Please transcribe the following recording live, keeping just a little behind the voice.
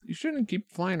shouldn't keep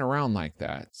flying around like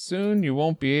that. Soon you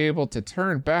won't be able to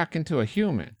turn back into a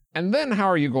human. And then how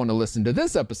are you going to listen to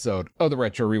this episode of the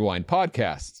Retro Rewind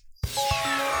podcast?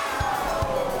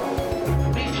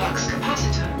 Reflux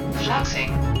capacitor,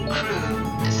 fluxing,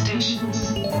 crew, to stations,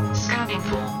 scanning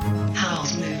for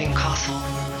Howl's Moving Castle,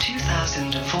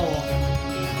 2004.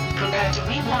 Prepare to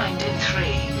rewind in 3,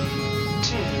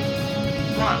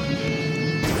 2, 1.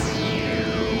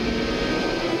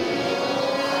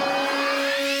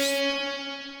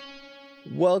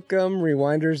 Welcome,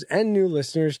 rewinders and new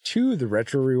listeners, to the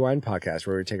Retro Rewind podcast,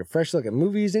 where we take a fresh look at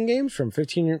movies and games from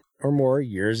 15 or more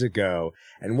years ago.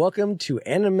 And welcome to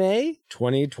Anime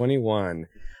 2021.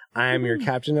 I am your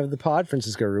captain of the pod,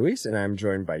 Francisco Ruiz, and I'm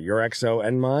joined by your XO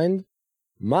and mine,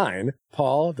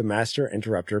 Paul, the Master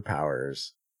Interrupter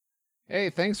Powers.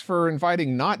 Hey, thanks for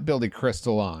inviting not Billy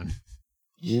Crystal on.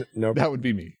 No, that would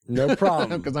be me. No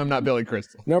problem. Because I'm not Billy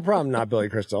Crystal. No problem, not Billy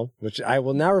Crystal, which I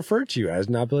will now refer to you as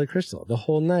not Billy Crystal the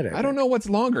whole night. I don't know what's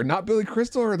longer, not Billy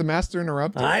Crystal or the Master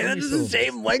Interrupter. That's the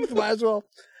same length, might as well.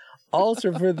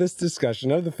 Also, for this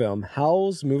discussion of the film,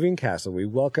 Howl's Moving Castle, we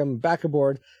welcome back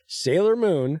aboard Sailor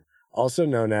Moon, also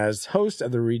known as host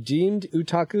of the Redeemed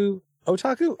Otaku?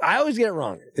 I always get it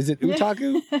wrong. Is it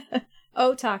Otaku?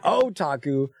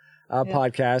 Otaku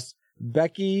podcast.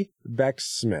 Becky Bex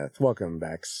Smith. Welcome,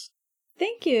 Bex.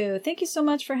 Thank you. Thank you so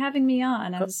much for having me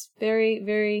on. I was very,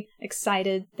 very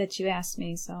excited that you asked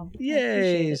me. So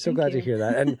yay! So glad to hear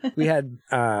that. And we had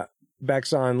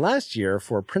Bex on last year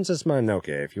for Princess Mononoke,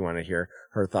 if you want to hear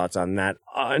her thoughts on that,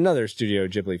 another Studio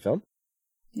Ghibli film.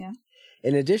 Yeah.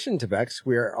 In addition to Bex,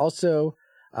 we are also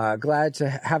glad to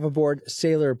have aboard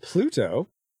Sailor Pluto,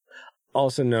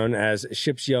 also known as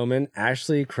Ship's Yeoman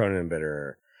Ashley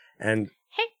Cronenbitter. And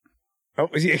oh,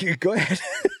 yeah, go ahead.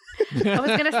 I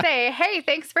was going to say, hey,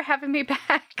 thanks for having me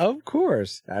back. Of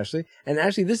course, Ashley. And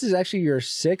Ashley, this is actually your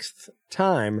 6th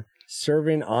time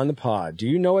serving on the pod. Do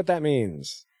you know what that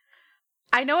means?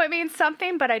 I know it means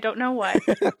something, but I don't know what.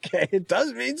 Okay, it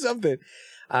does mean something.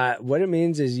 What it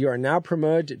means is you are now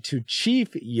promoted to Chief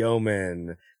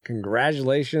Yeoman.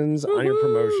 Congratulations on your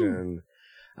promotion.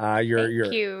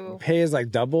 Your pay is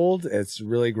like doubled. It's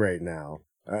really great now.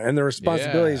 And the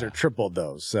responsibilities are tripled,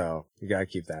 though, so you got to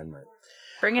keep that in mind.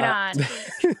 Bring it on.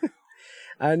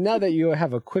 Now that you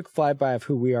have a quick flyby of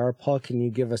who we are, Paul, can you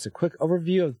give us a quick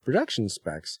overview of the production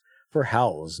specs for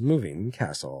Howl's Moving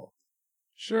Castle?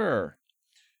 Sure.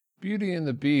 Beauty and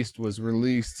the Beast was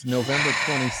released November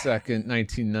 22nd,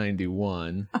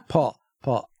 1991. Paul,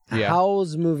 yeah.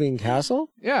 Howl's Moving Castle?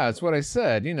 Yeah, that's what I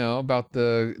said, about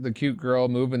the cute girl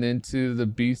moving into the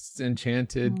Beast's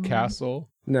enchanted castle.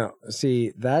 No,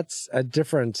 see, that's a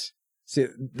different... See,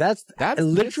 that's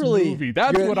literally... This movie.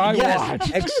 That's what I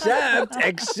watched.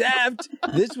 Except,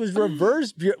 this was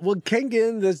reverse... Well, can't get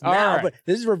into this now, right. But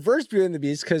this is reverse Beauty and the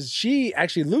Beast, because she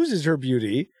actually loses her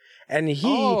beauty, and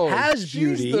he has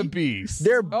beauty. She's the Beast.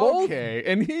 They're both... Okay,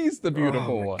 and he's the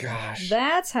beautiful one. Gosh.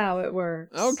 That's how it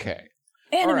works. Okay.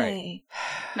 Anime. Right.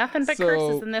 Nothing but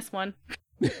curses in this one.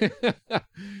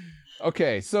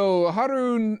 Okay, so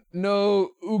Haru no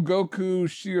Ugoku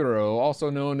Shiro,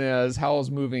 also known as Howl's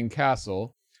Moving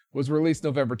Castle, was released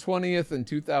November 20th in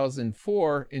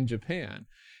 2004 in Japan.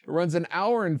 It runs an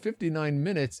hour and 59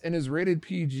 minutes and is rated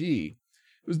PG.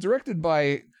 It was directed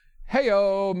by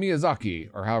Hayao Miyazaki,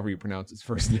 or however you pronounce his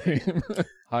first name.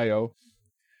 Hayao.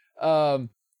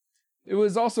 It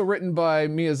was also written by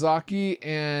Miyazaki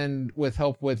and with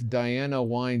help with Diana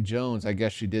Wynne-Jones. I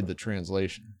guess she did the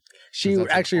translation. She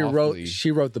actually wrote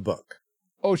the book.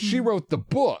 Oh, she wrote the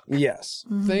book. Yes.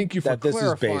 Thank you for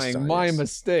clarifying my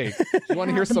mistake. You want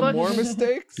to hear some more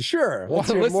mistakes? Sure.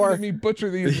 Listen to me butcher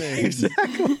these names.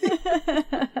 Exactly.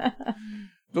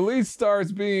 The lead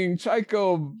stars being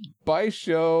Chaiko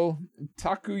Baisho,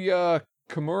 Takuya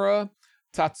Kimura,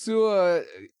 Tatsuya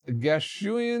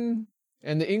Gashuin,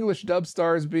 and the English dub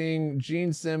stars being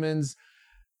Gene Simmons.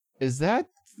 Is that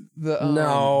the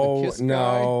Kiss guy?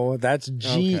 No, that's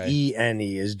Gene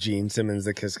is Gene Simmons,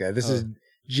 the Kiss guy. This is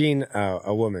Gene,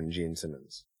 a woman, Gene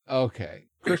Simmons. Okay.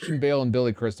 Christian Bale and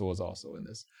Billy Crystal was also in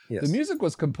this. Yes. The music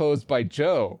was composed by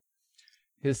Joe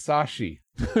Hisashi.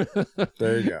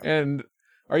 There you go. And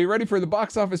are you ready for the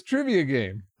box office trivia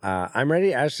game? I'm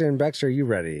ready. Ashley and Bex, are you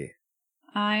ready?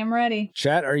 I am ready.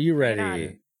 Chat, are you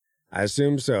ready? I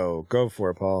assume so. Go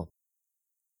for it, Paul.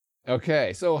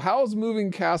 Okay, so Howl's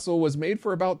Moving Castle was made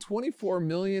for about $24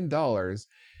 million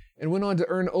and went on to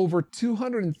earn over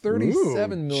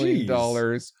 $237 million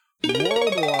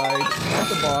worldwide at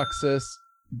the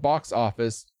box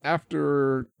office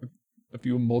after a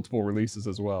few multiple releases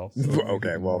as well. So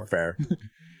okay, well, fair.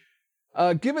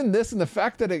 Given this and the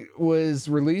fact that it was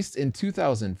released in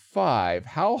 2005,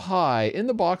 how high in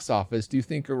the box office do you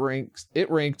think it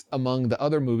ranked among the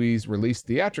other movies released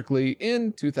theatrically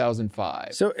in 2005?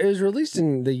 So it was released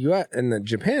in the U.S. and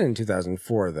Japan in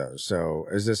 2004, though. So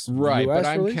is this right? US but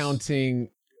I'm release? counting.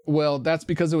 Well, that's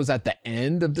because it was at the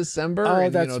end of December. Oh,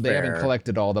 and, that's they fair. haven't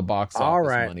collected all the box office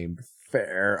money.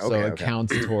 Fair. Okay, So it okay.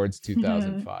 counts towards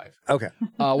 2005. Okay.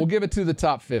 We'll give it to the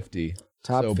top 50.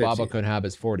 Top so 50. Baba could have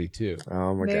his 42.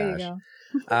 Oh my There you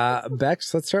gosh. go.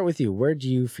 Bex, let's start with you. Where do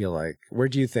you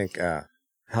think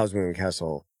Howl's Moving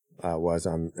Castle was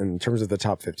in terms of the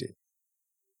top 50?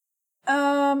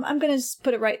 I'm gonna just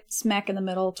put it right smack in the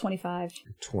middle, 25.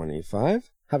 25.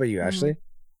 How about you, Ashley?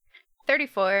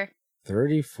 34.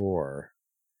 34.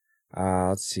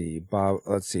 Let's see. Bob.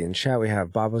 Let's see. In chat we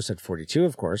have Bobo said 42,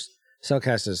 of course.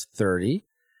 Cellcast is 30.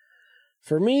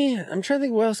 For me, I'm trying to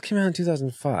think what else came out in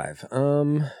 2005.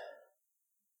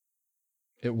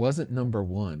 It wasn't number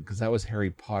 1 because that was Harry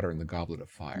Potter and the Goblet of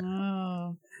Fire.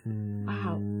 Oh.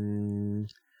 Wow.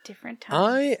 Different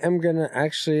time. I'm gonna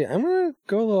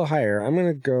go a little higher. I'm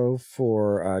gonna go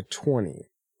for 20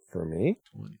 for me.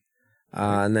 20.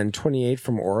 And then 28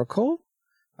 from Oracle.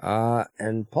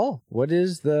 And Paul, what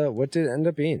did it end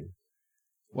up being?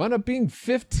 Wound up being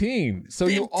 15. So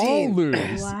 15. you all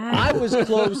lose. Wow. I was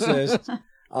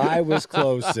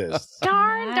closest.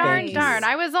 Darn. Nice.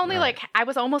 I was only I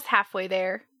was almost halfway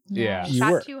there. Yeah. You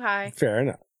Not were. too high. Fair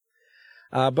enough.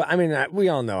 But I mean, we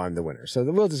all know I'm the winner, so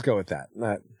we'll just go with that.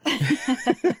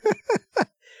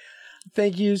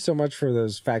 Thank you so much for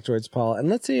those factoids, Paul. And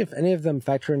let's see if any of them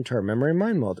factor into our memory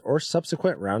mind meld or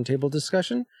subsequent roundtable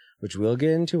discussion, which we'll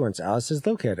get into once Alice has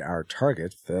located our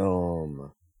target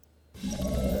film.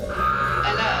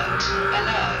 Alert.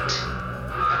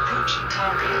 Approaching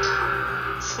target.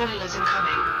 Spoilers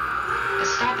incoming.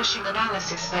 Establishing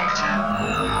analysis vector.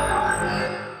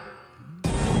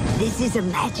 This is a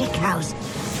magic house.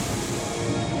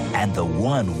 And the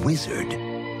one wizard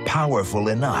powerful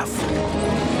enough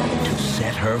to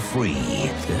set her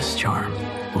free. This charm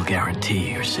will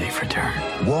guarantee your safe return.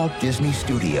 Walt Disney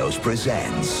Studios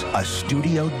presents a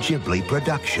Studio Ghibli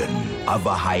production of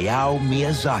a Hayao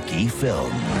Miyazaki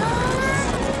film.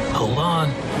 Hold on.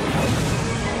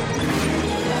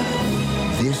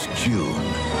 This June,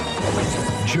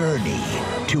 journey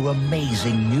to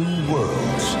amazing new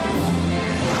worlds.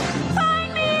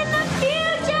 Find me in the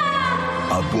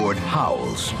future! Aboard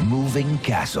Howl's Moving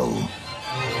Castle.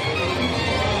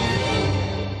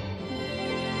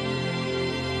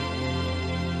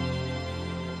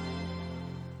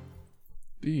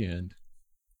 The end.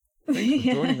 Thanks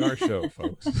for joining our show,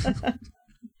 folks.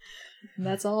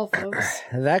 That's all, folks.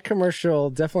 That commercial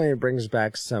definitely brings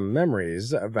back some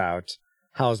memories about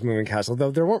Howl's Moving Castle, though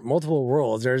there weren't multiple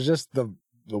worlds. There's just the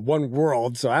one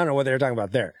world, so I don't know what they were talking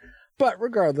about there. But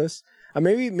regardless,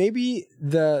 maybe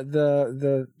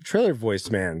the trailer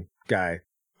voice man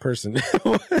person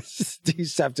was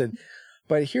decepted.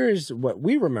 But here's what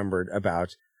we remembered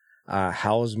about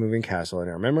Howl's Moving Castle in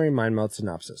our memory mind meld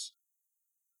synopsis.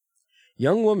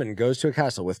 Young woman goes to a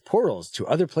castle with portals to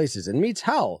other places and meets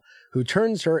Howl, who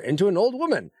turns her into an old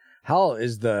woman. Howl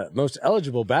is the most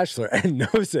eligible bachelor and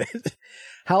knows it.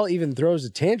 Howl even throws a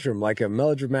tantrum like a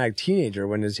melodramatic teenager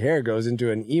when his hair goes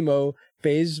into an emo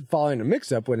phase following a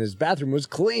mix-up when his bathroom was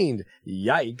cleaned.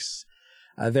 Yikes.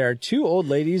 There are two old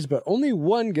ladies, but only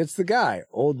one gets the guy.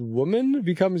 Old woman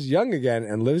becomes young again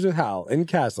and lives with Howl in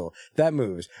castle that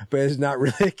moves, but it's not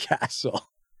really a castle.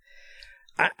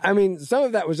 I mean, some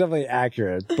of that was definitely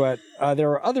accurate, but there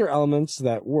were other elements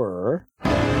that were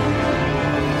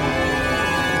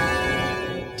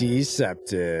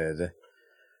decepted.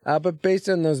 But based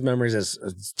on those memories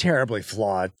as terribly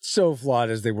flawed, so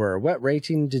flawed as they were, what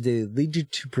rating did they lead you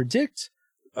to predict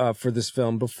for this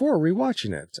film before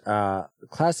rewatching it?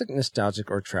 Classic, nostalgic,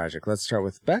 or tragic? Let's start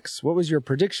with Bex. What was your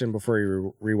prediction before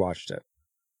you rewatched it?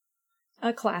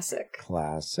 A classic.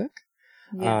 Classic.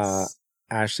 Yes.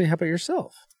 Ashley, how about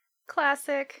yourself?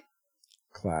 Classic.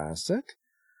 Classic.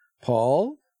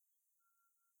 Paul?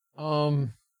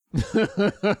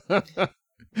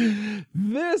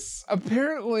 This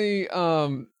apparently,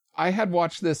 I had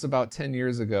watched this about 10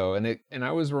 years ago, and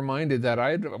I was reminded that I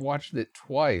had watched it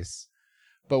twice.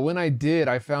 But when I did,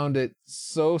 I found it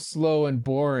so slow and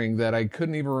boring that I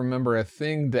couldn't even remember a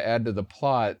thing to add to the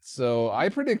plot. So I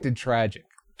predicted tragic.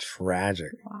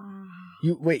 Tragic. Wow.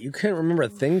 You couldn't remember a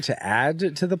thing to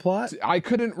add to the plot? I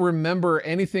couldn't remember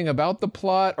anything about the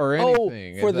plot or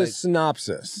anything. For the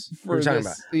synopsis. For we're talking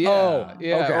this, about. yeah,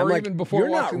 yeah. Okay. Or I'm like, even before you're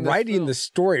not watching this writing film. the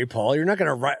story, Paul. You're not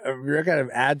gonna write. You're gonna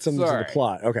add something to the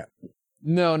plot. Okay.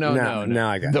 No. Now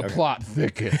I got the it. Okay. plot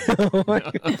thicket.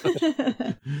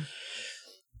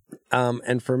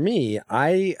 And for me,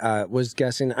 I was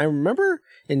guessing. I remember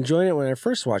enjoying it when I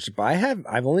first watched it, but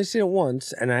I've only seen it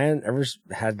once, and I hadn't ever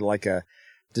had like a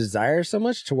desire so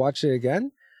much to watch it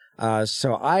again.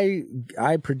 So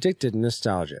I predicted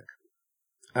nostalgic.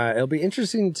 It'll be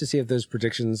interesting to see if those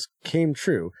predictions came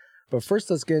true. But first,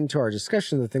 let's get into our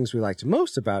discussion of the things we liked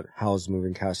most about Howl's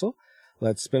Moving Castle.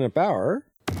 Let's spin up our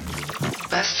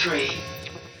Best 3.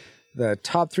 the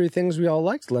top 3 things we all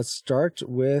liked. Let's start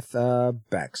with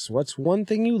Bex. What's one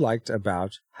thing you liked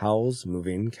about Howl's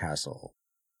Moving Castle?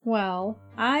 Well,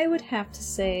 I would have to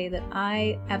say that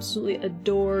I absolutely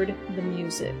adored the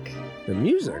music. The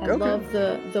music, I okay. love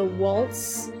the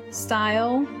waltz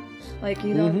style. Like,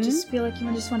 you know, just feel like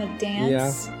you just want to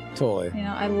dance. Yeah, totally. You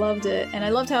know, I loved it. And I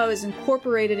loved how it was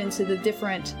incorporated into the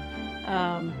different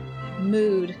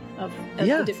mood of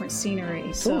the different scenery.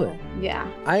 Totally. So, yeah.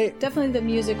 Definitely the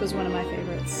music was one of my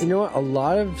favorites. You know what? A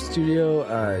lot of Studio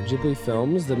Ghibli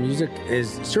films, the music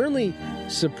certainly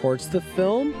supports the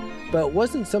film, but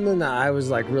wasn't something that I was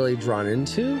like really drawn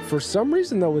into. For some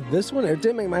reason, though, with this one, it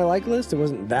didn't make my like list. It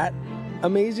wasn't that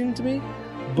amazing to me.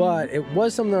 But it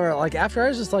was something where, like, after I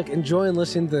was just like enjoying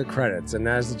listening to the credits, and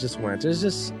as it just went, it was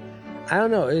just, I don't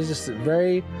know, it was just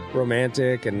very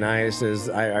romantic and nice.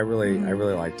 I really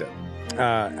liked it.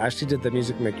 Ashley, did the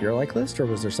music make your like list, or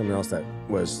was there something else that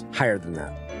was higher than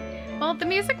that? Well, the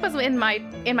music was in my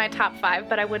top 5,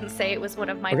 but I wouldn't say it was one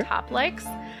of my top likes.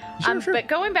 Sure. But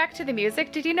going back to the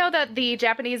music, did you know that the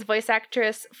Japanese voice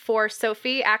actress for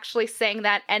Sophie actually sang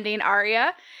that ending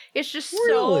aria? It's just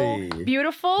so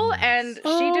beautiful, and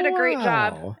she did a great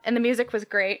job, and the music was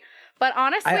great. But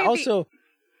honestly,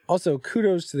 also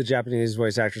kudos to the Japanese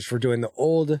voice actress for doing the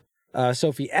old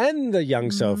Sophie and the young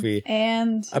Sophie.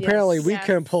 And apparently we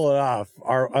couldn't pull it off.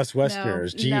 Us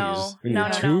Westerners, we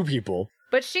need two people.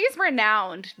 But she's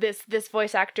renowned, this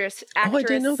voice actress. Oh, I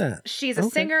didn't know that. She's a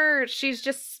singer. She's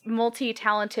just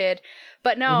multi-talented.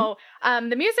 But no,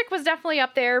 the music was definitely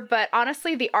up there. But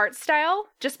honestly, the art style,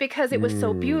 just because it was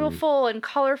so beautiful and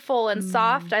colorful and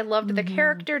soft, I loved the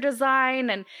character design.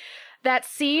 And that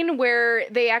scene where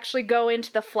they actually go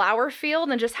into the flower field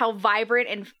and just how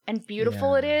vibrant and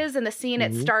beautiful it is. And the scene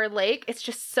at Star Lake, it's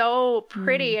just so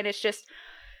pretty and it's just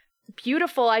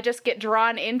beautiful. I just get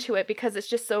drawn into it because it's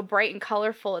just so bright and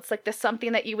colorful. It's like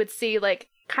something that you would see like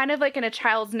kind of like in a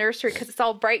child's nursery because it's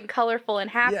all bright and colorful and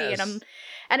happy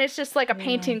and it's just like a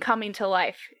painting coming to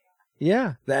life.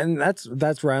 Yeah, and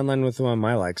that's right in line with one of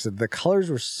my likes. The colors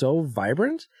were so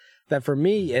vibrant that for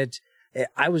me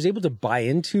I was able to buy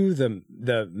into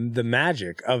the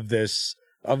magic of this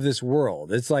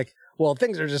world. It's like, well,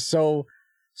 things are just so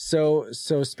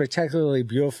spectacularly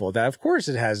beautiful that of course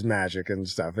it has magic and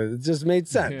stuff. It just made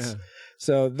sense. Yeah.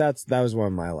 So that was one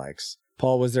of my likes.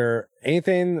 Paul, was there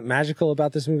anything magical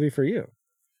about this movie for you?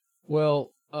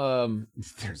 Well,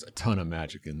 there's a ton of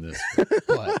magic in this,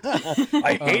 but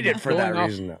I hate it for that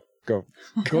reason. Go.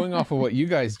 Going off of what you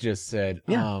guys just said,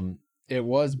 it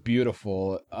was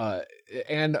beautiful.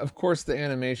 And of course the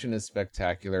animation is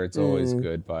spectacular. It's always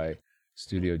good by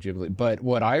Studio Ghibli. But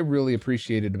what I really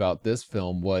appreciated about this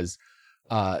film was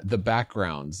the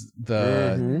backgrounds.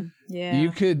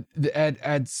 You could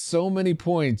at so many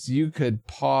points you could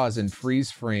pause and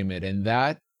freeze frame it, and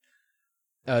that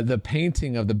the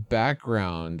painting of the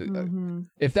background.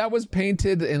 If that was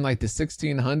painted in like the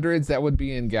 1600s, that would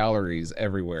be in galleries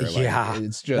everywhere. Like,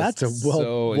 it's just that's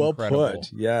well incredible.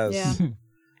 Put. Yes,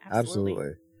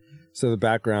 absolutely. So the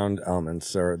background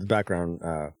elements or the background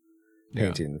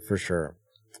painting for sure.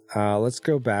 Let's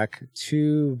go back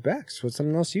to Bex. What's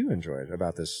something else you enjoyed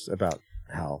about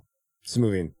Howl's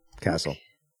Moving Castle?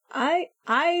 I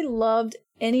loved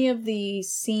any of the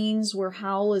scenes where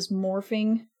Howl is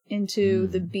morphing into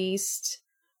the beast.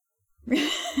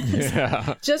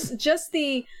 Just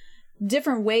the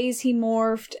different ways he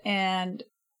morphed and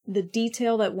the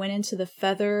detail that went into the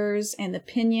feathers and the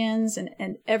pinions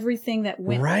and everything that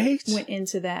went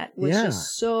into that was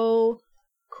just so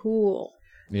cool.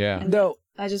 Yeah. And though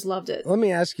I just loved it. Let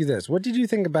me ask you this. What did you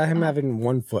think about him having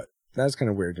one foot? That was kind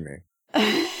of weird to me.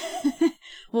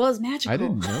 Well, it was magical. I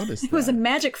didn't notice that. It was a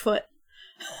magic foot.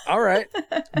 All right.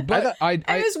 But it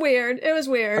was weird. It was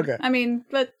weird. Okay. I mean,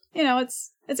 but you know,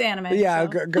 it's anime. Yeah,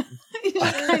 so. You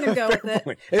just kind of go with it.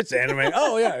 Point. It's anime.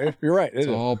 Oh yeah, you're right. It's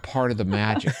all part of the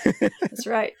magic. That's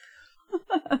right.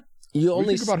 You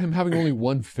only think about him having only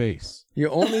one face. You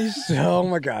only oh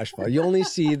my gosh, Paul. You only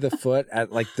see the foot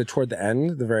at like toward the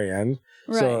end, the very end.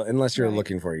 Right. So unless you're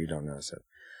looking for it, you don't notice it.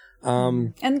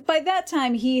 And by that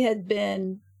time, he had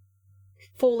been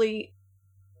fully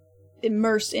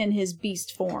immersed in his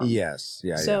beast form. Yes.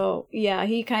 Yeah. So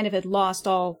he kind of had lost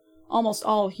almost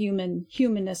all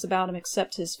humanness about him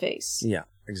except his face. Yeah.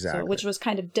 Exactly. So, which was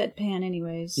kind of deadpan,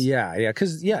 anyways. Yeah. Yeah.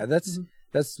 Because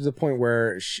that's the point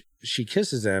where she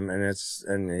kisses him, and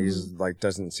he's like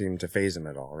doesn't seem to faze him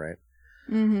at all, right?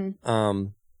 Mm-hmm.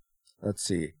 Let's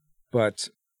see, but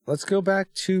let's go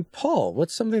back to Paul.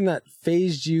 What's something that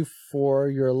phased you for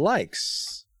your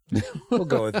likes? We'll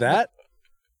go with that.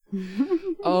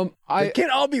 They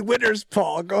can't all be winners,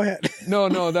 Paul. Go ahead.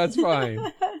 No, that's fine.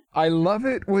 I love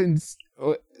it when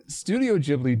Studio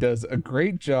Ghibli does a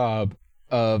great job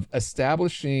of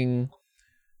establishing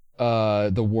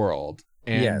the world.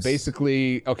 And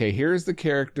basically, okay, here's the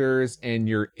characters, and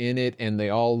you're in it, and they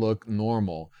all look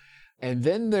normal. And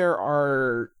then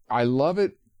I love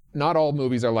it. Not all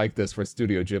movies are like this for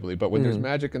Studio Ghibli, but when there's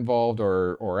magic involved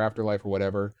or afterlife or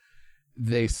whatever,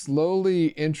 they slowly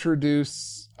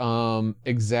introduce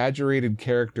exaggerated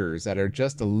characters that are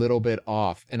just a little bit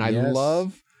off. And I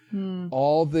love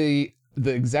all the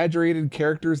exaggerated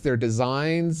characters, their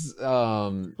designs,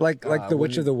 like the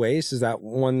Witch of the Waste, is that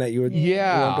one that you would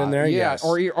lump in there? Yeah,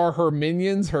 or her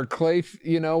minions, her clay,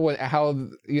 how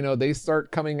they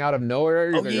start coming out of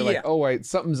nowhere. You're like, oh wait,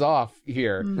 something's off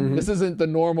here. Mm-hmm. This isn't the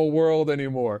normal world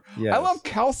anymore. Yes. I love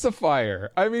Calcifier.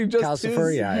 I mean, just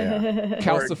Calcifer,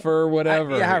 Calcifer,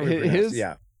 whatever. His.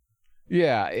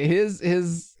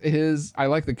 I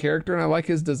like the character and I like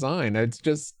his design.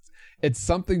 It's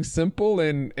something simple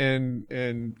and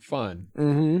fun.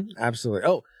 Mm-hmm. Absolutely.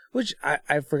 Oh, which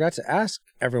I forgot to ask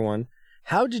everyone,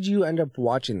 how did you end up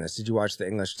watching this? Did you watch the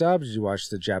English dub? Did you watch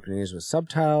the Japanese with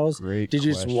subtitles? Did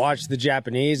you just watch the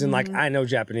Japanese and I know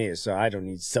Japanese, so I don't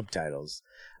need subtitles.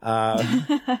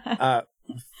 For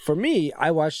me, I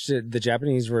watched the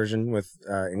Japanese version with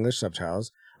English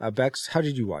subtitles. Bex, how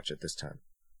did you watch it this time?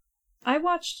 I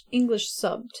watched English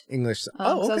subbed. Okay.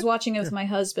 I was watching it with my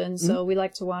husband, so we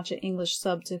like to watch it English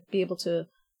subbed to be able to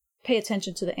pay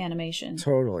attention to the animation.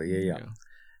 Totally, yeah.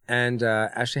 And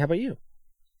Ashley, how about you?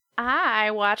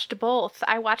 I watched both.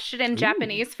 I watched it in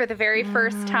Japanese for the very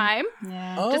first time,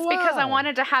 just because I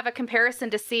wanted to have a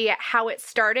comparison to see how it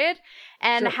started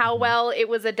and how well it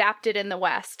was adapted in the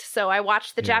West. So I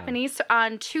watched the Japanese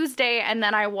on Tuesday, and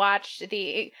then I watched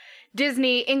the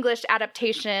Disney English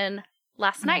adaptation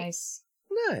last night.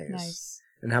 Nice.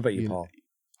 And how about you, Paul?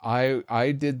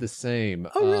 I did the same.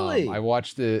 Oh, really? I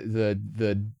watched I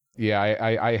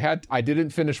didn't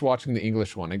finish watching the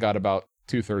English one. I got about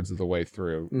 2/3 of the way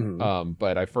through. Mm-hmm.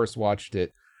 But I first watched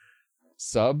it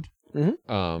subbed,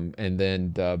 and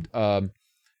then dubbed.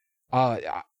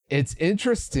 It's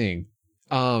interesting.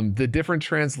 The different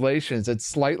translations, it's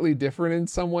slightly different in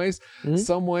some ways. In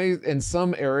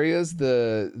some areas,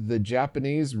 the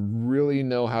Japanese really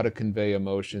know how to convey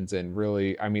emotions, and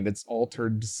really, I mean, it's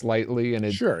altered slightly, and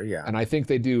and I think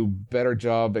they do better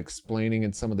job explaining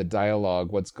in some of the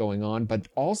dialogue what's going on. But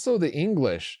also the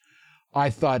English, I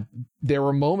thought there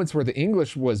were moments where the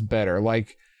English was better,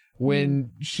 like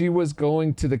when she was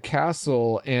going to the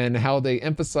castle and how they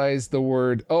emphasized the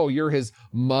word, "Oh, you're his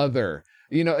mother."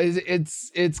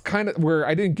 It's kind of where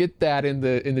I didn't get that in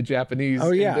the Japanese.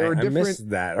 Oh yeah, I missed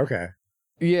that. Okay.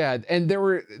 Yeah, and there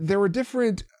were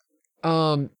different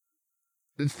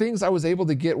things I was able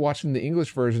to get watching the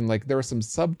English version. Like there was some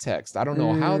subtext. I don't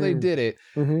know how they did it,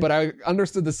 but I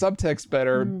understood the subtext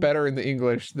better in the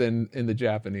English than in the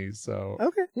Japanese. So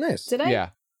okay, nice.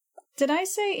 Did I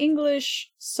say English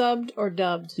subbed or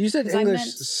dubbed? You said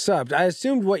English subbed. I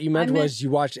assumed what you meant was you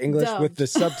watched English with the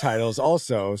subtitles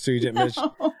also, so you didn't miss.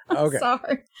 Okay.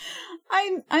 Sorry.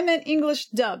 I meant English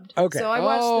dubbed. Okay. So I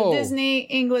watched the Disney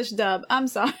English dub. I'm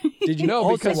sorry. Did you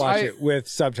also watch it with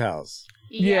subtitles?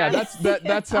 Yeah,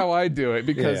 that's how I do it,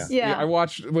 because I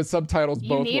watch with subtitles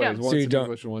both ways. Once in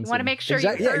English and once. You want to make sure you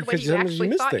heard what you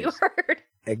actually thought you heard.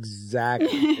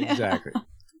 Exactly.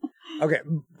 Okay,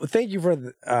 well, thank you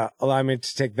for allowing me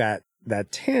to take that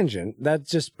tangent. That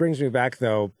just brings me back,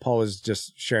 though. Paul was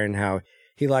just sharing how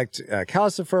he liked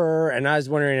Calcifer, and I was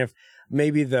wondering if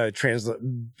maybe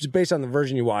based on the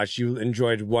version you watched, you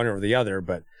enjoyed one or the other.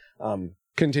 But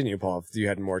continue, Paul, if you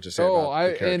had more to say.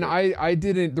 I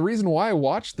didn't. The reason why I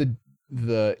watched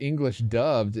the English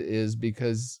dubbed is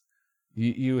because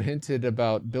you hinted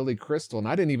about Billy Crystal, and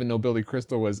I didn't even know Billy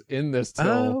Crystal was in this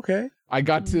till I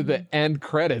got to the end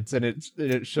credits, and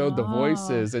it showed the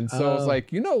voices, and so I was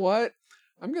like, you know what?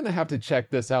 I'm gonna have to check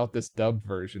this out, this dubbed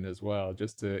version as well,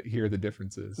 just to hear the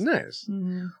differences. Nice.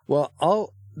 Mm-hmm.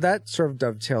 Well, that sort of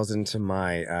dovetails into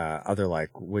my other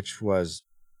which was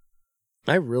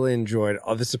I really enjoyed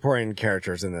all the supporting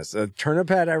characters in this. Turnip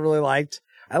Head I really liked.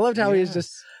 I loved how he was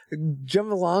just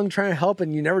jumping along trying to help,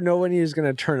 and you never know when he's going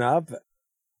to turn up.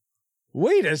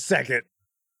 Wait a second.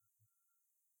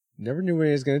 Never knew when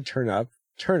he was going to turn up.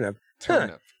 Turnip.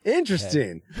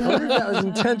 Interesting. I wonder if that was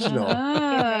intentional. It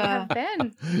may have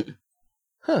been.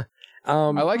 Huh.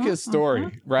 I like his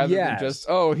story rather than just,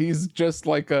 he's just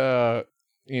like a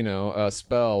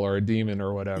spell or a demon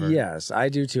or whatever. Yes, I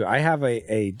do too. I have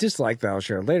a dislike that I'll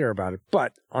share later about it,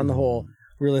 but on the whole,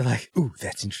 really like, ooh,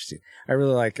 that's interesting. I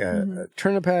really like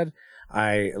Turnip Head.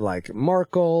 I like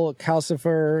Markle,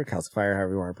 Calcifer,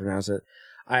 however you want to pronounce it.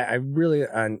 I really,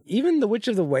 and even the Witch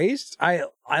of the Waste, I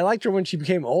liked her when she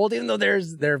became old, even though there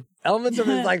are elements of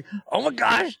it is like, oh my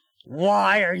gosh,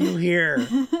 why are you here?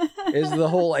 Is the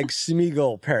whole like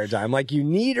Smeagol paradigm. Like you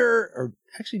need her, or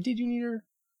actually, did you need her?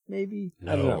 Maybe.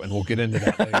 I don't know. And we'll get into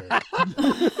that later.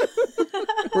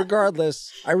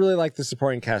 Regardless, I really like the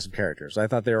supporting cast of characters. I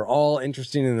thought they were all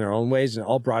interesting in their own ways and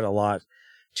all brought a lot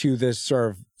to this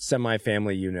sort of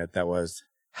semi-family unit that was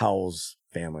Howl's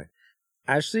family.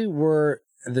 Ashley, were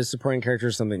the supporting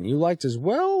characters something you liked as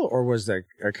well, or was there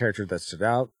a character that stood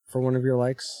out for one of your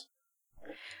likes?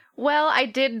 Well, I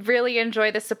did really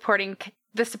enjoy the supporting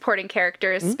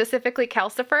characters, specifically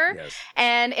Calcifer. Yes.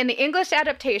 And in the English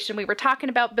adaptation, we were talking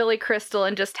about Billy Crystal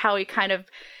and just how he kind of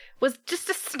was just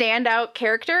a standout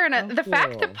character. And the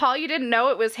fact that, Paul, you didn't know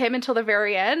it was him until the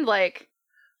very end, like...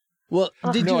 Well,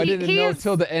 I didn't know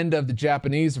until the end of the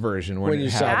Japanese version when you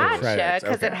saw the credits.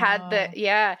 Because it had the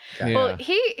Well,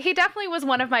 he definitely was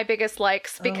one of my biggest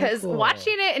likes because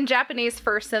watching it in Japanese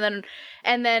first and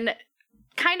then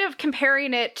kind of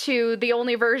comparing it to the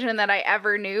only version that I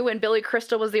ever knew, and Billy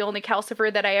Crystal was the only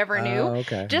Calcifer that I ever knew.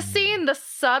 Just seeing the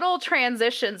subtle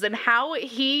transitions and how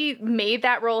he made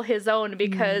that role his own,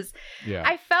 because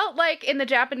I felt like in the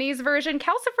Japanese version,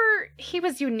 Calcifer, he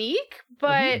was unique,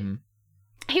 but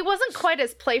he wasn't quite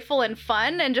as playful and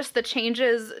fun, and just the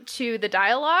changes to the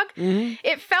dialogue.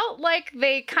 It felt like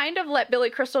they kind of let Billy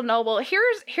Crystal know, well,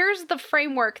 here's the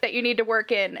framework that you need to work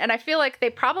in. And I feel like they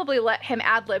probably let him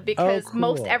ad-lib because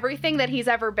most everything that he's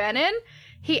ever been in,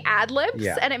 he ad-libs,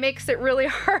 and it makes it really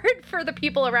hard for the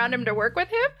people around him to work with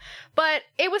him. But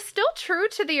it was still true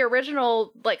to the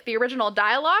original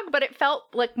dialogue, but it felt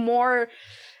like more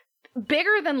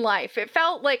bigger than life. It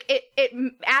felt like it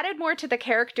added more to the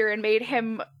character and made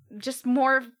him just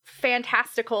more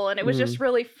fantastical, and it was just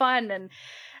really fun. And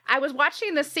I was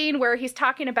watching the scene where he's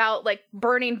talking about like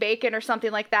burning bacon or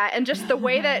something like that, and just the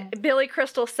way that Billy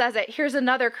Crystal says it, here's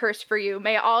another curse for you,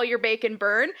 may all your bacon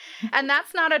burn. And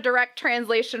that's not a direct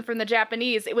translation from the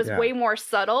Japanese. It was way more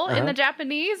subtle in the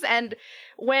Japanese. And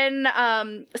when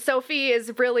Sophie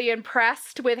is really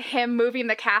impressed with him moving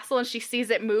the castle, and she sees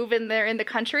it move in the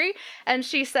country, and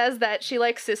she says that she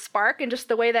likes his spark, and just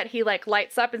the way that he like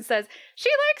lights up and says, she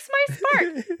likes my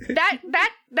spark.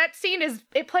 that scene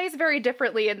it plays very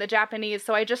differently in the Japanese.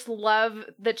 So I just love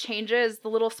the changes, the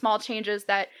little small changes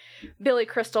that Billy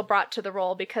Crystal brought to the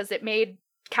role, because it made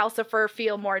Calcifer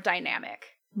feel more dynamic.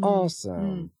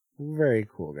 Awesome. Very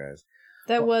cool, guys.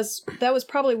 That was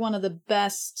probably one of the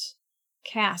best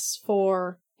casts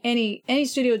for any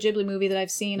Studio Ghibli movie that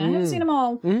I've seen. I haven't seen them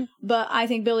all, but I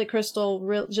think Billy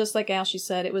Crystal, just like Ashley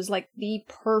said, it was like the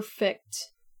perfect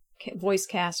voice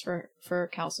cast for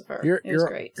Calcifer. It was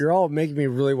great. You're all making me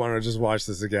really want to just watch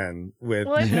this again.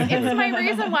 It's my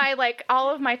reason why, like,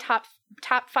 all of my top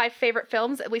 5 favorite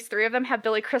films, at least 3 of them have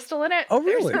Billy Crystal in it. Oh,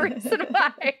 really? There's a reason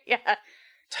why.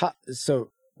 So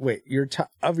wait, your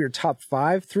top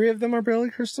 5, 3 of them are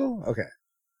Billy Crystal? Okay.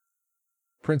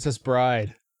 Princess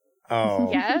Bride.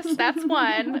 Oh. Yes, that's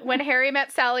one. When Harry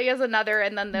Met Sally is another,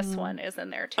 and then this one is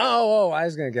in there too. Oh, I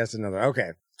was going to guess another.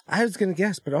 Okay. I was going to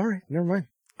guess, but all right, never mind.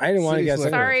 I didn't want to guess.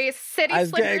 Sorry, City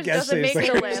Slickers doesn't make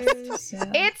the list.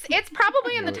 It's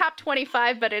probably in the top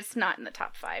 25, but it's not in the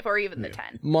top 5 or even the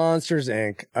 10. Monsters,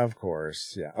 Inc., of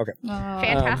course. Yeah, okay.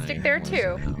 Fantastic there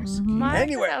too.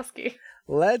 Anyway,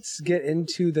 let's get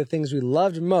into the things we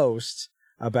loved most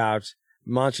about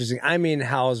Monsters, Inc. I mean,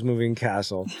 Howl's Moving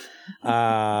Castle.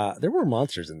 There were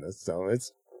monsters in this, so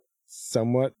it's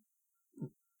somewhat.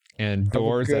 And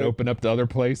doors that open up to other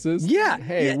places? Yeah.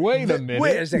 Hey, wait a minute.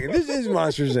 Wait a second. This is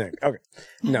Monsters, Inc. Okay.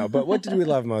 No, but what did we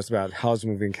love most about Howl's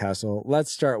Moving Castle?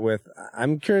 Let's start with,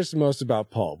 I'm curious most about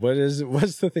Paul.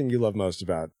 What's the thing you love most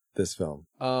about this film?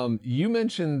 You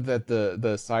mentioned that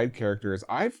the side characters,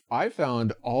 I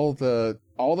found all the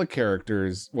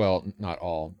characters, well, not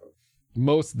all,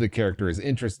 most of the characters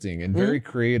interesting and very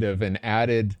creative, and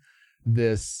added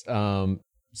this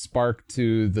spark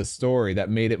to the story that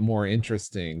made it more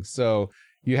interesting. So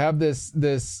you have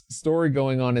this story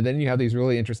going on, and then you have these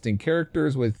really interesting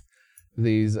characters with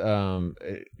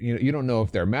you don't know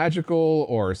if they're magical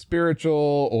or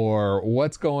spiritual or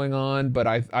what's going on, but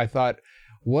I thought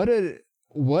what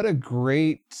a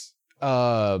great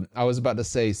I was about to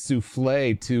say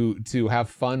souffle to have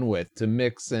fun with, to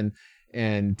mix and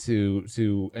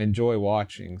to enjoy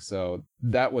watching. So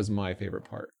that was my favorite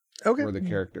part. Okay. For the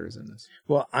characters in this.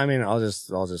 Well, I mean, I'll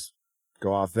just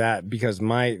go off that, because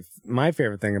my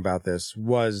favorite thing about this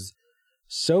was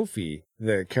Sophie,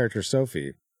 the character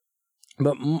Sophie,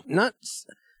 but not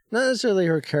necessarily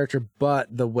her character,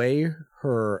 but the way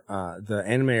her the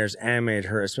animators animated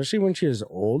her, especially when she was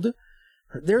old.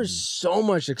 There's so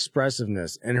much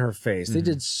expressiveness in her face. They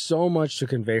did so much to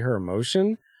convey her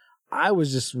emotion. I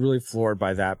was just really floored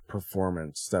by that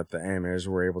performance that the animators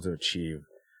were able to achieve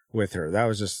with her. That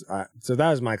was just so that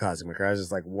was my classic maker. I was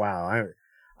just like, wow,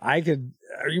 I could.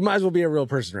 You might as well be a real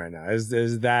person right now. Is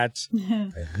that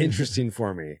interesting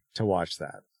for me to watch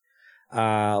that?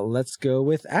 Let's go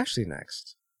with Ashley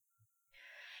next.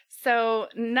 So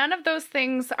none of those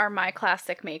things are my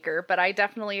classic maker, but I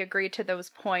definitely agree to those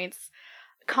points.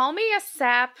 Call me a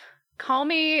sap. Call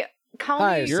me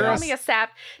a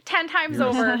sap 10 times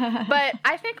over. But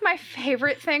I think my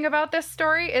favorite thing about this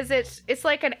story is it's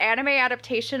like an anime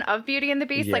adaptation of Beauty and the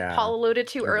Beast, like Paul alluded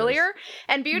to earlier.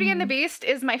 And Beauty and the Beast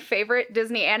is my favorite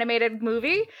Disney animated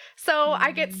movie. So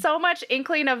I get so much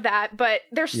inkling of that, but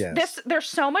there's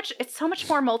so much, it's so much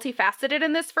more multifaceted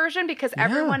in this version, because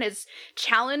everyone is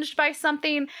challenged by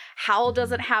something. Howl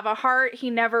doesn't have a heart. He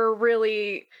never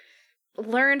really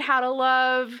learned how to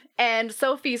love, and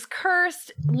Sophie's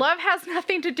cursed. Love has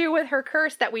nothing to do with her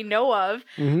curse that we know of,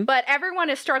 but everyone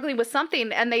is struggling with something,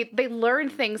 and they learn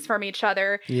things from each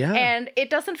other. And it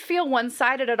doesn't feel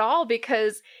one-sided at all,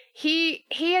 because he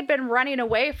had been running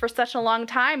away for such a long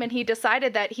time, and he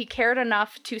decided that he cared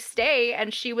enough to stay,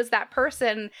 and she was that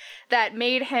person that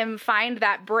made him find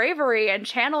that bravery and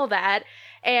channel that.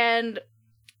 And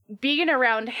being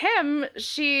around him,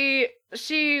 she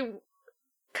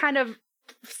kind of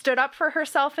stood up for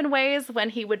herself in ways when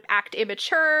he would act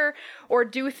immature or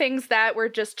do things that were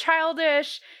just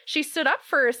childish. She stood up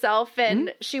for herself,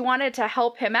 and she wanted to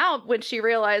help him out when she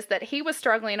realized that he was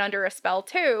struggling under a spell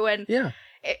too. And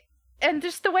and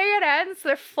just the way it ends,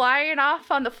 they're flying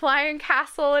off on the flying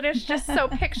castle, and it's just so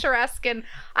picturesque. And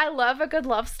I love a good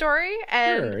love story.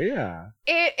 And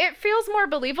it feels more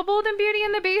believable than Beauty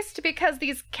and the Beast, because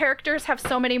these characters have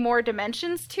so many more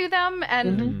dimensions to them.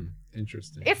 And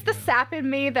interesting. It's the sap in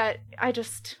me that I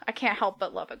can't help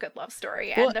but love a good love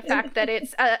story. And the fact that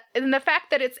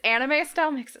it's anime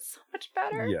style makes it so much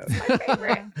better. It's my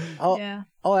favorite.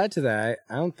 I'll add to that.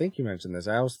 I don't think you mentioned this.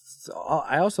 I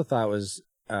also thought it was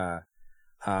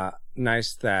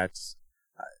nice that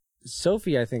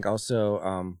Sophie, I think,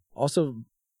 also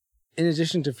in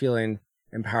addition to feeling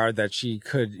empowered that she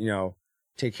could, do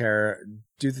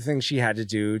the things she had to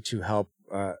do to help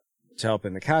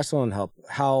in the castle and help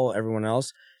Howl, everyone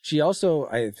else. She also,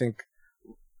 I think,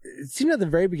 it seemed at the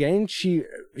very beginning, she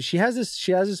has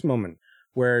this moment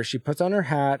where she puts on her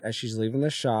hat as she's leaving the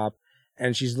shop,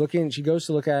 and she goes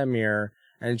to look at a mirror,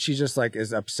 and she just like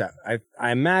is upset.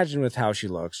 I imagine with how she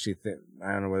looks,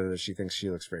 I don't know whether she thinks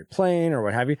she looks very plain or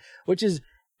what have you, which is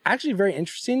actually very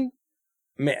interesting.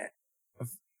 Man,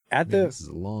 this is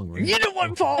a long range. You know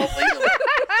what, Paul?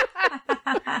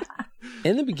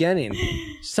 In the beginning,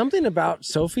 something about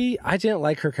Sophie, I didn't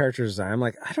like her character design. I'm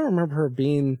like, I don't remember her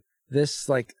being this,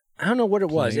 like, I don't know what it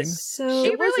was. She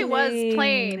really was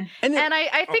plain. And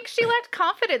I think she lacked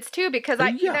confidence too, because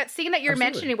that scene that you're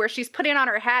mentioning where she's putting on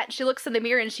her hat, she looks in the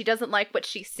mirror and she doesn't like what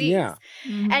she sees.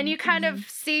 And you kind of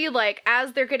see, like,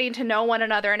 as they're getting to know one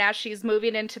another and as she's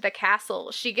moving into the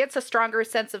castle, she gets a stronger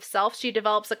sense of self. She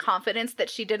develops a confidence that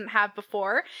she didn't have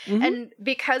before. And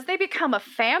because they become a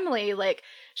family, like,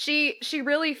 she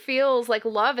really feels like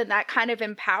love, and that kind of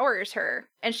empowers her.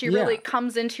 And she really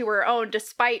comes into her own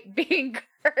despite being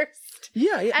cursed.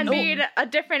 And being a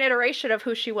different iteration of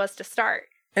who she was to start.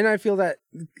 And I feel that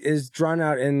is drawn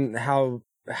out in how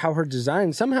her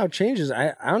design somehow changes.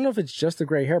 I don't know if it's just the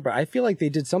gray hair, but I feel like they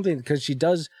did something, because she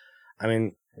does, I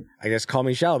mean, I guess call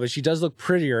me shallow, but she does look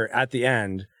prettier at the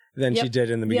end than she did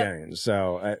in the beginning.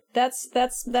 So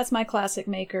that's my classic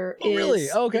maker. Really?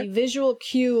 Okay.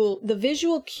 The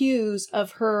visual cues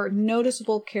of her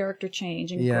noticeable character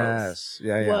change and growth.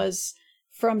 Was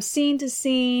from scene to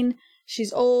scene.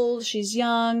 She's old, she's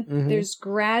young. There's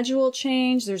gradual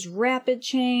change. There's rapid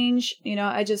change.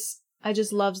 I just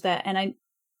loves that. And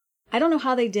I don't know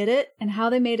how they did it and how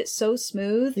they made it so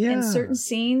smooth in certain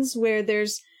scenes where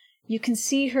you can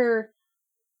see her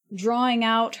drawing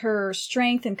out her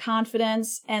strength and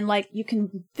confidence, and like you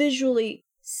can visually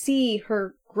see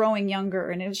her growing younger,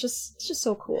 and it's just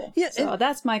so cool. Yeah, so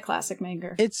that's my classic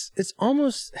manga. It's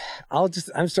almost.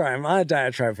 I'm sorry. I'm on a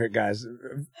diatribe here, guys.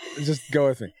 Just go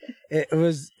with me. It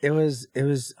was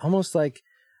almost like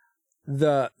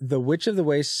the Witch of the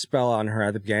Waste spell on her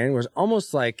at the beginning was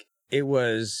almost like it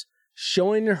was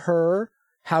showing her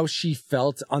how she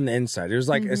felt on the inside. It was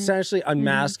like essentially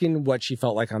unmasking what she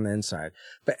felt like on the inside.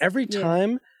 But every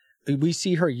time we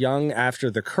see her young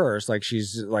after the curse, like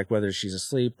she's like, whether she's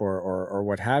asleep or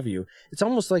what have you, it's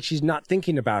almost like she's not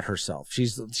thinking about herself.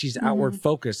 She's outward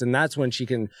focused. And that's when she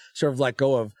can sort of let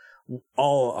go of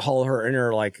all her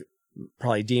inner, like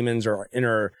probably demons or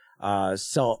inner,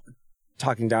 self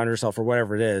talking down to herself or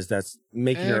whatever it is that's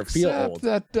making her feel old.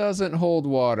 That doesn't hold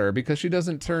water because she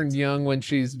doesn't turn young when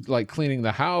she's like cleaning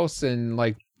the house and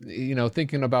like,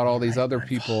 thinking about all these other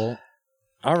people.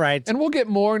 All right. And we'll get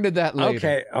more into that later.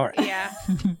 Okay. All right. Yeah,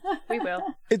 we will.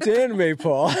 It's anime,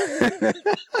 Paul.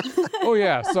 Oh,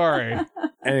 yeah. Sorry.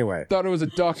 Anyway. Thought it was a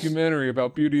documentary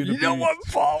about Beauty and the Beast. You know what,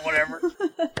 Paul? Whatever.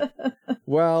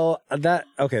 Well,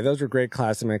 those were great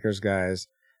classic makers, guys.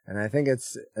 And I think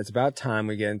it's about time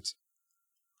we get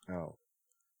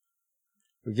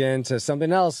into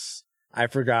something else I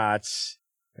forgot.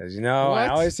 Because, I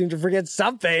always seem to forget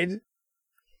something.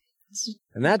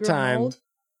 And that time... Old?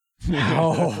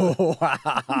 Oh,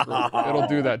 wow. It'll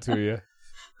do that to you.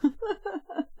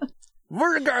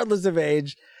 Regardless of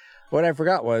age, what I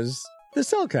forgot was the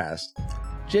Cellcast.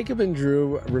 Jacob and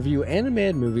Drew review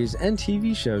animated movies and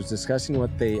TV shows discussing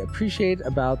what they appreciate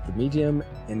about the medium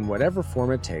in whatever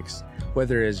form it takes,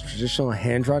 whether it is a traditional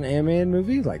hand-drawn animated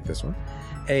movie like this one,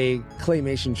 a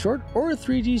claymation short, or a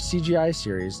 3D CGI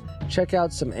series. Check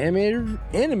out some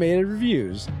animated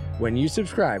reviews when you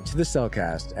subscribe to the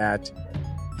Cellcast at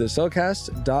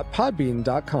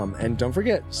thecellcast.podbean.com. And don't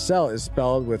forget, Cell is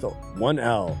spelled with one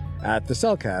L at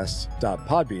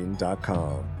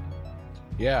thecellcast.podbean.com.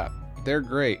 Yeah, they're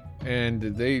great.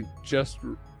 And they just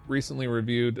recently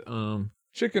reviewed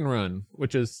Chicken Run,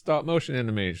 which is stop motion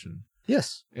animation.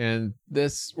 Yes. And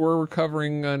we're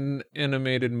covering an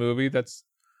animated movie that's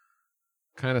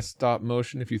kind of stop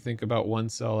motion if you think about one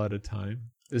cell at a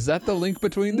time. Is that the link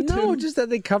between the two? No, just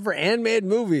that they cover animated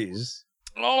movies.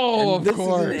 Oh, and of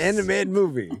course. This is an animated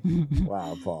movie.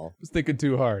 Wow, Paul. I was thinking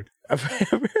too hard.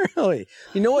 Really?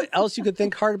 You know what else you could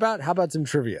think hard about? How about some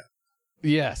trivia?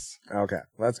 Yes. Okay,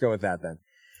 let's go with that then.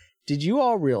 Did you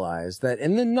all realize that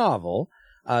in the novel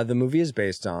the movie is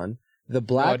based on, the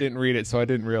black... No, I didn't read it, so I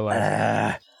didn't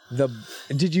realize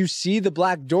Did you see the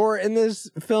black door in this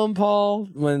film, Paul?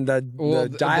 When the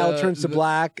dial turns to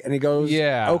black and it goes...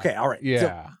 Yeah. Okay, all right. Yeah.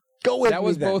 So, go with that me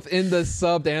was then. both in the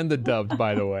subbed and the dubbed,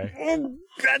 by the way.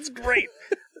 That's great.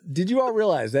 Did you all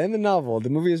realize that in the novel the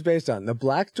movie is based on, the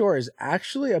black door is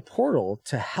actually a portal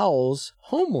to Howl's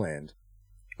homeland,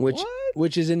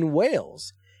 which is in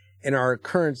Wales, in our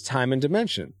current time and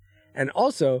dimension. And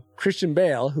also, Christian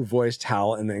Bale, who voiced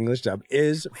Howl in the English dub,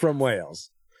 is from Wales.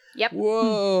 Yep.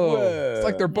 Whoa. It's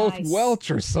like they're both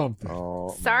Welsh or something.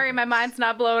 Oh, sorry, my mind's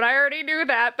not blown. I already knew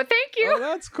that, but thank you. Oh,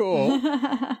 that's cool.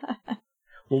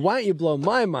 Well, why don't you blow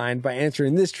my mind by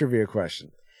answering this trivia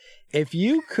question? If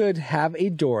you could have a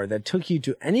door that took you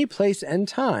to any place and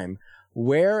time,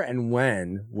 where and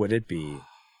when would it be?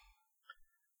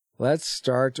 Let's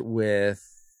start with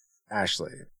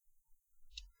Ashley.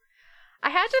 I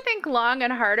had to think long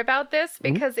and hard about this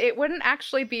because it wouldn't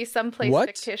actually be someplace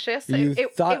fictitious. You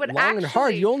thought it would long and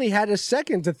hard. You only had a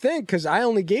second to think because I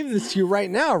only gave this to you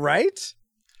right now, right?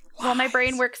 Well, my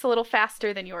brain works a little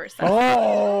faster than yours. So.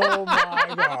 Oh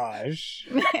my gosh.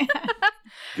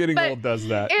 Getting old does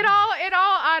that. In all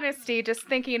honesty, just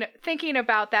thinking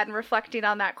about that and reflecting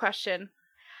on that question.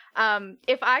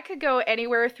 If I could go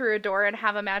anywhere through a door and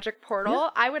have a magic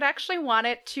portal, I would actually want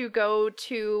it to go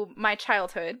to my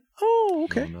childhood. Oh,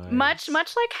 okay. Nice.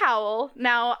 Much like Howl.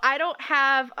 Now, I don't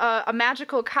have a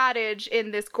magical cottage in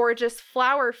this gorgeous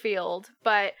flower field,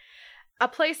 but a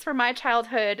place from my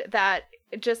childhood that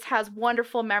just has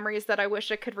wonderful memories that I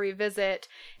wish I could revisit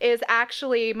is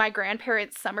actually my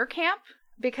grandparents' summer camp.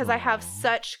 Because I have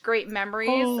such great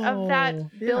memories of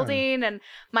that building and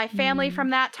my family from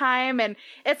that time. And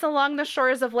it's along the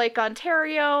shores of Lake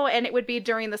Ontario. And it would be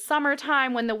during the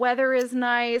summertime when the weather is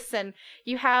nice. And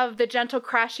you have the gentle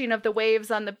crashing of the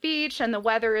waves on the beach. And the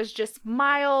weather is just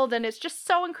mild. And it's just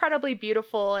so incredibly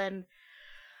beautiful. And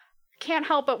can't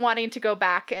help but wanting to go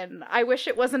back. And I wish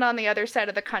it wasn't on the other side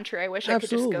of the country. I wish I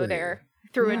could just go there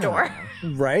through a door.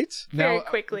 Right? Very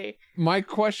quickly. My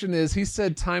question is, he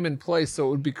said time and place, so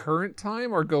it would be current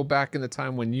time or go back in the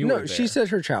time when you were there? No, she said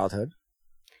her childhood.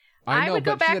 I would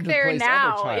go back there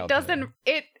now. It doesn't.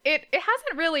 It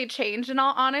hasn't really changed in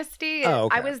all honesty.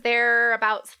 Okay. I was there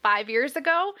about 5 years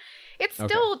ago. It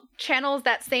still channels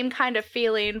that same kind of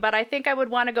feeling, but I think I would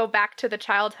want to go back to the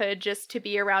childhood just to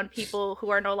be around people who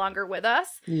are no longer with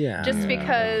us. Yeah. Just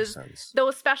because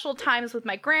those special times with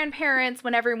my grandparents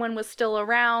when everyone was still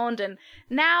around, and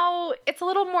now it's a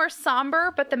little more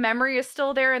somber, but the memory is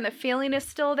still there and the feeling is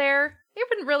still there. It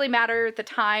wouldn't really matter at the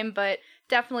time, but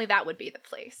definitely that would be the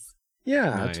place.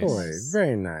 Yeah, Nice. totally.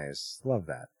 Very nice. Love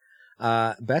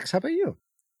that. Bex, how about you?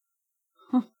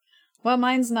 Well,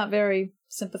 mine's not very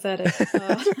sympathetic.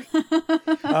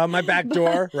 My back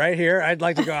door right here. I'd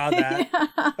like to go out that.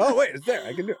 Yeah. Oh, wait, it's there.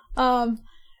 I can do it.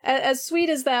 As sweet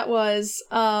as that was,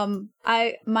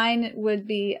 mine would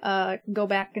be go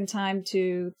back in time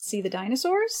to see the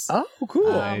dinosaurs. Oh,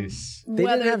 cool. Nice. They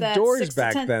Whether didn't have that's doors 6 to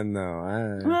back 10 then,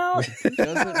 though. Well,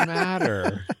 Doesn't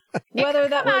matter. whether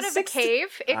that Come was out of a 6 to- cave.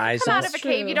 It can come out of a That's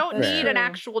cave. You true. don't That's need true. an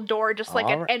actual door, just like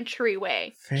an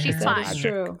entryway. She's Fair fine. That's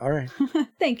true. All right.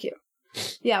 Thank you.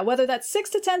 Yeah, whether that's 6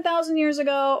 to 10,000 years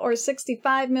ago or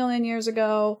 65 million years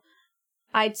ago,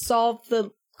 I'd solve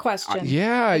the question.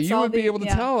 Yeah, I'd you solve would be the- able to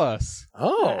yeah. tell us.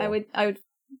 Oh. I would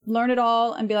learn it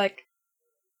all and be like,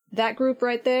 that group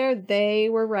right there, they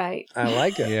were right. I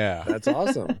like it. Yeah. That's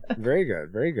awesome. Very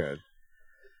good. Very good.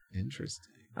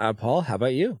 Interesting. Paul, how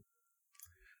about you?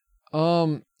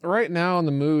 Right now in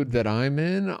the mood that I'm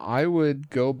in, I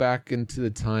would go back into the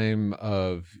time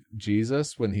of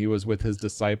Jesus when he was with his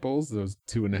disciples, those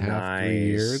 2.5, 3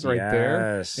 years right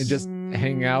there, and just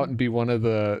hang out and be one of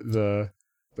the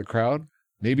crowd.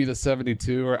 Maybe the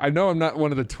 72, or I know I'm not one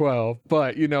of the 12,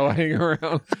 but hang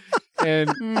around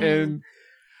and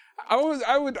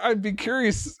I'd be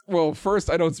curious. Well, first,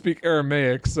 I don't speak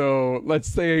Aramaic, so let's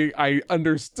say I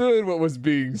understood what was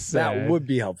being said. That would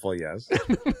be helpful, yes.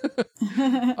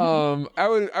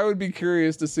 I would be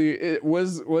curious to see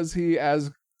was he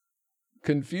as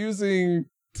confusing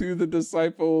to the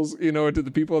disciples, to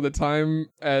the people at the time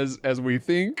as we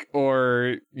think,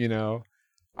 or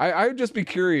I would just be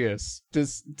curious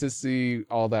just to see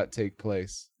all that take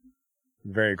place.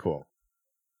 Very cool.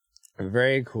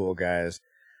 Very cool, guys.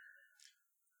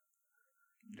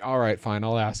 All right, fine.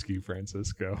 I'll ask you,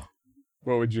 Francisco.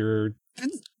 What would your...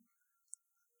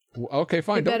 Okay,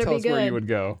 fine. Don't tell us where you would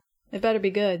go. It better be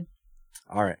good.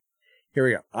 All right. Here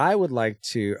we go. I would like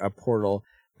a portal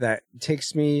that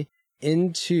takes me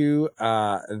into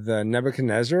the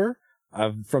Nebuchadnezzar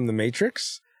from the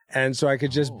Matrix. And so I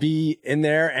could just be in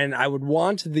there, and I would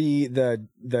want the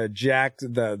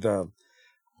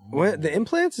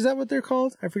implants? Is that what they're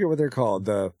called? I forget what they're called.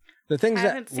 The things I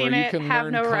haven't seen it. Have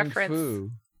no reference.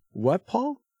 Fu. What,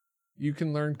 Paul? You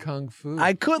can learn Kung Fu.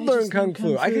 I could learn Kung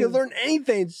Fu. I could learn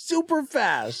anything super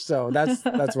fast. So that's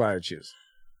what I would choose.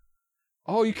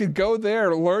 Oh, you could go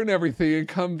there, learn everything, and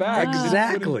come back.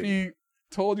 Exactly. You wouldn't be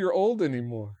told you're old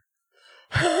anymore.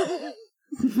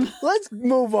 Let's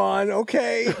move on,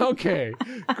 okay? Okay.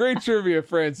 Great trivia,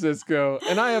 Francisco.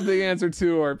 And I have the answer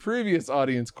to our previous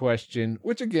audience question,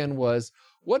 which again was,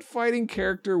 what fighting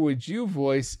character would you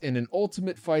voice in an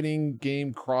Ultimate Fighting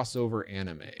game crossover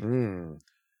anime?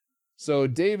 So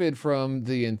David from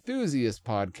the Enthusiast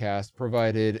podcast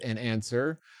provided an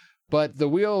answer, but the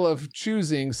wheel of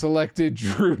choosing selected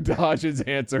Drew Dodge's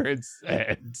answer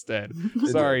instead.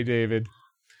 Sorry, David.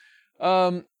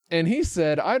 And he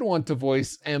said, I'd want to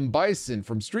voice M. Bison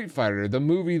from Street Fighter, the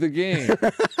movie, the game.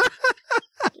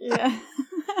 Yeah.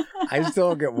 I still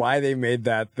don't get why they made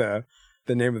that the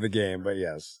name of the game, but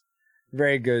yes.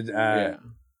 Very good,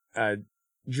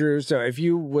 Drew. So if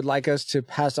you would like us to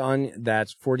pass on that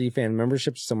 4D fan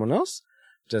membership to someone else,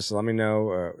 just let me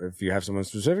know if you have someone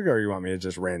specific or you want me to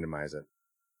just randomize it.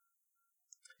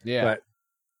 Yeah. But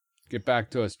get back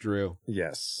to us, Drew.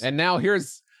 Yes. And now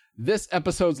here's this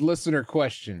episode's listener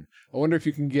question. I wonder if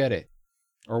you can get it.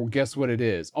 Or guess what it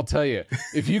is. I'll tell you.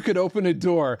 If you could open a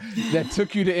door that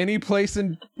took you to any place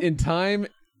in time,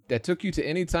 that took you to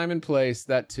any time and place,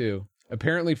 that too,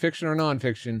 apparently fiction or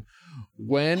nonfiction,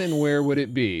 when and where would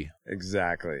it be?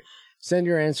 Exactly. Send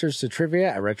your answers to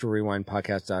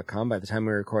trivia@retrorewindpodcast.com by the time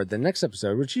we record the next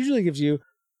episode, which usually gives you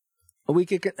a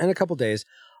week and a couple days.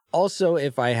 Also,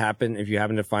 if you happen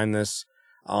to find this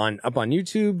up on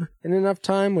YouTube in enough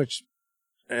time, which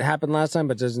it happened last time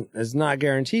but is not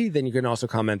guaranteed, then you can also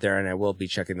comment there, and I will be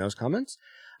checking those comments.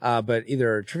 But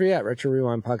either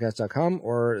trivia@retrorewindpodcast.com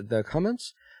or the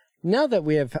comments. Now that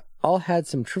we have all had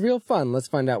some trivial fun, let's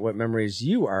find out what memories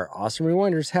you, our awesome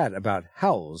rewinders, had about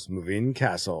Howl's Moving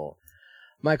Castle.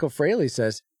 Michael Fraley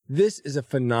says, This is a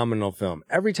phenomenal film.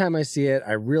 Every time I see it,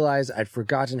 I realize I'd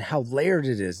forgotten how layered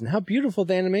it is and how beautiful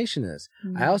the animation is.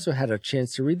 I also had a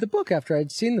chance to read the book after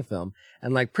I'd seen the film.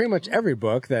 And like pretty much every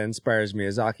book that inspires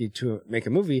Miyazaki to make a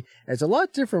movie, it's a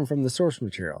lot different from the source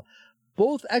material.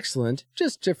 Both excellent,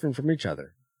 just different from each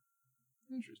other.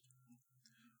 Interesting.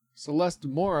 Celeste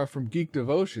Mora from Geek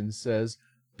Devotion says,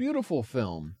 beautiful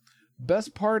film.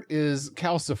 Best part is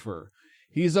Calcifer.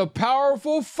 He's a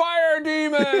powerful fire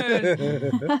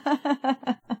demon!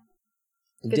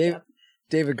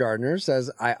 David Gardner says,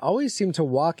 I always seem to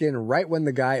walk in right when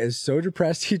the guy is so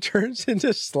depressed he turns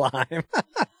into slime.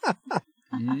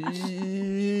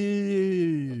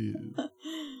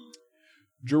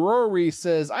 Jerori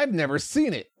says, I've never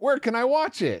seen it. Where can I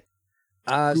watch it?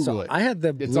 So it. I had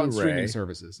the Blu-ray. It's on streaming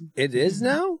services. It is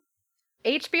now?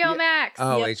 HBO Max.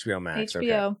 Oh, Yep. HBO Max.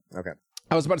 HBO. Okay.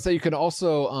 I was about to say you can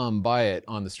also buy it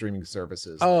on the streaming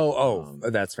services.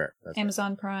 That's fair.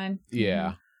 Amazon Prime.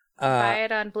 Yeah. Buy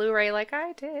it on Blu-ray like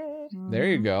I did. There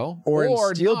you go. Or in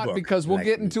not, Steelbook, because we'll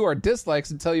get into our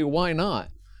dislikes and tell you why not.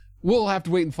 We'll have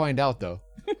to wait and find out, though.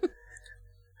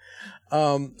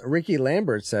 Ricky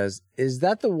Lambert says, is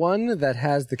that the one that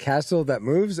has the castle that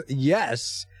moves?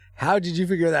 Yes. How did you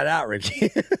figure that out,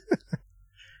 Ricky?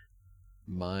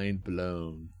 Mind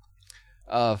blown.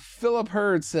 Philip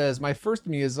Hurd says, my first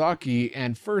Miyazaki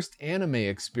and first anime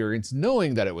experience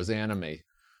knowing that it was anime.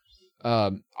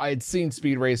 I had seen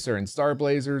Speed Racer and Star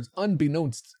Blazers,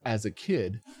 unbeknownst as a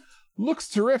kid. Looks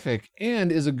terrific and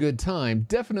is a good time.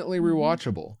 Definitely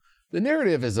rewatchable. The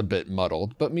narrative is a bit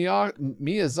muddled, but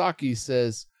Miyazaki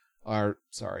says,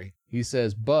 he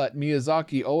says, but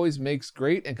Miyazaki always makes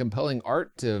great and compelling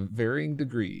art to varying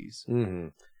degrees. Mm-hmm.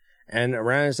 And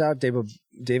around us out, David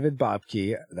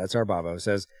Bobke, that's our Bobo,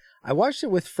 says, I watched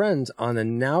it with friends on the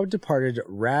now departed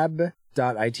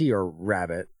rab.it or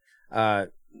Rabbit, I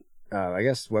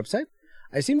guess, website.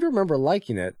 I seem to remember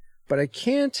liking it, but I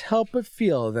can't help but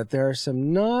feel that there are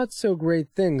some not so great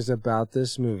things about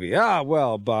this movie.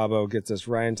 Well, Bobo gets us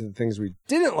right into the things we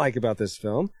didn't like about this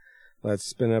film. Let's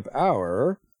spin up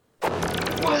our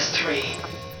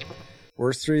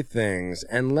Worst three things.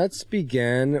 And let's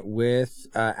begin with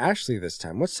Ashley this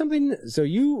time. What's something... So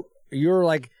you're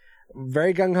like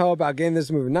very gung-ho about getting this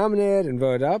movie nominated and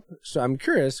voted up. So I'm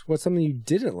curious, what's something you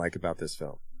didn't like about this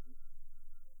film?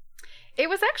 It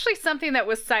was actually something that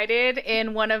was cited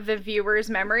in one of the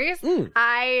viewers' memories.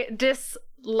 I dislike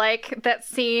that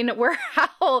scene where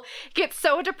Howl gets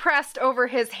so depressed over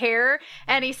his hair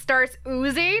and he starts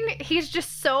oozing. He's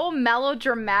just so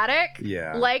melodramatic,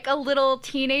 like a little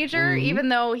teenager, even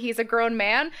though he's a grown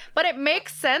man. But it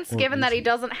makes sense given that he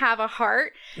doesn't have a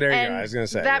heart. There you go. I was going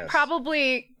to say that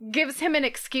probably gives him an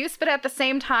excuse, but at the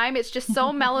same time, it's just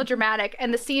so melodramatic,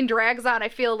 and the scene drags on, I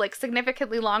feel, like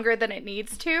significantly longer than it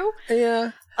needs to.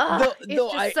 Yeah.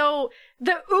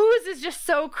 The ooze is just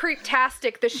so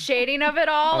creeptastic. The shading of it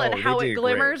all and how it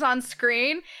glimmers on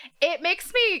screen. It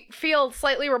makes me feel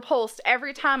slightly repulsed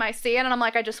every time I see it. And I'm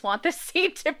like, I just want this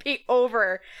scene to be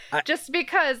over. Just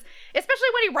because, especially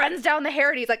when he runs down the hair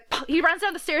and he's like, he runs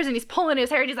down the stairs and he's pulling his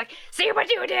hair and he's like, see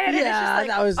what you did. And it's just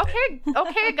like,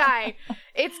 okay, guy.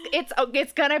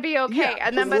 It's gonna be okay. Yeah,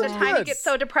 and then by the time he gets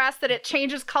so depressed that it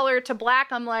changes color to black,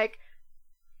 I'm like,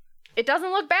 it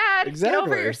doesn't look bad. Exactly. Get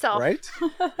over yourself. Right?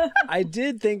 I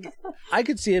did think I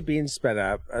could see it being sped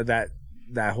up, that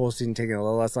whole scene taking a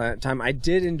little less time. I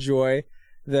did enjoy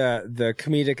the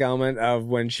comedic element of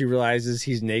when she realizes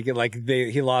he's naked, like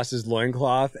he lost his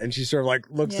loincloth and she sort of like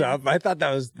looks up. I thought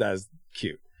that was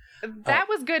cute. That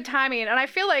was good timing. And I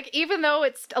feel like even though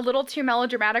it's a little too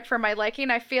melodramatic for my liking,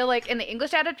 I feel like in the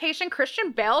English adaptation,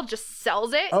 Christian Bale just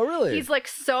sells it. Oh, really? He's like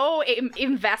so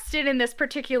invested in this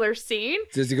particular scene.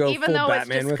 Does he go even full though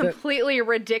Batman it's just completely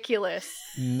ridiculous?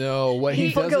 No, what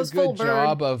he does a good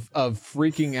job of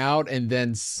freaking out and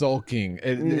then sulking.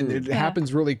 It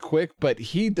happens really quick, but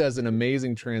he does an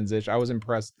amazing transition. I was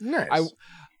impressed. Nice.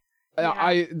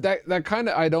 I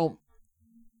don't.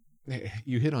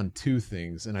 You hit on two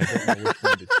things, and I don't know which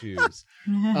one to choose.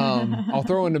 I'll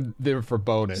throw in there for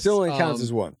bonus. Still only counts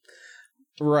as one.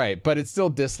 Right, but it's still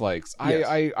dislikes.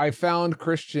 Yes. I found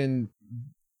Christian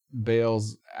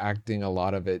Bale's acting, a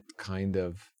lot of it kind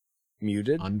of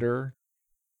muted,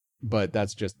 but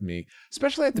that's just me.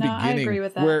 Especially at the beginning, I agree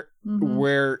with that.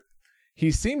 where he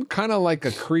seemed kind of like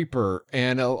a creeper,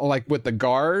 and like with the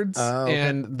guards,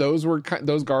 and those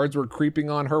guards were creeping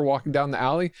on her walking down the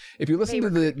alley. If you listen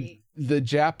to the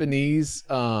Japanese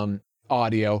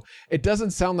audio, it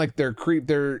doesn't sound like they're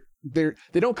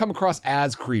they don't come across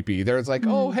as creepy. There's like,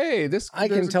 oh hey, I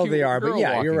can tell they are, but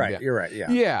yeah, you're right. You're right.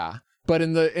 Yeah, but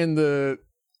in the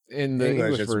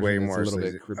English it's version, way it's more a little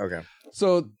sleazy. bit creepy. Okay.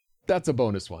 So that's a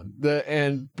bonus one.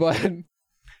 But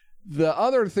the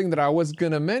other thing that I was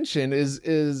gonna mention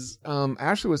is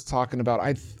Ashley was talking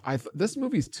about. This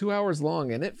movie's 2 hours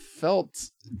long, and it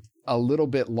felt a little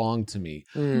bit long to me.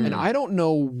 And I don't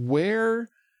know where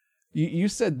you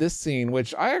said this scene,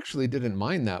 which I actually didn't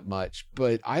mind that much,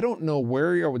 but I don't know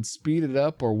where I would speed it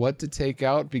up or what to take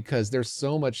out because there's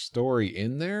so much story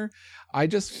in there.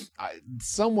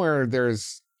 Somewhere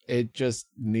it just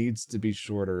needs to be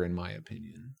shorter, in my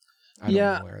opinion. I don't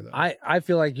know where, though. I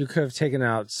feel like you could have taken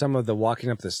out some of the walking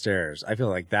up the stairs. I feel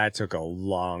like that took a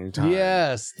long time.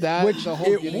 Yes, which the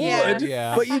whole it would,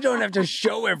 but you don't have to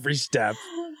show every step.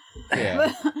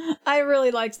 Yeah. I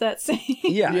really liked that scene.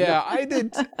 Yeah,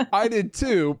 I did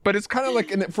too. But it's kind of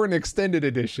like for an extended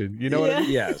edition. You know what I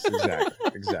mean? Yes,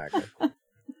 exactly.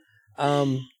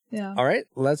 Yeah. All right,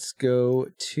 let's go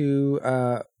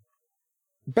to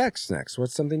Bex next.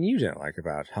 What's something you didn't like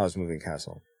about Howl's Moving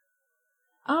Castle?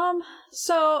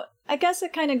 So I guess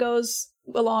it kind of goes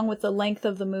along with the length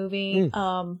of the movie.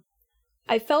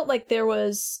 I felt like there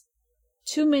was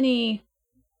too many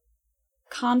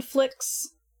conflicts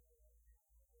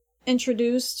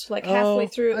introduced, like halfway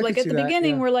through. Like at the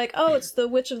beginning, we're like, oh, it's the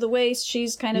Witch of the Waste.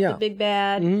 She's kind of the big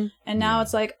bad. And now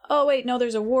it's like, oh, wait, no,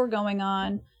 there's a war going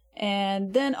on.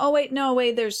 And then, oh, wait, no,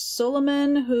 there's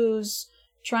Suleiman who's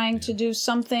trying to do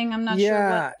something. I'm not sure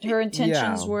what her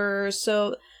intentions were.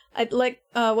 So I like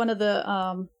one of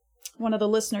the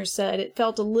listeners said it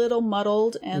felt a little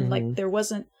muddled and like there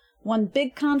wasn't one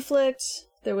big conflict.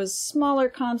 There was smaller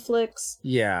conflicts.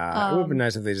 Yeah, it would have been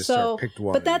nice if they just picked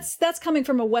one. But that's coming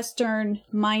from a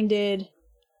Western-minded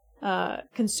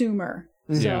consumer.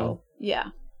 So yeah,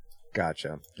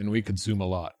 gotcha. And we consume a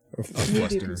lot of we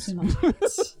Westerners. do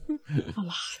consume a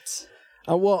lot.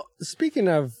 Well, speaking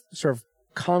of sort of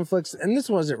conflicts, and this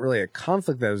wasn't really a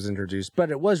conflict that was introduced, but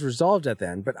it was resolved at the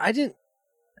end. But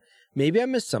maybe I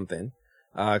missed something.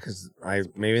 Because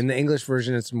maybe in the English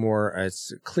version it's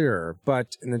clearer,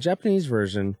 but in the Japanese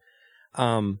version,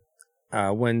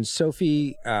 when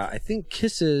Sophie I think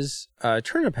kisses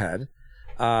Turnip Head,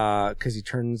 because he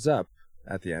turns up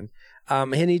at the end,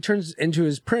 and he turns into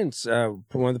his prince, one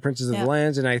of the princes of the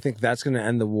lands, and I think that's going to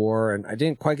end the war. And I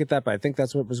didn't quite get that, but I think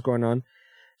that's what was going on.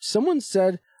 Someone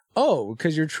said, "Oh,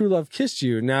 because your true love kissed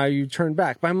you, now you turn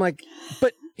back." But I'm like,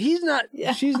 but. He's not.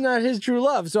 She's not his true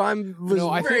love. So I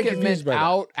think it meant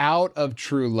out of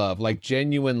true love, like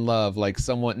genuine love, like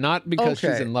someone not because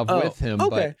she's in love with him,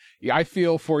 but I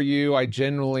feel for you. I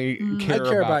genuinely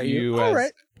care about you. All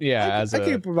right. Yeah, I can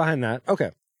get behind that.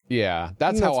 Okay. Yeah,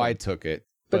 that's how I took it.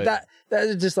 But that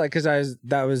is just like because I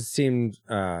just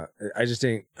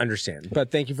didn't understand. But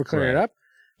thank you for clearing it up.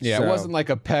 Yeah, so. It wasn't like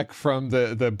a peck from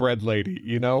the bread lady.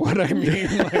 You know what I mean?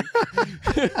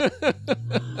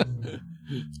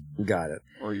 Got it.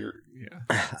 Or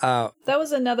that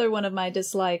was another one of my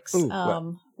dislikes.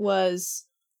 Was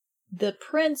the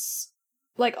prince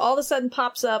like all of a sudden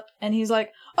pops up and he's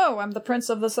like, "Oh, I'm the prince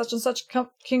of the such and such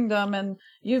kingdom, and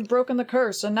you've broken the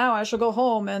curse, and now I shall go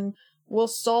home and we'll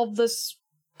solve this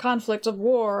conflict of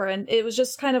war." And it was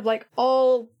just kind of like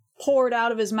all poured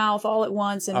out of his mouth all at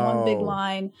once in one big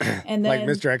line, and then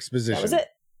like Mr. Exposition. That was it.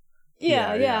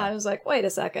 Yeah. I was like, wait a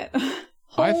second,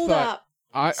 hold up.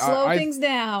 Slow things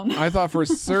down. I thought for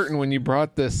certain when you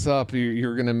brought this up,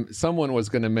 someone was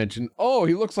gonna mention, "Oh,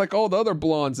 he looks like all the other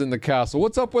blondes in the castle.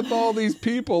 What's up with all these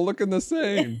people looking the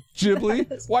same?"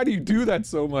 Ghibli, why do you do that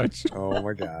so much? Oh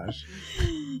my gosh,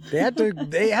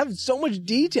 they have so much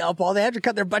detail, Paul. They have to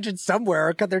cut their budget somewhere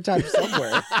or cut their time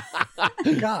somewhere.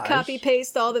 Gosh. Copy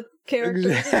paste all the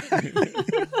characters.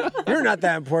 You're not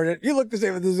that important. You look the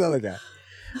same as this other guy.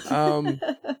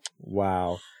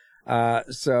 Wow.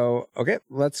 So, okay,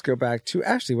 let's go back to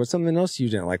Ashley. What's something else you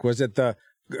didn't like? Was it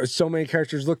so many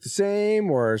characters look the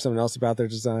same, or something else about their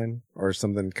design, or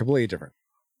something completely different?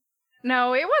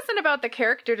 No, it wasn't about the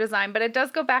character design, but it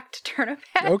does go back to Turnip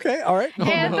Head. Okay, all right.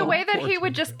 And the way that he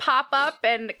would just pop up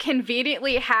and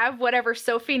conveniently have whatever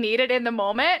Sophie needed in the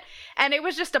moment. And it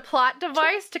was just a plot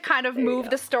device to kind of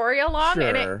move the story along.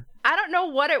 Sure. And I don't know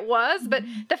what it was, but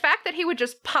the fact that he would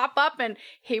just pop up and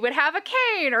he would have a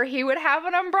cane or he would have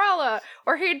an umbrella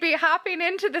or he'd be hopping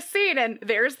into the scene and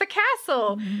there's the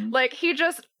castle. Like he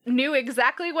just knew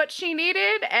exactly what she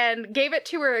needed and gave it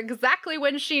to her exactly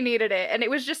when she needed it. And it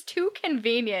was just too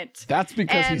convenient. That's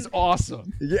because he's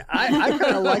awesome. Yeah, I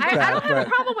kind of like that. I don't have a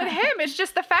problem with him. It's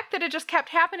just the fact that it just kept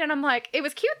happening. I'm like, it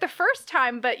was cute the first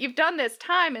time, but you've done this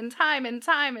time and time and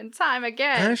time and time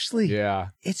again. Ashley, yeah,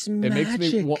 it's magic.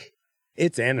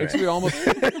 It's anime.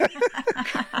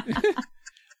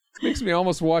 Makes me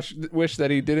almost wish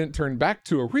that he didn't turn back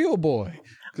to a real boy.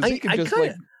 Because he could just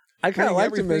I kind of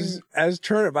liked him as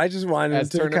Turnip. I just wanted him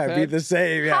to kind of be the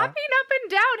same. Yeah. Hopping up and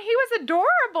down. He was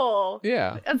adorable.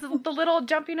 Yeah. As the little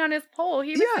jumping on his pole.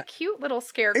 He was a cute little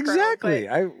scarecrow. Exactly.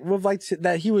 I would have liked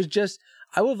that he was just,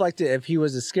 I would have liked it if he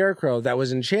was a scarecrow that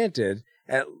was enchanted,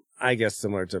 I guess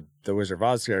similar to the Wizard of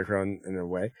Oz scarecrow in a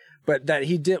way, but that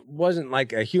he wasn't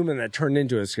like a human that turned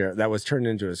into a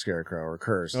scarecrow or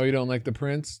cursed. Oh, you don't like the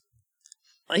prince?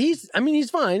 He's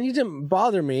fine. He didn't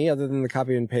bother me other than the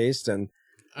copy and paste and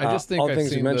I just think I've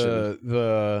seen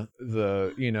the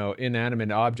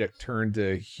inanimate object turned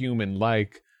to human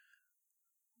like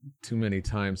too many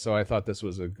times, so I thought this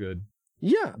was a good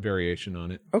variation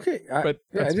on it. Okay, I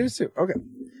do too. Okay,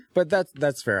 but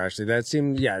that's fair actually. That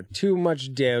seemed too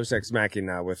much Deus Ex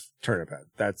Machina with Turnip Head.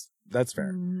 That's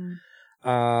fair.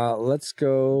 Let's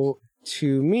go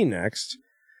to me next,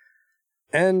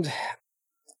 and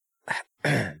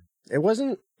it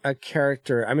wasn't a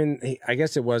character. I mean, I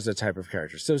guess it was a type of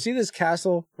character. So see this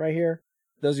castle right here?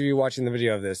 Those of you watching the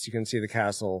video of this, you can see the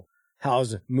castle.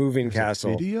 Howl's moving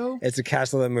castle. Video? It's a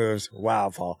castle that moves.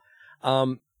 Wow, Paul.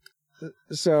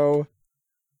 So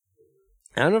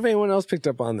I don't know if anyone else picked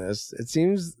up on this. It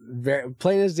seems very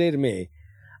plain as day to me.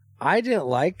 I didn't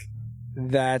like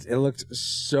that it looked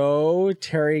so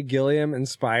Terry Gilliam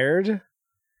inspired.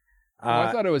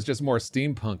 I thought it was just more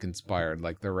steampunk inspired,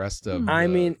 like the rest of. I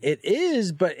mean, it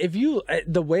is, but if you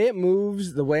the way it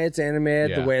moves, the way it's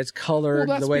animated, the way it's colored,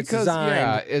 the way it's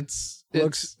designed,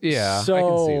 looks so. I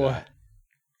can see that.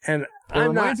 And it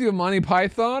reminds you of Monty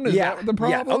Python. Is that the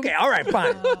problem? Yeah. Okay. All right.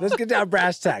 Fine. Let's get down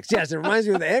brass tacks. Yes, it reminds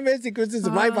me of the animated sequences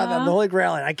of Monty Python, the Holy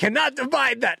Grail, and I cannot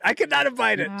divide that. I cannot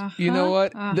divide it. You know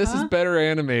what? This is better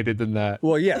animated than that.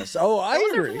 Well, yes. Oh, I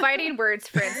agree. Those are fighting words,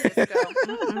 Francisco.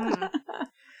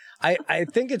 I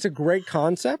think it's a great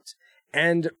concept,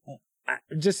 and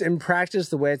just in practice,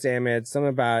 the way it's animated, something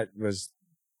about it was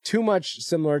too much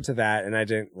similar to that, and I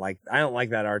don't like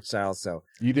that art style. So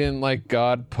you didn't like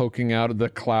God poking out of the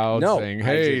clouds saying,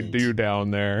 "Hey, you down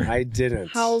there." I didn't.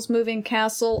 Howl's moving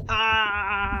castle. Oh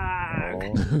my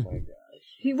gosh.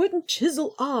 He wouldn't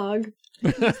chisel Og.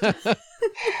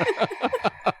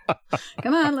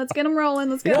 Come on, let's get him rolling.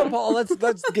 Let's go. Paul, let's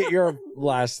get your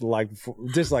last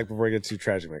dislike before we get to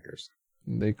Tragic Makers.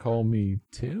 They call me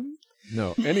Tim?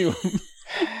 No. Anyway.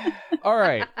 All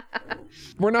right.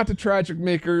 We're not the Tragic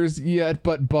Makers yet,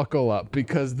 but buckle up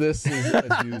because this is a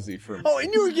doozy for me. Oh,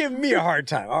 and you were giving me a hard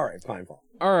time. All right, fine, Paul.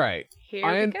 All right.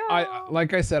 Here we go.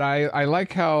 Like I said, I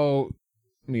like how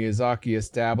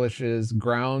Miyazaki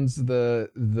grounds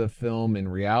the film in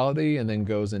reality and then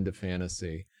goes into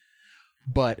fantasy.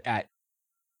 But at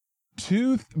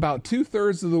about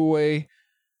 2/3 of the way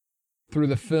through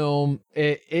the film,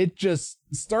 it just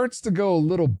starts to go a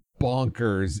little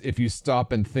bonkers if you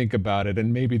stop and think about it,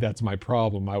 and maybe that's my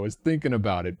problem. I was thinking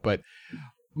about it, but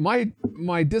my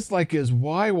dislike is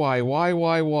why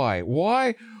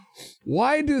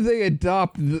do they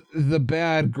adopt the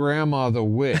bad grandma, the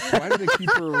witch? Why do they keep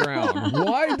her around?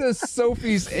 Why does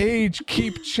Sophie's age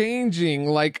keep changing,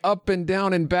 like up and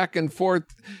down and back and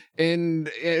forth? And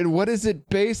what is it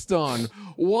based on?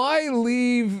 Why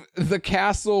leave the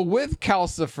castle with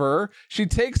Calcifer? She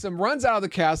takes him, runs out of the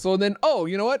castle, and then, oh,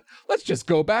 you know what? Let's just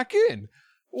go back in.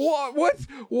 What?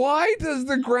 Why does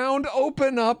the ground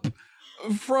open up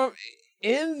from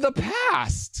in the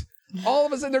past? All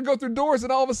of a sudden, they go through doors,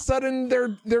 and all of a sudden,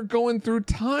 they're going through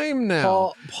time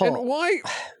now. Paul. And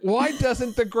why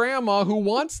doesn't the grandma who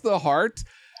wants the heart,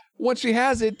 once she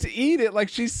has it, to eat it like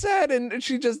she said, and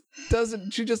she just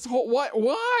doesn't? She just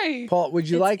why? Paul, would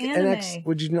you like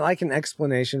an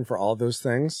explanation for all those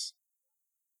things?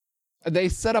 They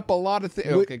set up a lot of things.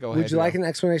 Okay, go ahead. Would you like an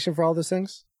explanation for all those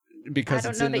things? Because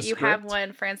I don't know that you have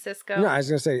one, Francisco. No, I was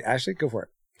going to say, Ashley, go for it.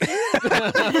 No.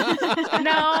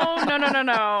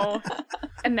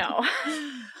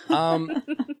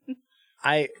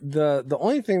 The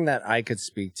only thing that I could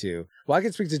speak to, I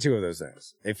could speak to two of those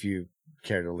things if you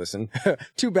care to listen.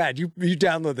 Too bad you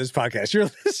download this podcast.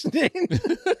 You're listening.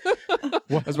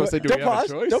 Well, I was about to say, do we have a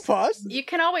choice? Don't pause. You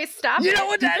can always stop. You know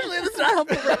what, Ashley? That's not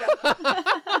helpful right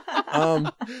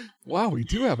now. Wow, we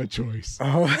do have a choice.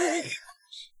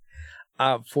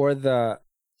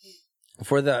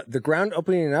 For the ground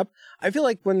opening up, I feel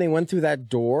like when they went through that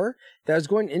door, that was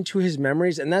going into his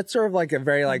memories, and that's sort of like a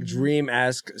very like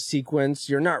dream-esque sequence.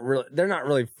 They're not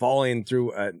really falling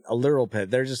through a literal pit.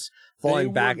 They're just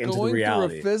falling back into the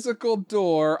reality. Through a physical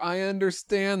door, I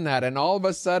understand that, and all of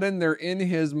a sudden they're in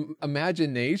his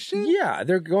imagination. Yeah,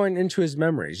 they're going into his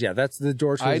memories. Yeah, that's the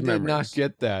door to his memories. I did not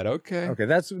get that. Okay,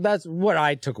 that's what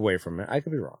I took away from it. I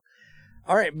could be wrong.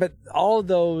 All right, but all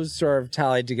those sort of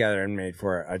tallied together and made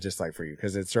for a dislike for you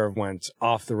because it sort of went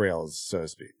off the rails, so to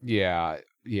speak. Yeah.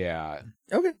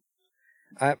 Okay.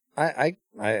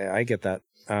 I get that.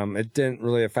 It didn't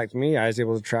really affect me. I was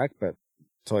able to track, but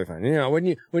totally fine. You know, when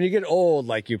you get old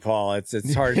like you, Paul,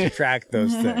 it's hard to track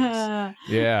those things.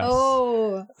 Yes.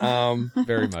 Oh.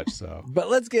 Very much so. But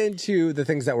let's get into the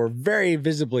things that were very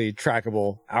visibly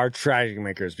trackable, our tragic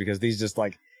makers, because these just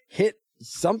like hit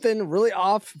something really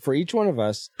off for each one of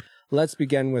us. Let's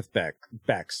begin with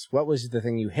Bex. What was the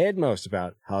thing you hated most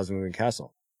about Howl's Moving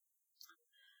Castle?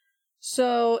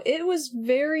 So it was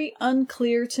very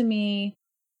unclear to me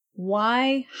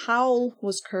why Howl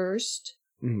was cursed.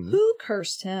 Mm-hmm. Who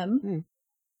cursed him? Mm.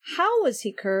 How was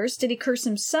he cursed? Did he curse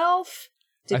himself?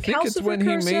 Did I think Calcifer it's when he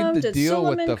curse made him? the Did deal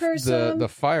with Suleiman the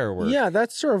fireworks. Yeah,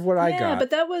 that's sort of what I got. Yeah,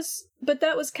 but that was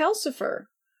Calcifer.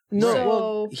 No, so...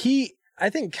 well, I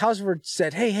think Calcifer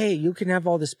said, hey, you can have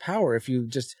all this power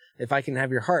if I can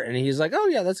have your heart. And he's like, oh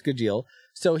yeah, that's a good deal.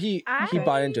 So he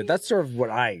bought into it. That's sort of what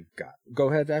I got. Go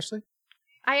ahead, Ashley.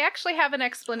 I actually have an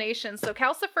explanation. So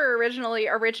Calcifer originally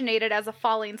originated as a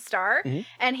falling star,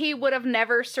 and he would have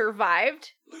never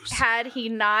survived had he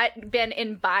not been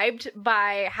imbibed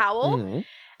by Howl.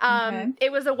 Mm-hmm.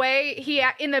 It was a way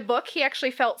in the book, he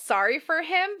actually felt sorry for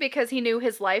him because he knew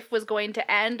his life was going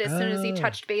to end as soon as he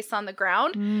touched base on the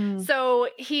ground. So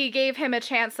he gave him a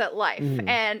chance at life.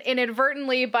 And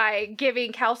inadvertently, by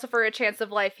giving Calcifer a chance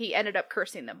of life, he ended up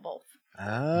cursing them both.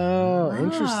 Oh,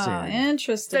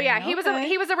 interesting. So yeah, he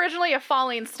was originally a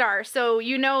falling star. So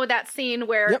you know that scene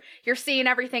where you're seeing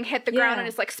everything hit the ground and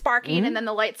it's like sparking and then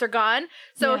the lights are gone.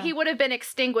 So he would have been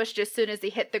extinguished as soon as he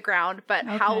hit the ground, but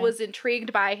Howl was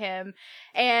intrigued by him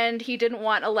and he didn't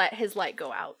want to let his light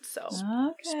go out. So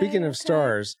speaking of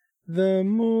stars, the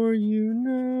more you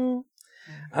know.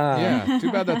 Yeah,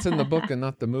 too bad that's in the book and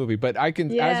not the movie. But I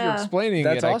can, as you're explaining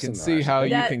it, I can see how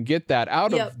you can get that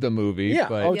out of the movie. Yeah,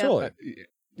 but, totally.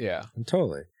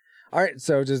 Totally. All right,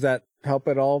 so does that help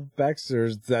at all, Bex, or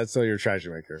is that still your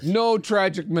tragic maker? No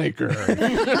tragic maker.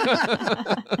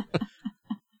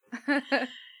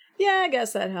 Yeah, I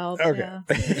guess that helps. Okay.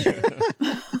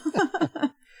 Yeah.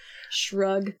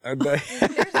 Shrug. There's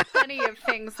plenty of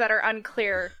things that are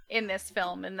unclear in this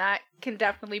film, and that can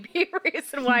definitely be a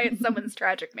reason why it's someone's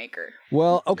tragic maker.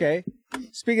 Well, okay.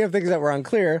 Speaking of things that were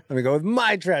unclear, let me go with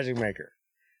my tragic maker.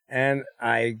 And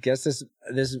I guess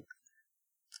this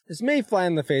may fly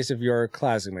in the face of your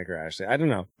classic maker, Ashley. I don't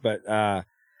know, but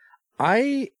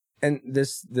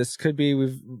this could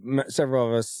be several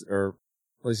of us, or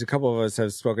at least a couple of us,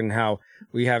 have spoken how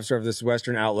we have sort of this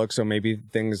Western outlook, so maybe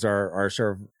things are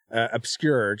sort of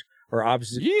obscured or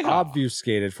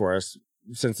obfuscated for us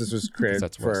since this was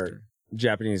created for Western.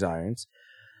 Japanese audience.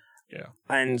 Yeah.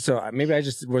 And so maybe I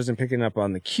just wasn't picking up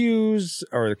on the cues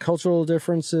or the cultural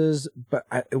differences, but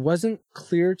it wasn't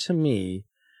clear to me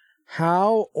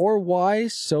how or why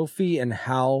Sophie and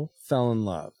Howl fell in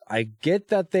love. I get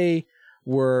that they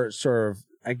were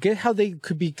I get how they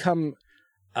could become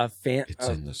a fan. It's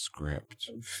in the script.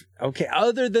 Okay.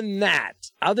 Other than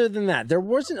that, there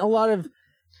wasn't a lot of,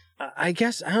 I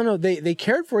guess, I don't know. They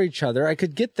cared for each other. I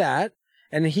could get that.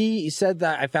 And he said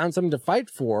that I found something to fight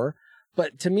for,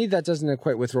 but to me, that doesn't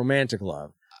equate with romantic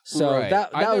love. So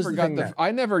that was the thing.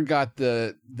 I never got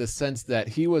the sense that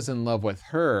he was in love with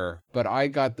her, but I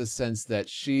got the sense that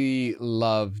she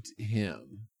loved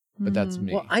him. But that's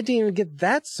me. Well, I didn't even get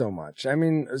that so much. I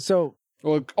mean,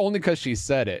 well, only because she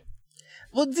said it.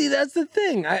 Well, see, that's the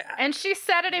thing. And she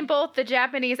said it in both the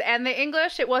Japanese and the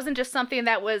English. It wasn't just something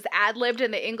that was ad-libbed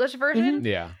in the English version. Mm-hmm.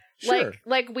 Yeah. Sure.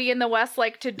 Like we in the West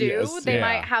like to do. Yes, they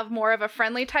might have more of a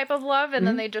friendly type of love, and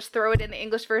then they just throw it in the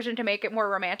English version to make it more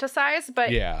romanticized.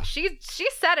 But she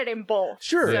said it in both.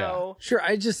 Sure. So. Sure.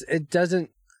 It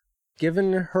doesn't,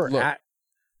 given her... Look,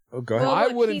 oh, go ahead. Well, I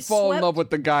wouldn't fall in love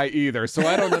with the guy either, so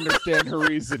I don't understand her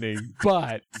reasoning.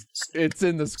 But it's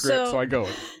in the script, so I go with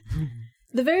it.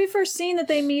 The very first scene that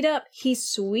they meet up, he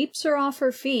sweeps her off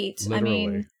her feet. Literally. I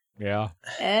mean, yeah.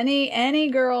 Any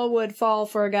girl would fall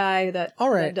for a guy that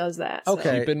does that. Okay.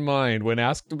 So. Keep in mind, when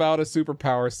asked about a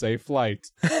superpower, say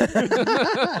flight. You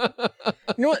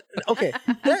know what? Okay.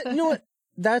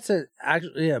 That's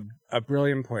actually a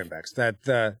brilliant point, Bex.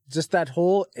 That just that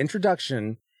whole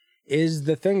introduction is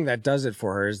the thing that does it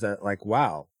for her. Is that like,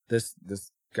 wow, this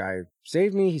guy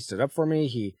saved me. He stood up for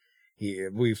me.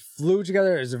 We flew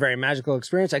together. It was a very magical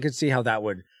experience. I could see how that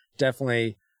would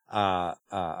definitely, I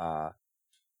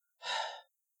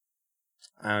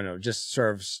don't know, just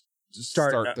sort of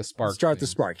start the spark. Start the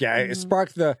spark. Yeah, it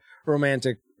sparked the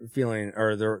romantic feeling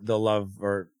or the love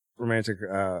or romantic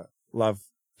love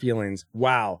feelings.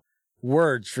 Wow,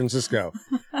 words, Francisco.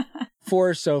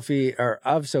 for Sophie, or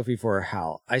of Sophie for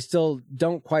Hal. I still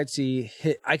don't quite see.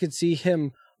 I could see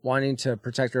him wanting to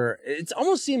protect her. It's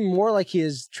almost seemed more like he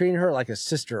is treating her like a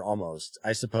sister, almost,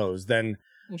 I suppose, than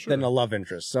a love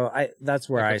interest. So that's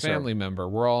where like a family member.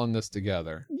 We're all in this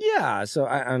together. Yeah. So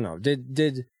I don't know.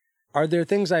 Are there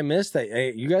things I missed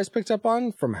that you guys picked up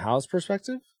on from Hal's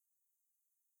perspective?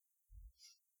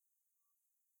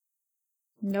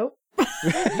 Nope.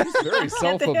 He's very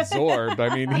self-absorbed.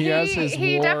 I mean, he has his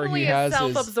he war. Definitely he has is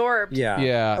self-absorbed.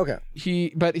 Yeah.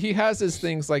 Okay. But he has his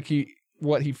things like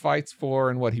what he fights for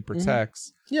and what he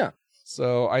protects. Yeah.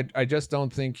 So I just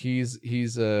don't think he's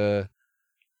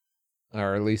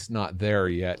or at least not there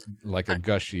yet, like a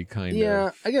gushy kind of.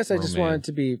 Yeah, I guess I just want it romance.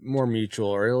 to be more mutual,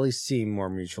 or at least seem more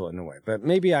mutual in a way. But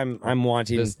maybe I'm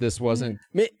wanting this wasn't.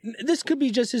 This could be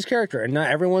just his character, and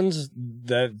not everyone's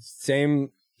the same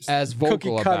as vocal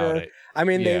cookie cutter. about it. I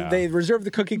mean, they reserve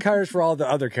the cookie cutters for all the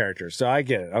other characters, so I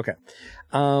get it. Okay.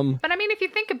 But I mean, if you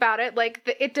think about it,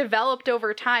 like it developed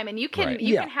over time, and you can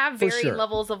can have varying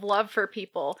levels of love for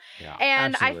people. Yeah,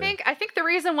 and absolutely. I think the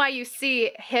reason why you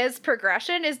see his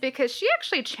progression is because she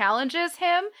actually challenges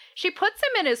him. She puts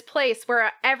him in his place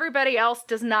where everybody else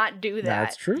does not do that.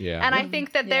 That's true. Yeah. And I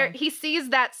think that he sees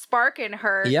that spark in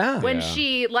her when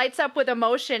she lights up with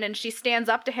emotion and she stands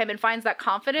up to him and finds that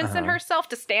confidence in herself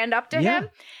to stand up to him.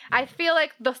 I feel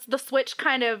like the switch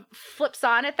kind of flips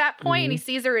on at that point, and he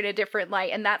sees her in a different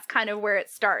light, and that's kind of where it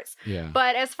starts. Yeah.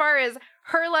 But as far as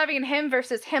her loving him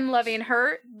versus him loving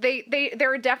her,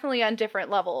 they're definitely on different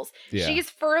levels. Yeah. She's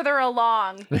further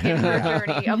along in her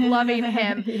journey of loving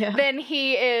him than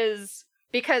he is,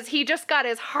 because he just got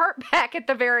his heart back at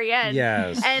the very end.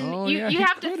 Yes. And you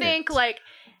have to think like,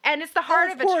 and it's the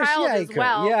heart of a child as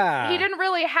well. Yeah. He didn't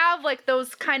really have like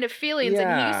those kind of feelings,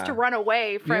 and he used to run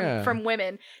away from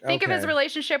women. Think of his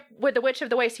relationship with the Witch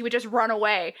of the Waste. He would just run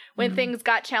away when things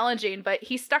got challenging, but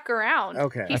he stuck around.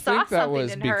 Okay. He I saw think that something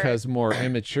was in because more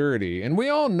immaturity. And we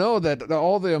all know that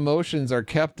all the emotions are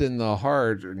kept in the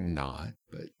heart, or not,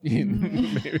 but you know,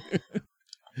 maybe.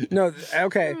 No,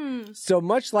 okay. So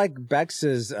much like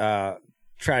Bex's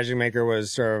Tragic Maker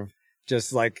was sort of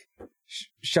just like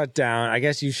shut down. I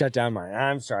guess you shut down mine.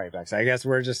 I'm sorry, Bex. I guess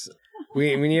we're just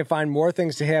we need to find more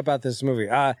things to say about this movie.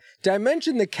 Did I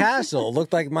mention the castle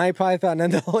looked like My Python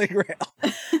and the Holy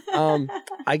Grail?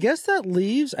 I guess that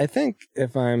leaves, I think,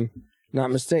 if I'm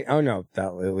not mistaken. Oh no,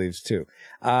 that leaves two.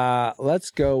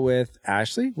 Let's go with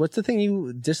Ashley. What's the thing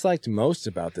you disliked most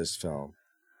about this film?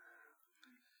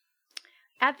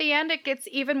 At the end, it gets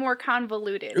even more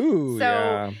convoluted. Ooh,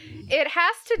 so it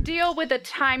has to deal with a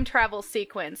time travel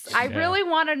sequence. I really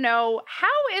want to know,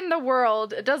 how in the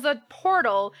world does a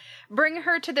portal bring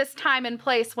her to this time and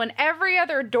place when every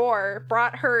other door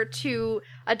brought her to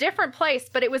a different place,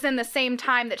 but it was in the same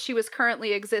time that she was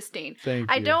currently existing?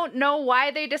 I don't know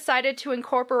why they decided to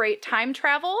incorporate time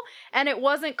travel, and it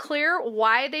wasn't clear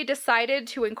why they decided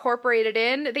to incorporate it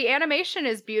in. The animation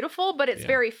is beautiful, but it's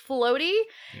very floaty,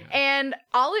 and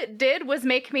all it did was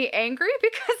make me angry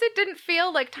because it didn't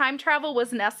feel like time travel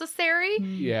was necessary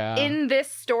in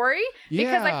this story,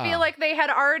 because I feel like they had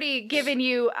already given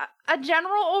you a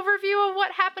general overview of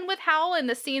what happened with Howl and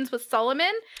the scenes with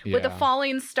Solomon with the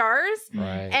falling stars.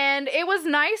 And it was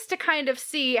nice to kind of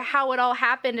see how it all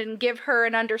happened and give her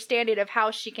an understanding of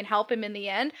how she can help him in the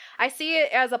end. I see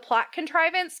it as a plot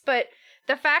contrivance, but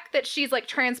the fact that she's like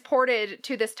transported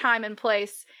to this time and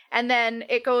place, and then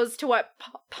it goes to what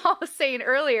Paul was saying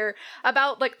earlier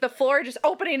about like the floor just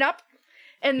opening up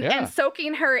and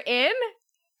soaking her in.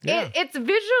 It's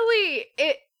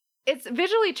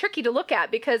visually tricky to look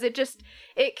at, because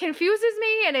it confuses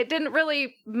me, and it didn't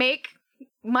really make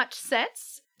much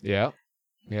sense.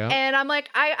 And I'm like,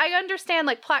 I understand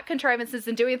like plot contrivances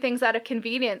and doing things out of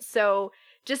convenience. So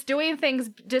just doing things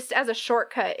just as a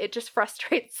shortcut, it just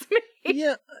frustrates me.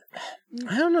 Yeah.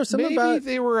 I don't know. Maybe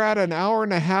they were at an hour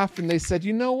and a half and they said,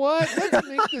 you know what? Let's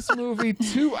make this movie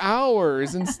 2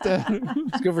 hours instead.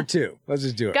 Let's go for 2. Let's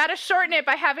just do it. Gotta shorten it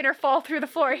by having her fall through the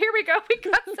floor. Here we go. We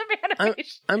got some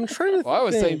animation. I'm trying to I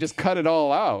was saying just cut it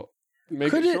all out.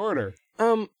 Make it shorter.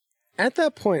 At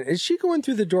that point, is she going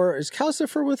through the door? Is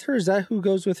Calcifer with her? Is that who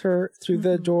goes with her through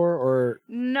the door? Or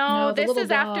no, this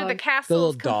is after the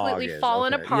castle's completely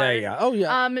fallen apart. Oh,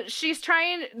 yeah. She's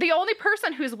trying. The only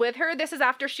person who's with her, this is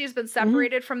after she's been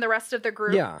separated from the rest of the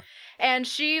group. Yeah. And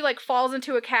she like falls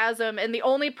into a chasm, and the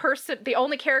only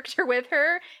character with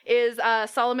her is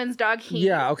Solomon's dog, Heen.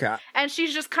 Yeah, okay. And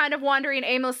she's just kind of wandering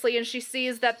aimlessly, and she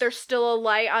sees that there's still a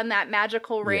light on that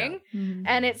magical ring,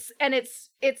 and it's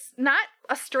not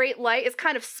a straight light. It's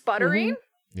kind of sputtering.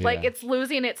 Like it's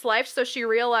losing its life. So she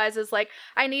realizes like,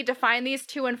 I need to find these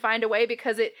two and find a way,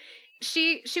 because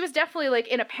she was definitely like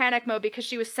in a panic mode because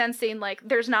she was sensing like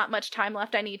there's not much time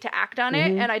left. I need to act on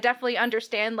it. And I definitely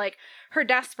understand like her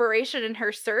desperation in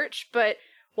her search, but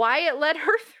why it led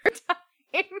her through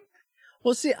time.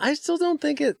 Well, see, I still don't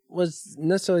think it was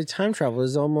necessarily time travel. It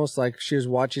was almost like she was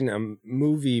watching a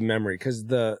movie memory because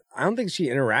I don't think she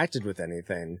interacted with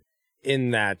anything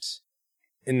in that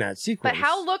sequence.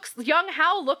 But young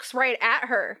Howl looks right at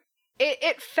her.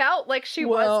 It felt like she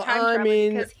was time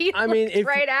traveling because he looked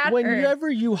right at her. Whenever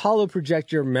you hollow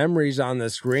project your memories on the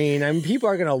screen, I mean, people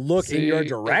are going to look in your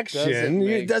direction.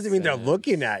 It doesn't mean they're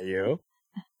looking at you.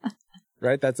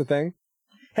 Right? That's a thing?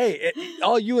 Hey,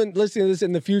 all you listening to this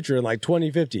in the future in like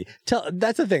 2050,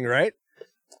 that's a thing, right?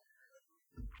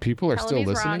 People are still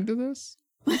listening to this?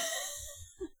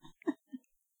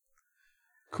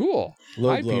 Cool.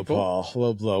 Low blow, people. Paul.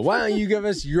 Low blow. Why don't you give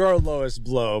us your lowest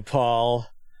blow, Paul?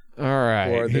 All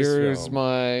right. Here's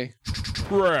my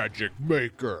tragic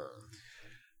maker.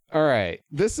 All right.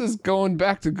 This is going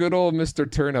back to good old Mr.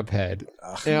 Turnip Head.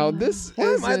 Now, this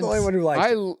am I the only one who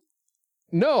likes it?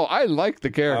 No, I like the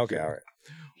character. Okay, all right.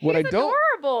 He's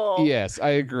adorable. Yes, I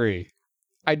agree.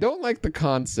 I don't like the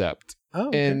concept. Oh,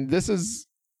 okay.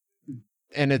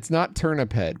 And it's not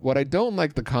Turnip Head. What I don't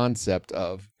like the concept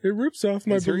of. It rips off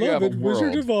my beloved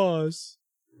Wizard of Oz.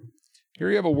 Here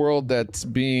you have a world that's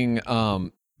being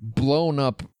blown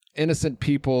up. Innocent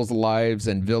people's lives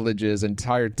and villages,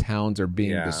 entire towns are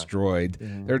being destroyed.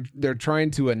 They're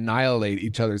trying to annihilate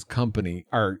each other's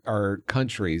our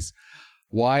countries.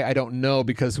 Why? I don't know,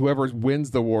 because whoever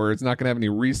wins the war is not going to have any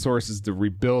resources to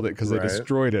rebuild it because they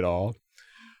destroyed it all.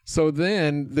 So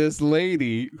then this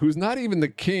lady, who's not even the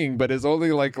king, but is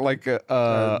only like the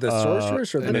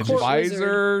sorceress or an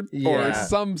advisor or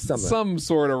some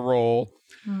sort of role,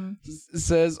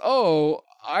 says, "Oh,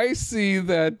 I see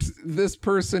that this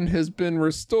person has been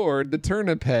restored, the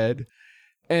Turnip Head,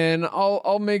 and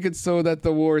I'll make it so that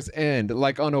the wars end,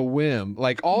 like on a whim.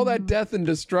 Like all that death and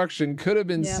destruction could have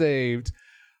been saved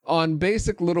on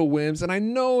basic little whims." And I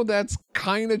know that's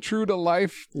kind of true to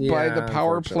life by the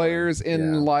power players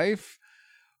in life.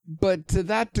 But to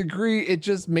that degree,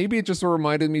 maybe it just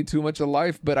reminded me too much of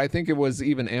life. But I think it was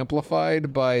even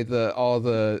amplified by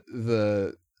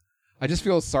I just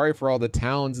feel sorry for all the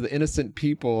towns, the innocent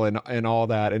people and all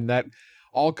that. And that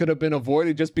all could have been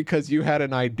avoided just because you had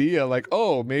an idea like,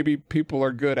 oh, maybe people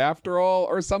are good after all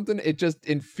or something. It just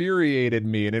infuriated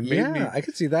me, and it made me I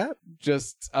could see that.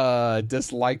 Just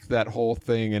dislike that whole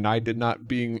thing, and I did not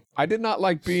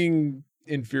like being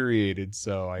infuriated,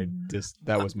 so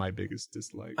that was my biggest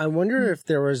dislike. I wonder if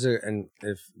there was and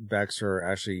if Bex or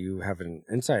Ashley, you have an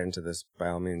insight into this, by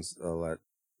all means,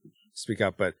 speak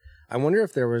up, but I wonder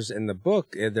if there was in the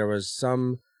book, there was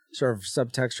some sort of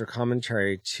subtext or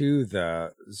commentary to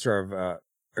the sort of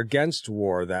against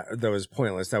war that was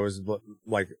pointless. That was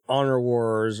like honor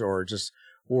wars or just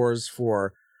wars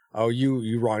for, oh,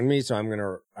 you wronged me, so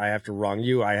I have to wrong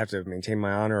you. I have to maintain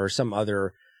my honor, or some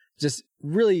other just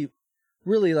really,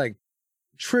 really like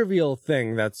trivial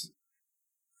thing that's,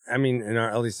 I mean,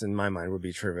 at least in my mind, would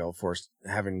be trivial for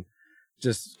having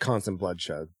just constant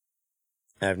bloodshed.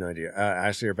 I have no idea.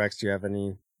 Ashley or Bex, do you have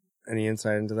any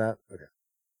insight into that? Okay.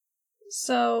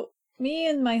 So, me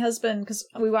and my husband, because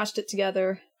we watched it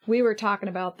together, we were talking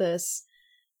about this,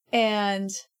 and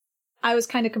I was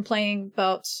kind of complaining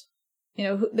about,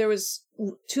 there was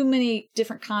too many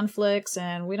different conflicts,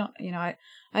 and we don't, I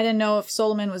didn't know if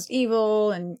Solomon was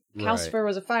evil, and Calcifer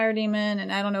was a fire demon,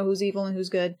 and I don't know who's evil and who's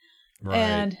good. Right.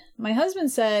 And my husband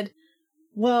said,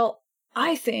 well,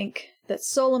 I think that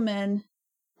Solomon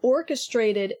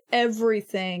orchestrated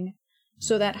everything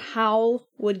so that Howl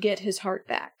would get his heart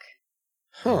back.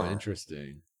 Oh,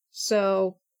 interesting.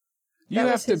 So you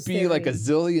have to be like a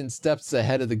zillion steps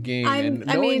ahead of the game, and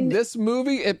knowing this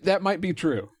movie, that might be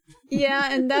true.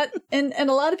 Yeah, and a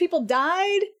lot of people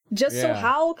died just so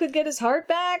Howl could get his heart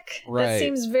back. Right. That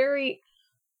seems very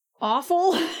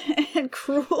awful and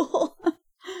cruel.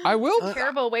 I will.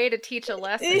 Terrible way to teach a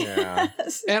lesson.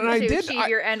 Yes. And to achieve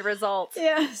your end results.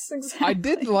 Yes, exactly. I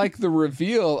did like the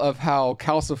reveal of how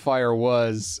Calcifier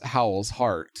was Howl's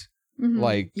heart. Mm-hmm.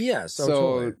 Like,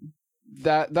 totally.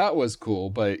 that was cool,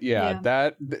 but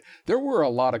there were a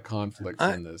lot of conflicts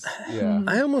in this. Yeah,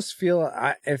 I almost feel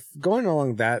if going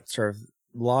along that sort of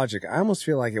logic, I almost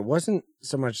feel like it wasn't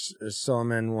so much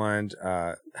Solomon wanted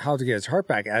Howl to get his heart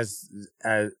back as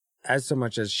so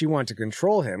much as she wanted to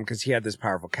control him because he had this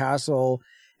powerful castle,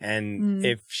 and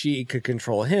if she could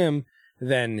control him,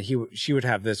 then she would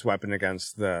have this weapon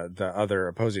against the other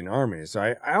opposing armies. So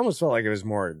I almost felt like it was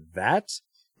more that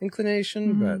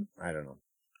inclination, but I don't know.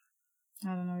 I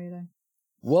don't know either.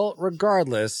 Well,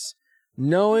 regardless,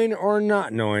 Knowing or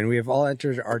not knowing, we have all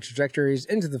entered our trajectories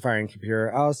into the firing computer.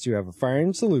 Alice, do you have a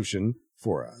firing solution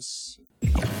for us?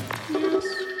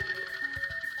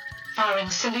 Firing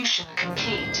solution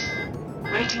complete.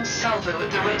 Rating salvo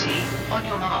at the ready. On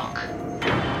your mark.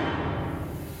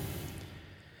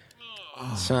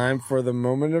 Time for the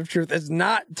moment of truth. It's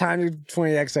not time to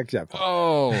 20XX yet.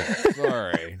 Oh,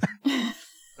 sorry.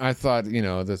 I thought,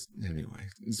 this... Anyway,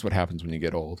 this is what happens when you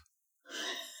get old.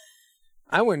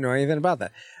 I wouldn't know anything about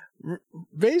that.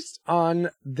 Based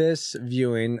on this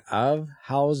viewing of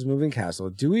Howl's Moving Castle,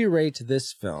 do we rate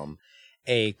this film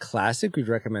a classic? We'd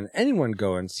recommend anyone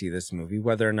go and see this movie,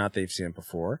 whether or not they've seen it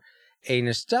before. A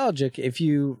nostalgic, if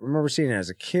you remember seeing it as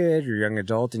a kid or young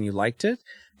adult and you liked it,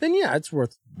 then yeah, it's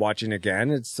worth watching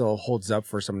again. It still holds up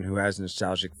for someone who has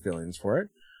nostalgic feelings for it.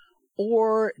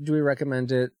 Or do we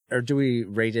recommend it, or do we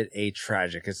rate it a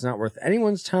tragic? It's not worth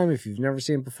anyone's time. If you've never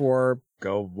seen it before,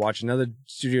 go watch another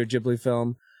Studio Ghibli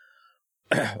film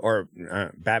or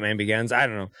Batman Begins. I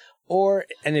don't know.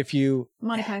 And if you...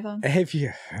 Monty Python. If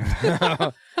you...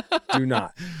 do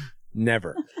not.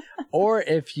 Never. Or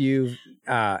if you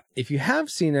have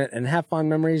seen it and have fond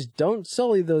memories, don't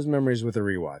sully those memories with a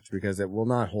rewatch because it will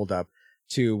not hold up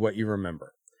to what you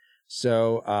remember.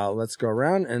 So let's go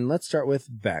around and let's start with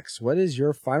Bex. What is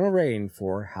your final rating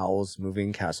for Howl's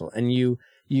Moving Castle? And you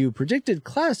predicted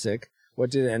classic. What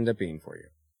did it end up being for you?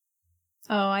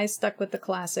 Oh, I stuck with the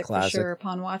classic for sure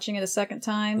upon watching it a second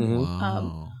time. Mm-hmm.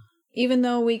 Wow. Even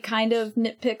though we kind of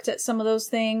nitpicked at some of those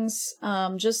things,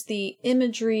 just the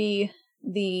imagery,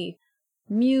 the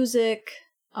music,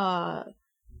 the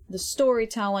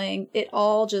storytelling, it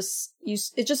all just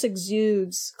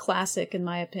exudes classic in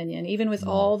my opinion. Even with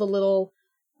all the little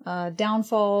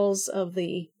downfalls of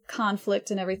the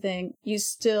conflict and everything, you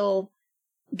still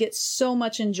get so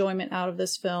much enjoyment out of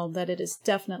this film that it is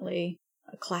definitely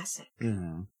a classic.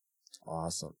 Mm-hmm.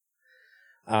 Awesome.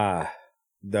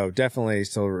 Though definitely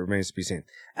still remains to be seen.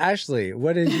 Ashley,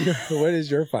 what is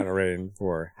your final rating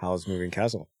for Howl's Moving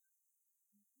Castle?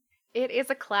 It is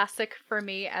a classic for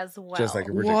me as well. Just like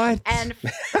a prediction. What? And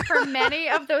for many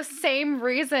of those same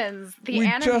reasons, the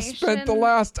animation... We just spent the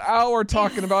last hour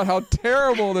talking about how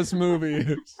terrible this movie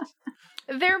is.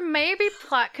 There may be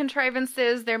plot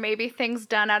contrivances, there may be things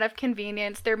done out of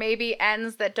convenience, there may be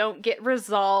ends that don't get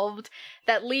resolved,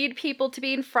 that lead people to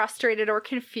being frustrated or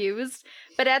confused,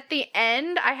 but at the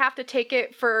end, I have to take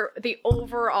it for the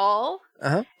overall,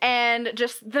 and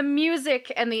just the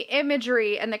music and the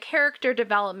imagery and the character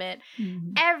development,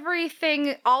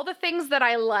 everything, all the things that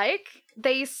I like,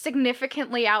 they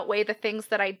significantly outweigh the things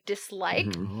that I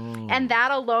dislike. And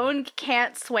that alone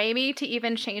can't sway me to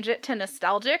even change it to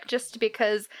nostalgic, just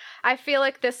because I feel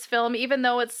like this film, even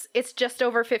though it's just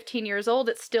over 15 years old,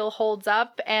 it still holds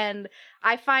up. And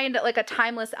I find like a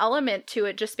timeless element to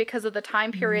it just because of the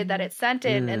time period that it's set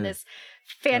in and this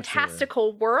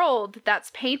fantastical world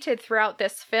that's painted throughout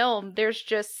this film. There's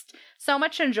just so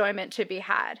much enjoyment to be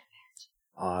had.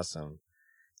 Awesome.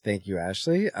 Thank you,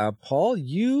 Ashley. Paul,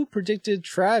 you predicted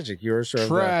tragic. You were sort of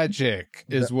tragic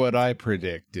is what I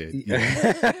predicted.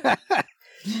 Yeah.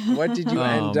 What did you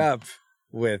end up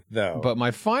with, though? But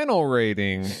my final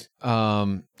rating,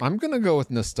 I'm going to go with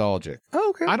nostalgic. Oh,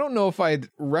 okay. I don't know if I'd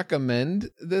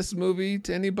recommend this movie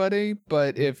to anybody,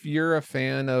 but if you're a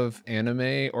fan of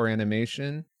anime or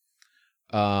animation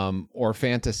or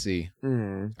fantasy,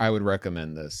 I would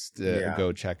recommend this to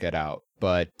go check it out.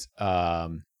 But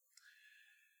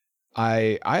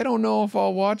I don't know if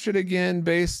I'll watch it again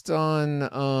based on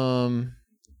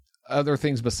other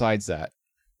things besides that.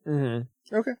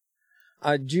 Okay.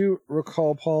 Do you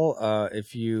recall, Paul,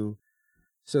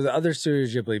 so the other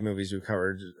Studio Ghibli movies we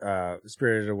covered,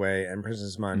 Spirited Away and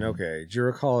Princess Mononoke, do you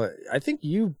recall it? I think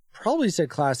you probably said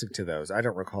classic to those. I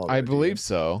don't recall. I believe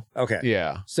so. Okay.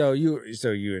 Yeah. So you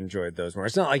enjoyed those more.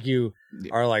 It's not like you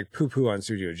are like poo-poo on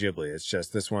Studio Ghibli. It's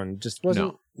just this one just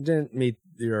didn't meet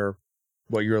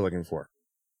what you were looking for.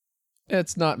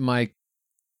 It's not my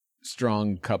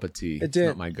strong cup of tea. It's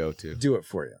not my go-to. Do it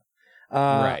for you.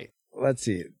 Right. Let's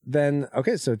see. Then,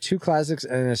 okay, so two classics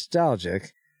and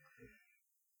nostalgic.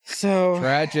 So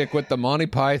tragic with the Monty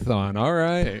Python. All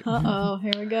right. Uh-oh,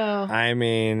 here we go. I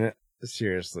mean,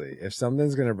 seriously, if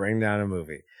something's going to bring down a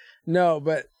movie. No,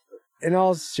 but in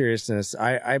all seriousness,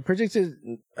 I predicted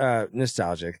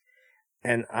nostalgic,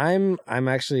 and I'm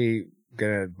actually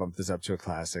gonna bump this up to a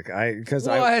classic. Yay! We don't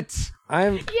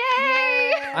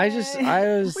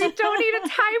need a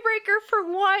tiebreaker for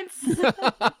once.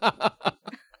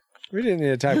 We didn't need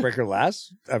a tiebreaker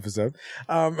last episode.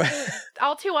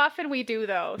 All too often we do,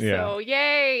 though. Yeah. So,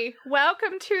 yay!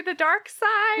 Welcome to the dark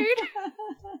side,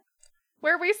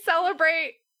 where we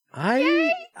celebrate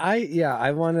I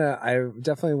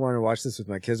definitely want to watch this with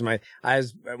my kids. When I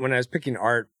was picking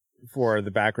art for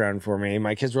the background for me,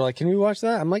 my kids were like, "Can we watch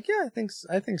that?" I'm like, "Yeah, I think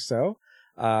so."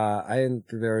 I didn't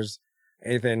think there's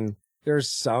anything.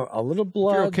 There's a little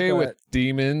blood. You're okay with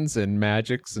demons and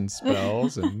magics and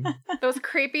spells and those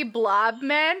creepy blob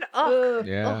men. Oh,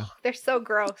 yeah, they're so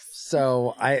gross.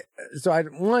 So I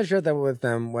want to share that with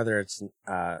them, whether it's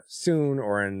soon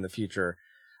or in the future.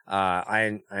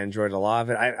 I enjoyed a lot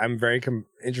of it. I'm very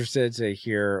interested to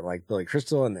hear like Billy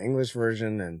Crystal in the English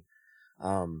version, and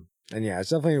yeah, it's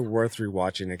definitely worth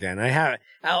rewatching again.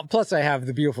 Plus I have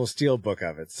the beautiful steel book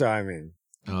of it, so I mean.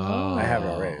 Oh, I have it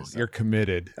already. So. You're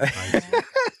committed.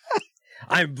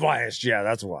 I'm biased. Yeah,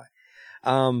 that's why.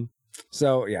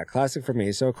 So yeah, classic for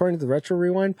me. So according to the Retro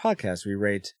Rewind podcast, we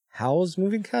rate Howl's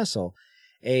Moving Castle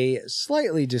a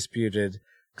slightly disputed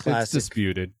classic. It's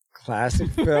disputed.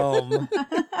 Classic film.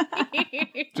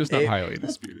 Just not highly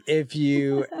disputed. If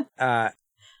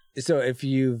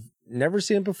you've never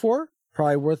seen it before,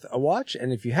 probably worth a watch.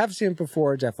 And if you have seen it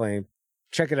before, definitely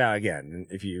check it out again. And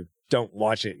if you don't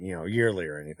watch it, yearly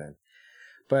or anything.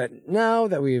 But now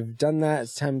that we've done that,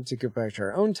 it's time to get back to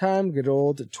our own time. Good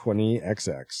old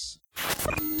 20XX.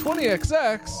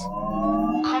 20XX?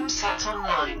 Comsat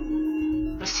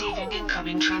online. Receiving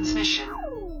incoming transmission.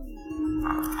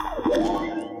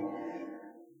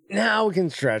 Now we can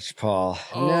stretch, Paul.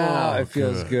 Now it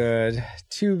feels good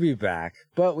to be back.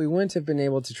 But we wouldn't have been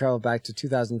able to travel back to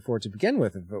 2004 to begin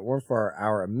with if it weren't for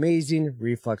our amazing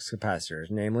reflux capacitors,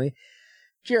 namely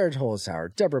Jared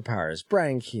Holzhauer, Deborah Powers,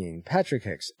 Brian Keane, Patrick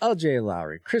Hicks, LJ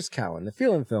Lowry, Chris Cowan, the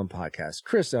Feel and Film Podcast,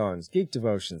 Chris Owens, Geek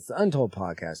Devotions, The Untold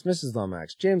Podcast, Mrs.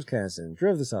 Lomax, James Kennison,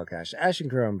 Drew of the Cellcash, Ashton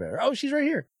Cronenberg. Oh, she's right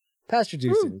here. Pastor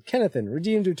Dewson, Kennethan,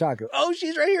 Redeemed Otaku. Oh,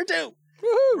 she's right here too.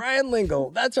 Woo-hoo. Ryan Lingle,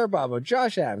 That's Our Babo,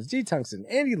 Josh Adams, D. Tungsten,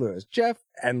 Andy Lewis, Jeff,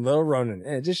 and Lil Ronan,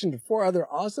 in addition to 4 other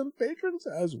awesome patrons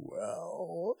as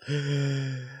well.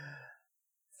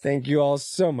 Thank you all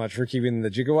so much for keeping the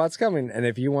gigawatts coming. And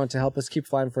if you want to help us keep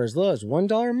flying for as low as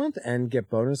 $1 a month and get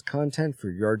bonus content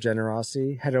for your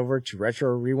generosity, head over to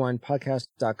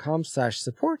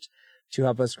retrorewindpodcast.com/support to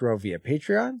help us grow via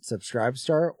Patreon,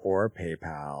 Subscribestar, or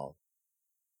PayPal.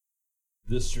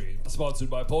 This stream is sponsored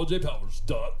by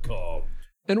PaulJPowers.com.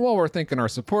 And while we're thanking our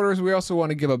supporters, we also want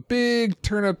to give a big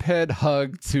turnip head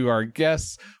hug to our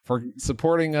guests for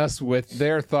supporting us with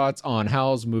their thoughts on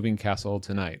Howl's Moving Castle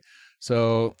tonight.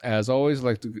 So, as always,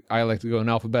 I like to go in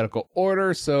alphabetical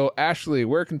order. So, Ashley,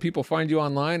 where can people find you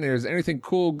online? Is there anything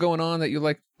cool going on that you'd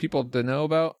like people to know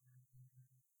about?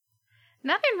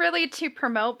 Nothing really to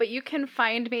promote, but you can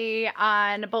find me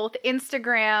on both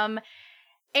Instagram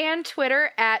and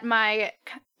Twitter at my...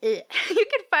 You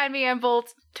can find me on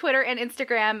both Twitter and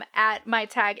Instagram at my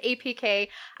tag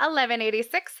APK1186.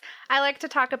 I like to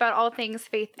talk about all things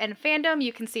faith and fandom.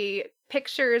 You can see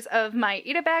pictures of my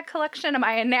Eat-A-Bag collection of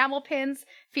my enamel pins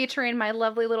featuring my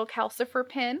lovely little Calcifer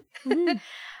pin.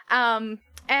 And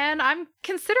I'm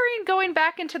considering going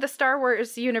back into the Star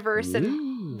Wars universe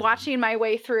and watching my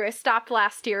way through. I stopped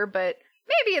last year, but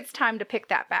maybe it's time to pick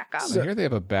that back up. I hear they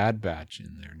have a Bad Batch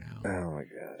in there now. Oh my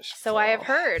gosh. So I have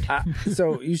heard.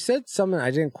 So you said something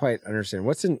I didn't quite understand.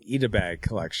 What's an Eat-A-Bag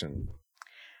collection?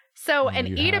 So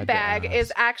an Eat-A-Bag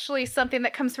is actually something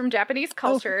that comes from Japanese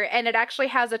culture, and it actually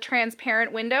has a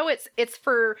transparent window. It's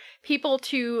for people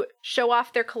to show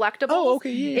off their collectibles. Oh,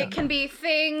 okay, yeah. It can be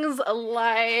things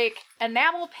like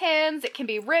enamel pins, it can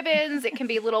be ribbons, it can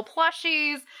be little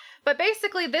plushies. But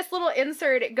basically, this little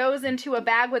insert, it goes into a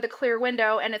bag with a clear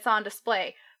window, and it's on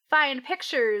display. Find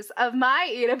pictures of my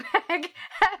Eat-A-Bag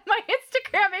at my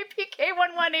Instagram,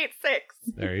 APK1186.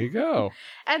 There you go.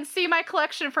 And see my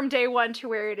collection from day one to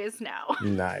where it is now.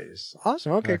 Nice.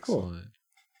 Awesome. Okay, Excellent.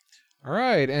 Cool. All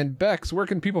right. And Bex, where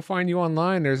can people find you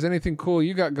online? There's anything cool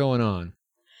you got going on?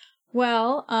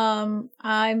 Well, I'm,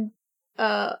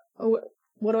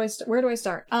 where do I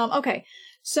start? Okay.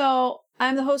 So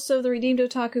I'm the host of the Redeemed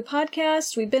Otaku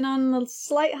podcast. We've been on a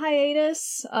slight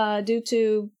hiatus, due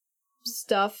to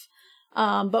stuff,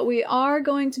 but we are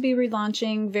going to be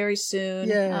relaunching very soon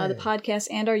the podcast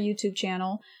and our YouTube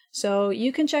channel, so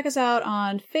you can check us out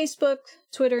on Facebook,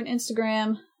 Twitter, and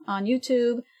Instagram, on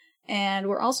YouTube, and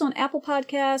we're also on Apple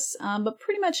Podcasts, but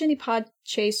pretty much any pod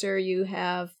chaser you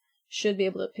have should be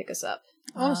able to pick us up.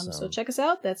 Awesome. So check us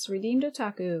out. That's Redeemed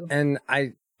Otaku. And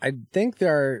I think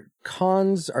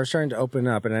cons are starting to open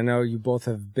up, and I know you both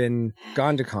have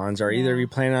gone to cons. Are either of you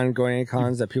planning on going to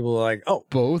cons that people are like, oh,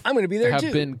 both I'm going to be there too?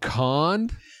 Have been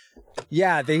conned?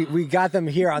 Yeah, we got them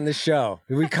here on the show.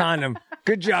 We conned them.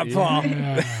 Good job, Paul.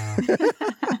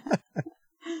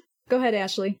 Go ahead,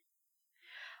 Ashley.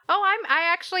 Oh,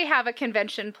 I actually have a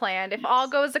convention planned. If all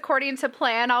goes according to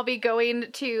plan, I'll be going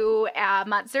to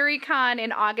MatsuriCon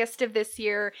in August of this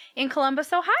year in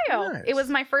Columbus, Ohio. Nice. It was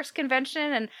my first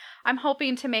convention, and I'm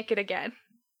hoping to make it again.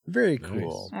 Very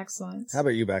cool. Nice. Excellent. How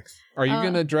about you, Bex? Are you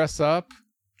going to dress up?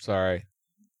 Sorry.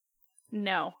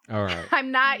 No. All right.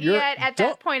 I'm not yet at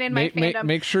that point in my fandom.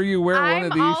 Make sure you wear one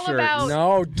of these shirts.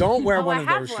 No, don't wear one of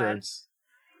those shirts.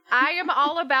 I am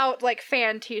all about like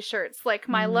fan t-shirts, like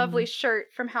my lovely shirt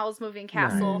from Howl's Moving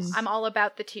Castle. Nice. I'm all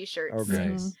about the t-shirts. Okay.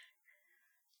 Nice.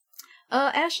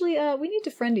 Ashley, we need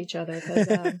to friend each other because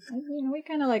we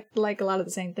kind of like a lot of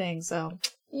the same things. So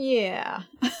yeah,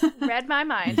 read my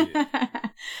mind.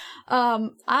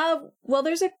 Well,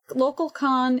 there's a local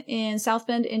con in South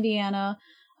Bend, Indiana.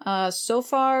 So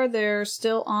far, they're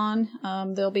still on.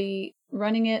 They'll be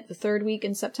running it the third week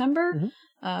in September.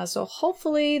 Mm-hmm. So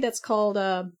hopefully that's called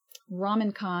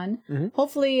Ramen Con. Mm-hmm.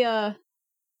 Hopefully they'll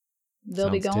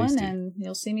be Sounds going tasty. and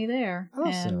you'll see me there.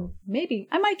 Awesome. And maybe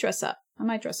I might dress up. Oh,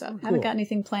 Haven't got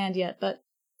anything planned yet, but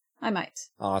I might.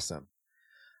 Awesome.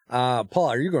 Paul,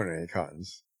 are you going to any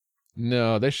cons?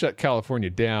 No, they shut California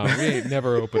down. We ain't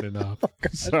never opening up.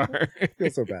 Sorry. I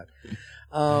feel so bad.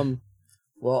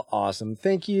 Well, awesome.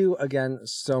 Thank you again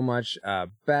so much,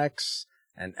 Bex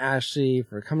and Ashley,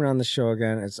 for coming on the show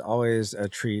again. It's always a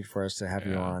treat for us to have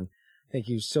you on. Thank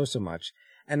you so much.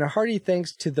 And a hearty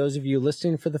thanks to those of you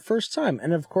listening for the first time.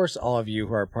 And of course, all of you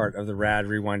who are part of the Rad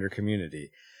Rewinder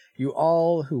community. You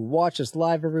all who watch us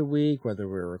live every week, whether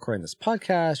we're recording this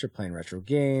podcast or playing retro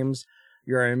games,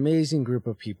 you're an amazing group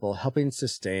of people helping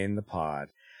sustain the pod.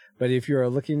 But if you're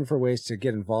looking for ways to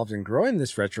get involved in growing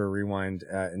this Retro Rewind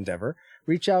endeavor,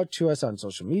 reach out to us on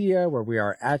social media where we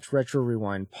are at Retro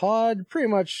Rewind Pod, pretty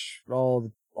much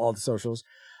all the socials.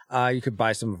 You could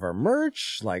buy some of our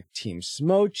merch, like Team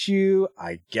Smote You.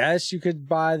 I guess you could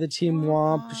buy the Team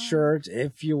Womp shirt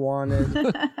if you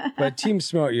wanted, but Team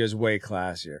Smote You is way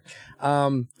classier.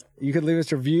 You could leave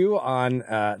us a review on,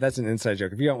 that's an inside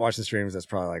joke. If you don't watch the streams, that's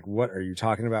probably like, what are you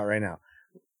talking about right now?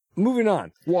 Moving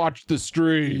on. Watch the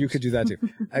stream. You could do that too.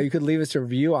 You could leave us a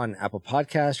review on Apple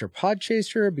Podcasts or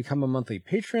Podchaser, become a monthly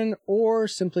patron, or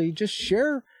simply just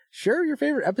share your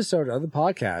favorite episode of the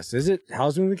podcast. Is it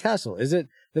Howl's Moving Castle? Is it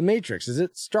The Matrix? Is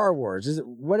it Star Wars? Is it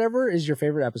whatever is your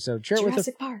favorite episode? Share it with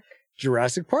Park.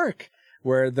 Jurassic Park,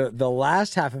 where the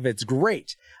last half of it's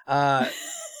great. Whether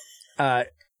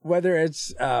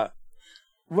it's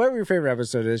whatever your favorite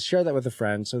episode is, share that with a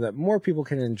friend so that more people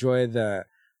can enjoy the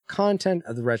content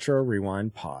of the Retro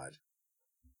Rewind Pod.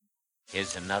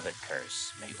 Here's another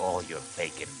curse. May all your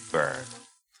bacon burn.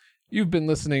 You've been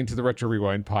listening to the Retro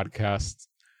Rewind podcast.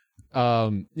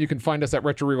 You can find us at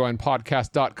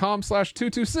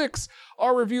retrorewindpodcast.com/226.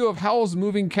 Our review of Howl's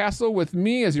Moving Castle with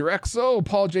me as your XO,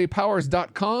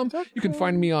 pauljpowers.com. You can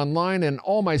find me online and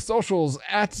all my socials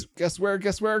at guess where?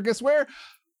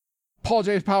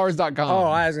 pauljpowers.com. Oh,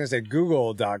 I was going to say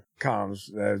google.com.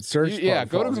 Search. Yeah,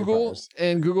 go to Google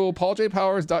and Google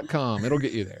pauljpowers.com. It'll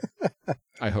get you there.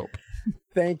 I hope.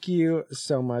 Thank you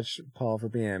so much, Paul, for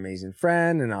being an amazing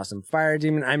friend, an awesome fire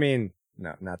demon. I mean,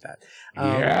 no, not that.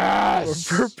 Yes!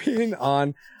 For being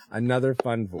on another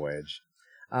fun voyage.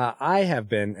 I have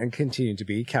been and continue to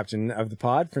be captain of the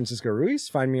pod, Francisco Ruiz.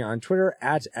 Find me on Twitter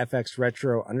at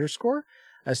FXRetro_,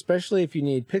 especially if you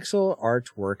need pixel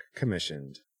artwork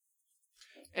commissioned.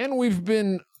 And we've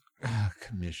been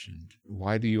commissioned.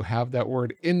 Why do you have that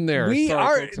word in there? We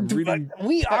Sorry, are, folks, I'm reading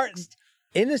we are, text.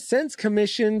 in a sense,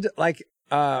 commissioned, like,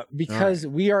 because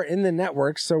we are in the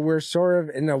network, so we're sort of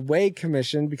in a way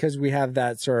commissioned because we have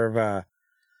that sort of,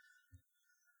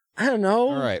 I don't know.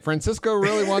 All right. Francisco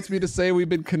really wants me to say we've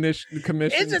been commissioned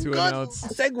It's a to good announce.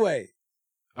 segue.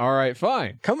 All right,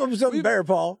 fine. Come up with something better,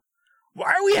 Paul.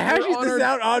 Why are we hashing this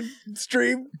out on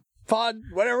stream, pod,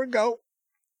 whatever, go?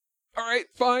 All right,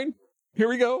 fine. Here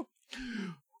we go.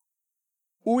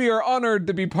 We are honored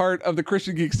to be part of the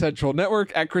Christian Geek Central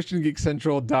network at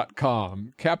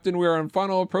ChristianGeekCentral.com. Captain, we are on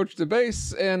final approach to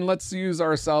base, and let's use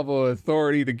our salvo of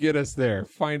authority to get us there.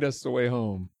 Find us the way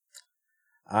home.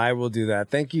 I will do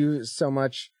that. Thank you so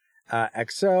much,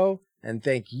 XO, and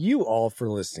thank you all for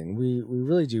listening. We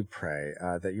really do pray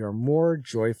that you are more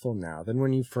joyful now than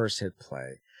when you first hit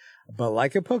play. But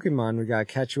like a Pokemon, we gotta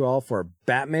catch you all for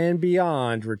Batman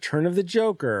Beyond, Return of the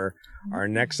Joker, our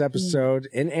next episode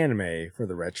in anime for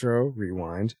the Retro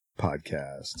Rewind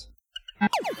podcast.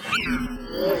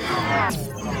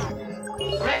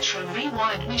 Retro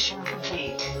Rewind mission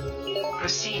complete.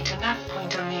 Proceed to nav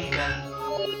point Omega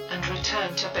and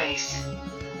return to base.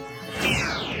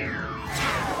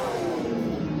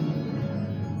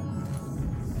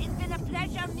 It's been a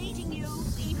pleasure meeting you,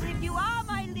 even if you are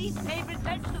my least favorite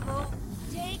vegetable.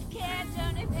 Take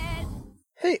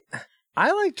Hey,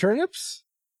 I like turnips.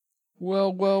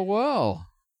 Well.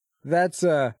 That's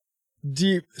a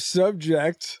deep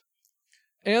subject.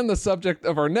 And the subject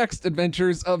of our next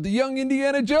adventures of the young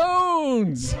Indiana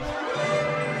Jones.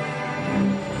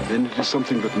 Then it is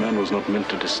something that man was not meant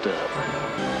to disturb.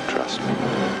 Trust me.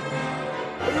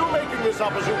 Are you making this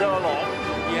up as you go along?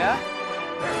 Yeah?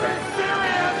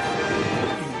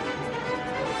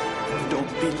 You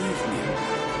don't believe me.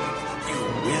 You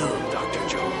will, Dr.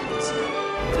 Jones.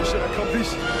 Mission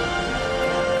accomplished.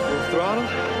 Full throttle.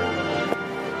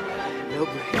 No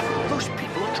break. Those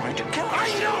people are trying to kill us.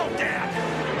 I know,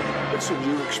 Dad! It's a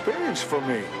new experience for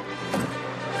me.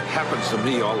 Happens to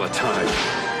me all the time.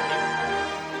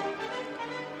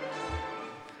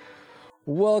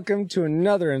 Welcome to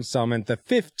another installment, the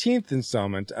 15th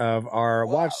installment of our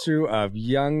watch through of the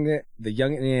Young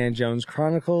Indiana Jones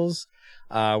Chronicles,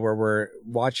 where we're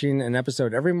watching an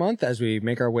episode every month as we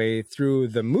make our way through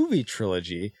the movie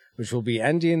trilogy, which will be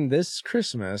ending this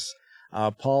Christmas.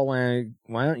 Paul,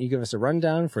 why don't you give us a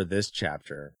rundown for this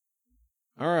chapter?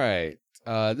 All right.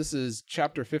 This is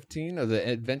chapter 15 of the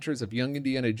Adventures of Young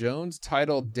Indiana Jones,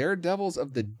 titled Daredevils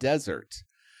of the Desert.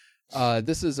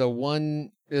 This is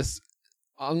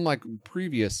unlike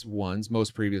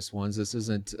most previous ones, this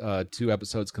isn't 2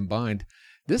 episodes combined.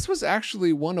 This was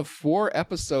actually one of 4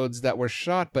 episodes that were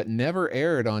shot but never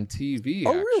aired on TV.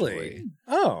 Oh, really?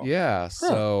 Oh. Yeah,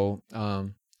 so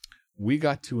we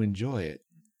got to enjoy it.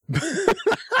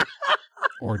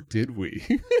 Or did we?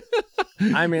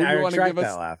 I mean, I retract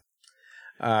that laugh.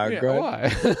 Go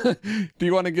ahead. Why? Do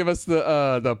you want to give us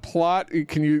the plot?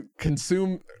 Can you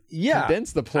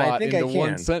condense the plot into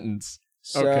one sentence?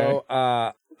 So,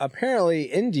 apparently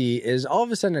Indy is all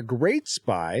of a sudden a great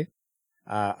spy.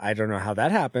 I don't know how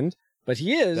that happened, but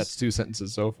he is. That's 2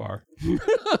 sentences so far.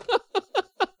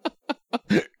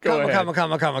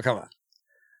 Comma.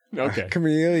 Okay.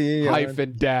 Chameleon.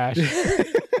 Hyphen dash.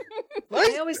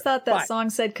 I always thought that song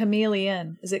said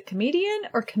chameleon. Is it comedian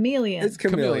or chameleon? It's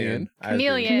chameleon.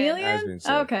 Chameleon.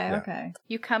 Okay.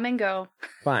 You come and go.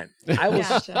 Fine. I will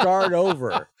start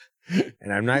over.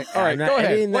 And I'm not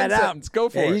editing that out. Go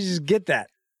for it. You just get that.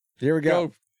 Here we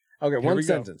go. Okay, one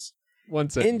sentence.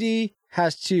 Indy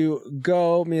has to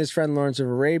go meet his friend Lawrence of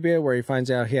Arabia, where he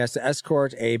finds out he has to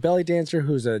escort a belly dancer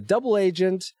who's a double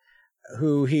agent,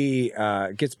 who he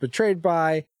gets betrayed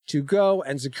by, to go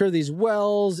and secure these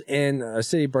wells in a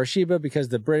city, Beersheba, because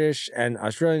the British and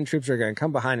Australian troops are going to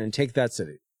come behind and take that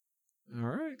city. All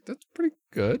right, that's pretty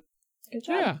good. Good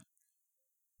job. Yeah.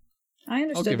 I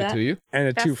understood that. I'll give it to you. And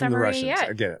a Best 2 from the Russians. Yet.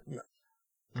 I get it.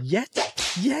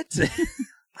 Yet.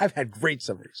 I've had great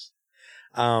summaries.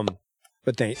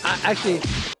 But I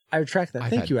retract that.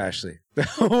 Thank you, Ashley.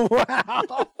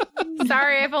 Wow.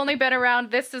 Sorry, I've only been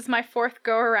around. This is my 4th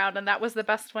go around, and that was the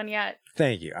best one yet.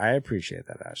 Thank you. I appreciate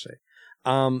that, Ashley.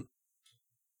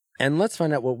 And let's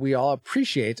find out what we all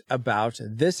appreciate about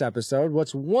this episode.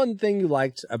 What's one thing you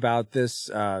liked about this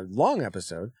long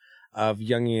episode of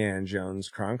Young Indiana Jones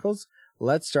Chronicles?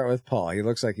 Let's start with Paul. He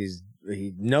looks like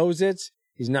he knows it.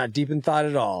 He's not deep in thought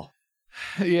at all.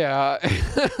 Yeah.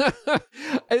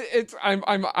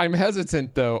 I'm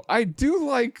hesitant though. I do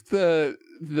like the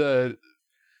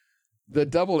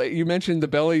double. You mentioned the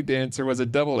belly dancer was a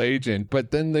double agent,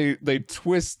 but then they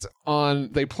twist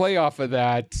on, they play off of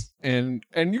that, and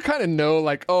you kind of know,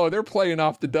 like, oh, they're playing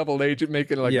off the double agent,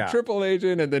 making it like a triple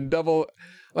agent, and then double,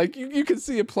 like you can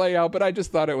see it play out. But I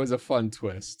just thought it was a fun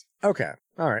twist. Okay,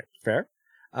 all right, fair.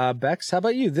 Bex, how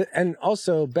about you? And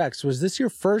also, Bex, was this your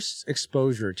first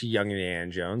exposure to Young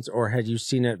Indiana Jones, or had you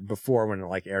seen it before when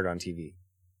it aired on TV?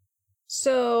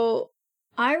 So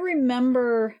I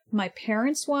remember my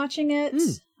parents watching it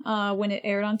when it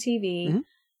aired on TV.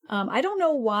 Mm-hmm. I don't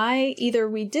know why. Either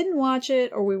we didn't watch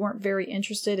it or we weren't very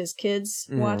interested as kids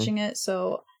watching it.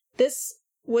 So this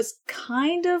was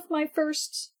kind of my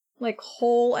first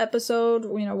whole episode,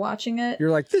 watching it. You're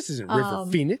like, this isn't River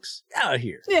Phoenix. Out of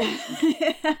here. Yeah.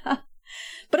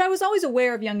 But I was always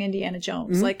aware of Young Indiana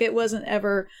Jones. Mm-hmm. It wasn't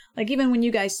ever, even when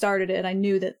you guys started it, I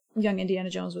knew that Young Indiana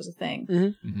Jones was a thing.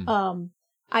 Mm-hmm. Mm-hmm.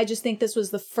 I just think this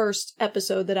was the first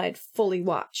episode that I'd fully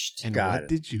watched. And what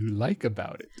did you like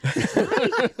about it?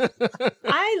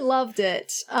 I loved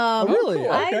it. Really?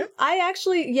 Okay. I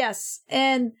actually, yes.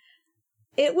 And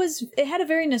it had a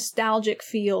very nostalgic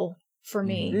feel for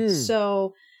me. Mm.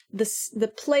 So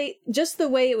the play, just the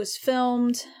way it was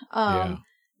filmed,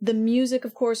 the music,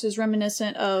 of course, is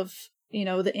reminiscent of,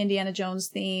 the Indiana Jones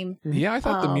theme. Yeah, I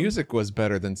thought the music was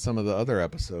better than some of the other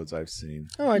episodes I've seen.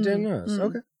 Oh, I didn't notice.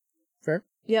 Okay. Fair.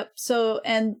 Yep. So,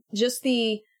 and just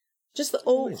the just the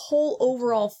whole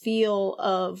overall feel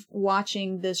of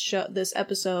watching this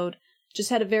episode just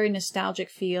had a very nostalgic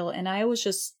feel, and I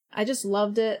just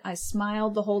loved it. I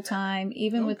smiled the whole time,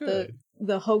 even with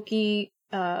the hokey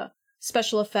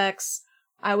special effects.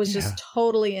 I was just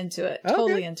totally into it.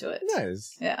 Totally into it.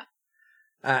 Nice. Yeah.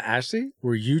 Ashley,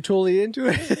 were you totally into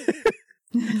it?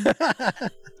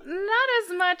 Not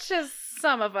as much as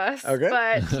some of us,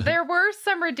 but there were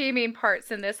some redeeming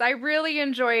parts in this. I really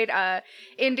enjoyed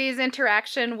Indy's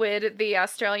interaction with the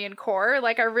Australian Corps.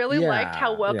 Like, I really liked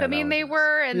how welcoming they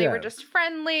were, and they were just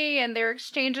friendly, and their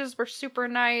exchanges were super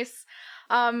nice.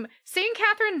 Seeing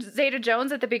Catherine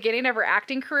Zeta-Jones at the beginning of her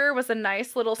acting career was a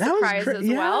nice little surprise as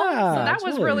well. So that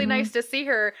was really nice to see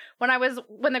her. When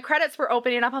the credits were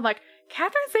opening up, I'm like,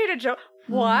 Catherine Zeta-Jones,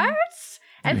 what?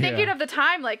 And thinking of the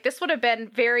time, like, this would have been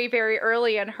very, very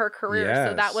early in her career.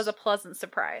 So that was a pleasant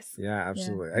surprise. Yeah,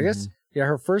 absolutely. I guess,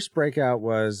 her first breakout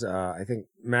was, I think,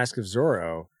 Mask of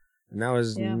Zorro. And that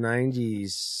was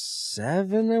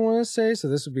 97, I want to say. So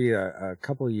this would be a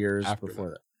couple of years before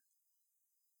that.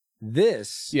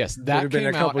 This that would have been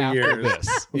a couple out years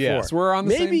this. before. Yes, we're on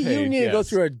the same page. Maybe you need to go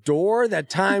through a door that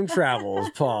time travels,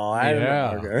 Paul. I don't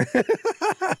know. Okay.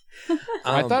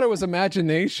 I thought it was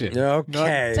imagination.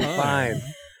 Okay,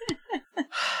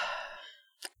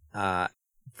 fine.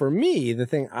 For me, the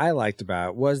thing I liked about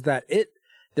it was that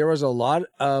there was a lot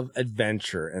of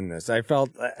adventure in this. I felt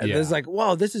this is like,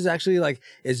 wow, this is actually like,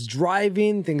 it's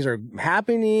driving, things are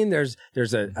happening. There's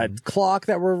a clock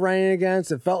that we're running against.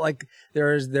 It felt like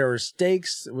there were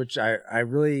stakes, which I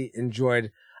really enjoyed.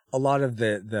 A lot of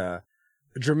the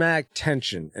dramatic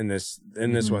tension in this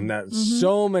one that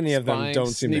so many of them don't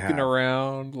seem to have. Sneaking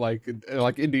around like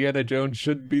Indiana Jones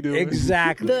should be doing.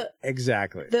 Exactly.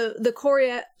 Exactly.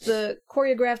 The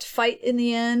choreographed fight in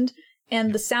the end.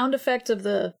 And the sound effect of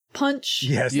the punch.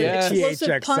 Yes, the explosive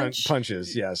THX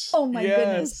punches, yes. Oh my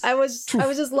goodness. I was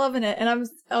just loving it. And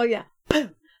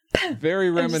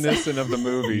very reminiscent of the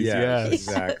movies. Yes.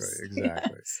 Exactly.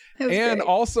 And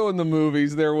also in the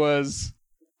movies, there was...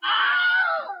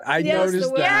 I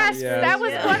noticed that. Yes, that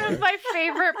was one of my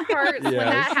favorite parts when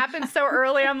that happened so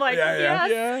early. I'm like,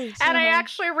 yes. And I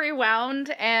actually rewound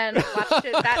and watched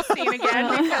that scene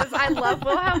again because I love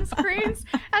Wilhelm screams.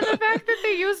 And the fact that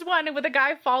they used one with a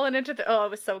guy falling into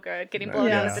it was so good. Getting blown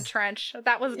out of the trench.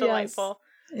 That was delightful.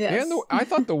 Yes. And I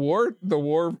thought the war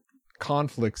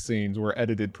conflict scenes were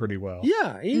edited pretty well.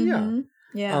 Yeah.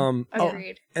 Yeah.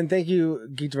 Agreed. And thank you,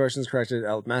 Geek Devotions corrected.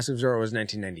 Massive Zorro was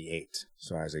 1998,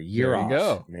 so I was a year off.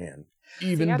 Go. Man,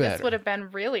 even better. This would have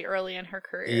been really early in her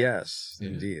career. Yes,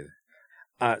 indeed.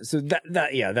 So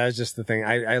that was just the thing.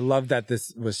 I love that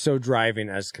this was so driving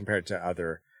as compared to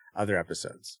other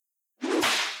episodes.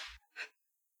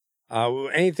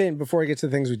 Anything before we get to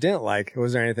the things we didn't like? Are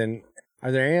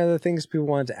there any other things people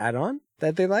wanted to add on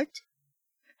that they liked?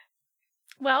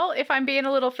 Well, if I'm being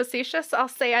a little facetious, I'll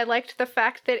say I liked the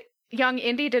fact that young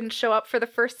Indy didn't show up for the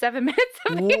first 7 minutes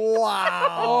of the episode.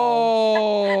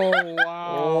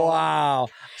 Wow.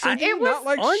 So it was not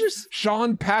like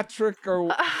Sean Patrick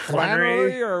or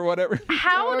Flannery or whatever.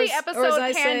 How the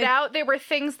episode panned out, there were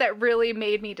things that really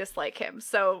made me dislike him.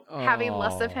 So having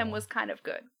less of him was kind of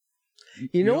good.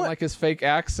 You know what? Like his fake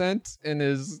accent and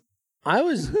his...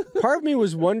 part of me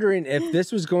was wondering if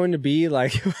this was going to be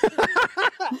like...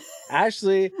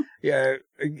 Ashley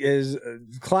is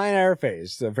Klein our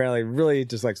face. So apparently really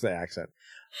dislikes the accent.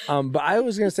 But I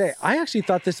was going to say, I actually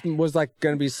thought this was like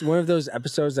going to be one of those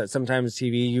episodes that sometimes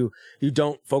TV, you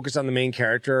don't focus on the main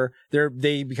character.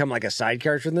 They become like a side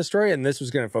character in the story. And this was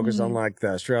going to focus on like the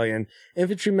Australian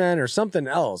infantryman or something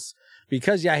else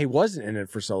because he wasn't in it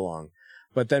for so long.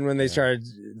 But then when they started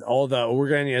we're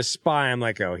going to need a spy, I'm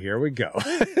like, oh, here we go.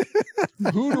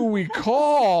 Who do we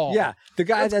call? Yeah, the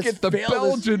guy Let's get the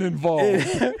Belgian involved.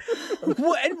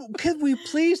 Could we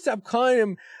please stop calling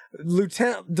him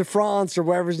Lieutenant de France or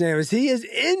whatever his name is? He is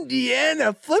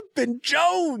Indiana flippin'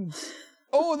 Jones.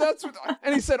 Oh, that's what...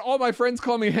 And he said, all my friends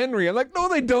call me Henry. I'm like, no,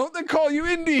 they don't. They call you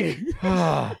Indy.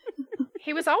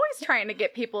 He was always trying to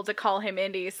get people to call him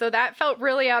Indy, so that felt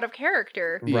really out of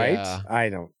character. Right? Yeah. I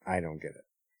don't get it.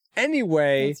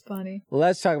 Anyway, that's funny.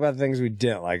 Let's talk about the things we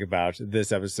didn't like about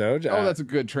this episode. That's a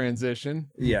good transition.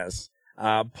 Yes.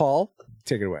 Paul,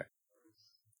 take it away.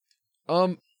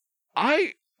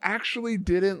 I actually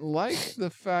didn't like the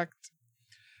fact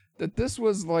that this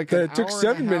was like it took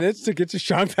 7 minutes to get to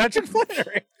Sean Patrick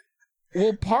Flannery.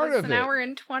 Well, part of it. An hour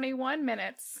and 21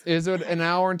 minutes. Is it an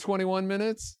hour and 21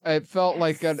 minutes? It felt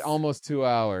like almost 2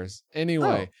 hours.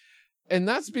 Anyway, and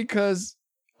that's because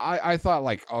I thought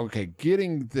like, okay,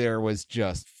 getting there was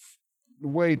just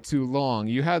way too long.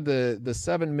 You had the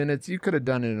 7 minutes. You could have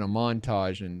done it in a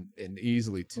montage and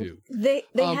easily too. They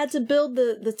had to build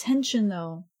the tension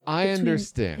though. I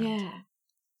understand. Yeah.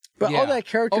 But all that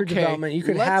character development you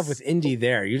could have with Indy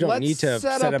there. You don't need to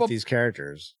set up these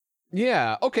characters.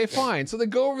 Yeah. Okay, fine. So they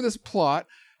go over this plot,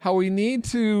 how we need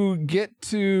to get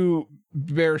to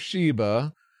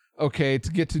Beersheba, okay,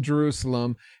 to get to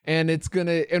Jerusalem, and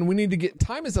we need to get,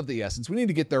 time is of the essence. We need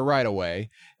to get there right away,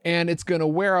 and it's going to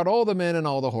wear out all the men and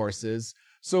all the horses.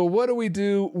 So what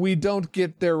do? We don't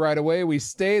get there right away. We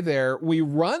stay there. We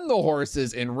run the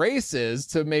horses in races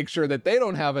to make sure that they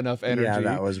don't have enough energy. Yeah,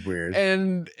 that was weird.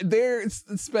 And they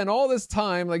spend all this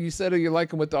time, like you said, you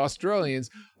like them with the Australians.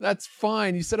 That's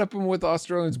fine. You set up them with the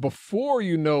Australians before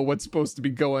you know what's supposed to be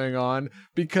going on,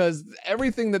 because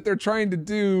everything that they're trying to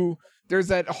do, there's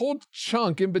that whole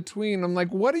chunk in between. I'm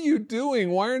like, what are you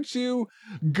doing? Why aren't you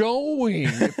going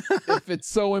if it's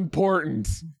so important?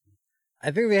 I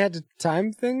think they had to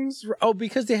time things. Oh,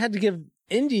 because they had to give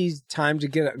Indy time to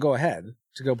go ahead,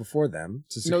 to go before them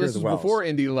to secure the wells. No, this was before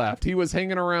Indy left. He was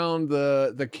hanging around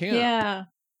the camp. Yeah.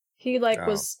 He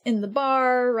was in the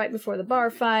bar right before the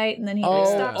bar fight, and then he stops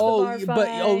the bar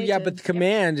fight. But the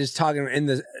command is talking in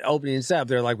the opening setup.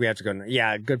 They're like, we have to go.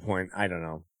 Yeah, good point. I don't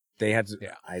know. They had to.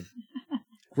 Yeah.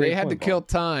 They had to kill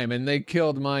time, and they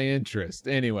killed my interest.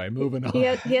 Anyway, moving on. He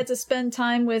had to spend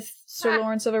time with Sir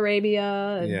Lawrence of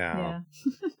Arabia. And, yeah.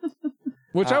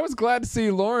 Which I was glad to see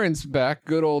Lawrence back.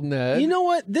 Good old Ned. You know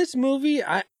what? This movie,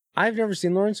 I've never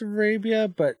seen Lawrence of Arabia,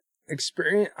 but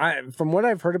from what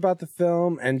I've heard about the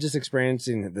film and just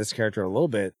experiencing this character a little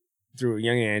bit through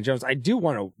Young Indiana Jones, I do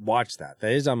want to watch that.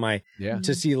 That is on my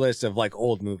to see list of like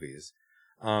old movies.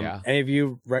 Any of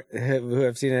you who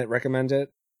have seen it recommend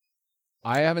it?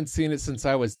 I haven't seen it since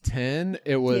I was 10.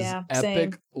 It was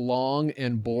epic, long,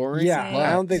 and boring. Yeah,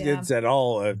 I don't think it's at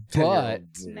all a 10-year-old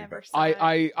movie. Never saw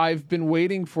it. I've been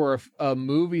waiting for a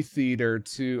movie theater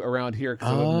around here because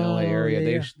I live in the LA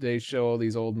area. They show all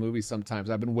these old movies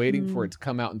sometimes. I've been waiting for it to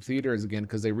come out in theaters again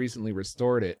because they recently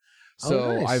restored it.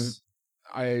 So nice.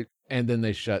 And then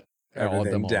they shut all of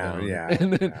them down.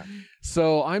 Yeah.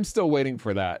 So I'm still waiting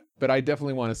for that, but I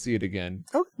definitely want to see it again.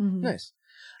 Oh, nice.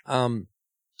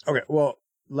 Okay, well,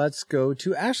 let's go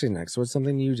to Ashley next. What's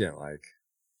something you didn't like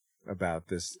about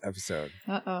this episode?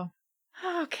 Uh-oh.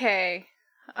 Okay.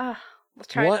 We'll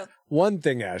try one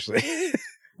thing, Ashley.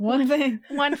 One thing.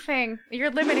 One thing.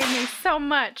 You're limiting me so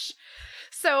much.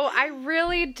 So I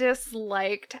really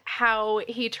disliked how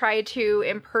he tried to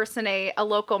impersonate a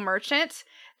local merchant.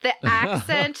 The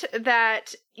accent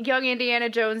that young Indiana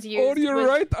Jones used. Oh, you're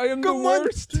right. I am the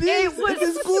worst. It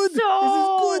was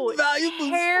so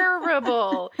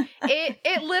terrible.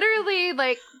 It literally,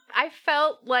 like, I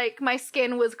felt like my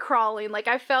skin was crawling. Like,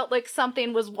 I felt like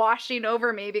something was washing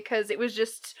over me because it was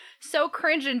just so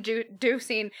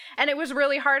cringe-inducing. And it was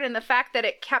really hard. And the fact that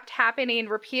it kept happening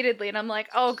repeatedly. And I'm like,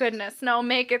 oh, goodness, no,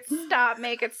 make it stop.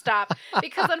 Make it stop.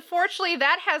 Because unfortunately,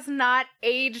 that has not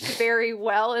aged very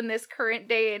well in this current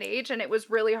day and age. And it was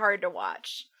really hard to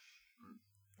watch.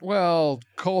 Well,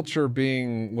 culture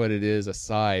being what it is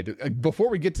aside, before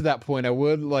we get to that point, I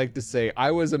would like to say I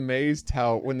was amazed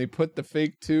how when they put the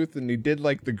fake tooth and he did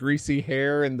like the greasy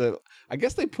hair and I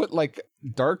guess they put like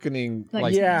darkening,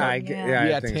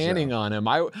 tanning on him.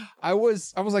 I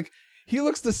was like, he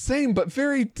looks the same but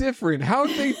very different.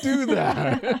 How'd they do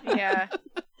that? Yeah.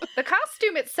 The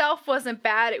costume itself wasn't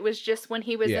bad. It was just when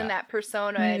he was in that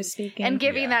persona and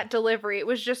giving that delivery, it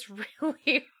was just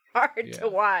really hard to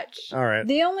watch. All right.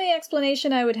 The only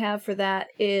explanation I would have for that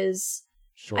is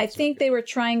I think they were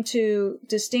trying to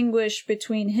distinguish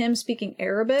between him speaking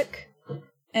Arabic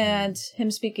and him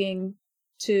speaking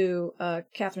to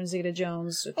Catherine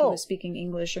Zeta-Jones, if he was speaking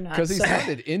English or not. Because he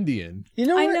sounded Indian. You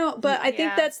know what? I know, but I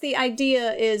think that's the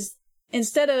idea is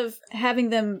instead of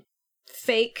having them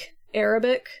fake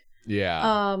Arabic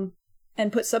and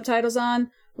put subtitles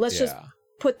on, let's just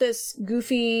put this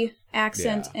goofy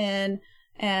accent in.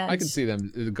 And I can see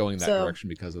them going that direction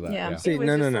because of that. Yeah. See, it was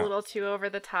just a little too over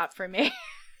the top for me.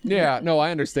 Yeah, no,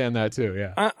 I understand that too.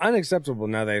 Yeah, unacceptable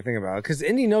now that I think about it, because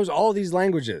Indy knows all these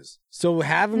languages, so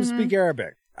have him speak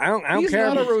Arabic. I don't care. He's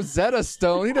not a Rosetta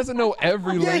Stone. He doesn't know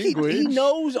every language. He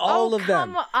knows all of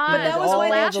them. Come on. But that was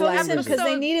why they chose him,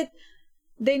 because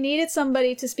they needed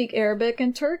somebody to speak Arabic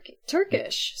and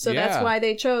Turkish. So that's why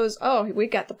they chose. Oh, we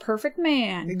got the perfect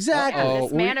man. Exactly.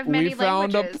 This man of many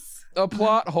languages. We found a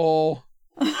plot hole.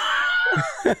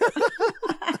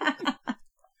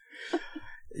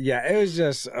 Yeah, it was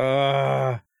just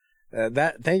that.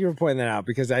 Thank you for pointing that out,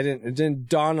 because it didn't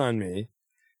dawn on me.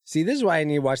 See, this is why I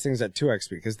need to watch things at 2x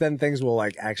speed, because then things will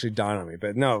like actually dawn on me.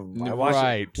 But no, I watched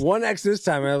it 1x this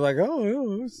time, and I was like,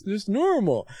 oh, it's just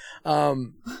normal.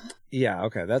 Yeah,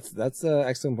 okay, that's an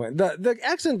excellent point. The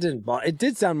accent didn't bother. It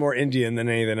did sound more Indian than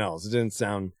anything else. It didn't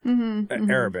sound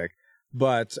Arabic,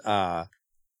 but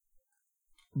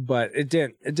it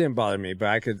didn't bother me. But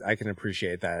I can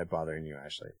appreciate that it bothering you,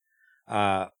 Ashley.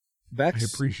 Bex, I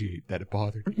appreciate that it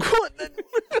bothered you.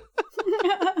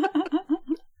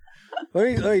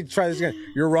 Let me try this again.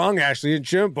 You're wrong, Ashley. It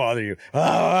shouldn't bother you. Is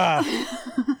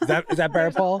that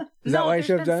better, Paul? Is that what I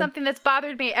should have done? Something that's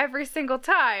bothered me every single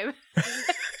time.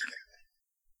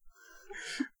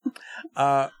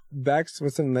 Bex,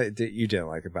 what's something that you didn't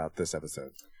like about this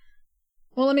episode?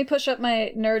 Well, let me push up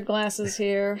my nerd glasses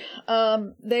here.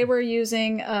 They were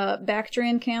using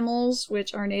Bactrian camels,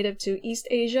 which are native to East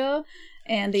Asia,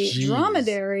 and the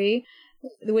dromedary,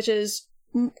 which is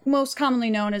most commonly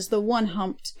known as the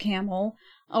one-humped camel,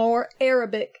 or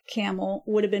Arabic camel,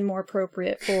 would have been more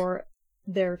appropriate for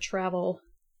their travel.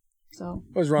 So,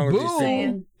 what's wrong with these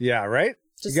things? Yeah, right?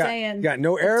 Just saying. You got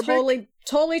no Arabic?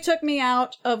 Totally took me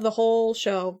out of the whole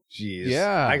show. Jeez.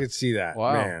 Yeah. I could see that.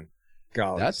 Wow. Man.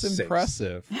 Golly, that's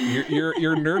impressive. Your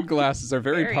nerd glasses are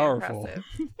very powerful.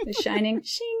 The shining.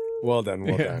 Shing. Well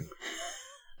done.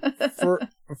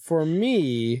 For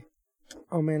me,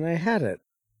 oh man, I had it.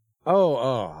 This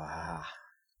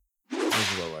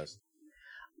is what it was.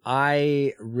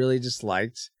 I really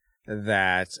disliked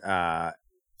that,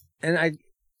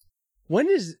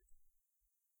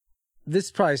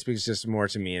 this probably speaks just more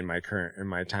to me in my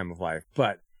time of life,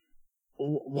 but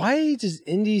why does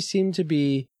Indy seem to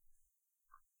be,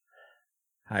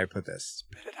 how do I put this?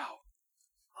 Spit it out.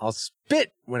 I'll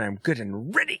spit when I'm good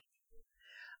and ready.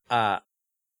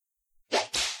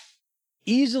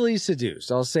 Easily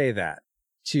seduced, I'll say that.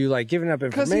 To like giving up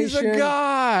information. Because he's a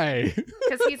guy.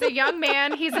 Because he's a young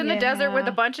man. He's in the desert with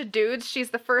a bunch of dudes.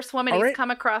 She's the first woman he's come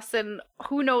across in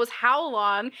who knows how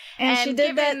long. And she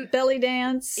did that belly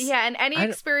dance. Yeah, and any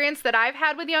experience that I've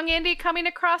had with young Indy coming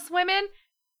across women,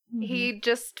 he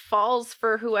just falls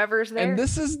for whoever's there. And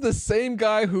this is the same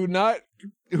guy who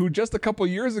just a couple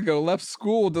years ago left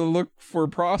school to look for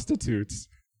prostitutes.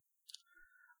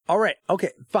 All right.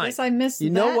 Okay. Fine. Yes, I missed. You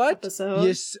know what? Episode.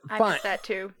 Yes. Fine. I missed that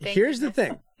too. Here's the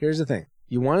thing.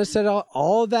 You want to set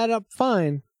all that up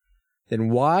fine.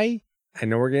 Then why? I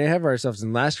know we're gonna have ourselves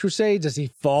in Last Crusade. Does he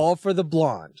fall for the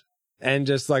blonde and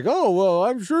just like, oh well,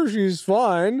 I'm sure she's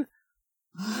fine.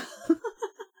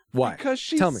 Why? Because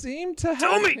she seemed to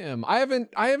help him. I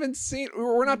haven't seen.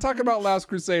 We're not talking about Last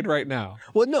Crusade right now.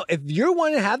 Well, no. If you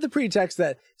want to have the pretext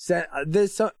that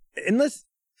this, unless.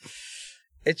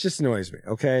 It just annoys me,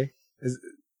 okay?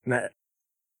 That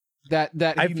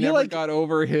he never got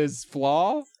over his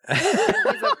flaw?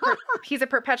 He's a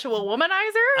perpetual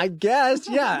womanizer? I guess,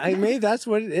 yeah. Maybe that's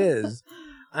what it is.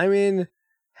 I mean,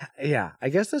 yeah, I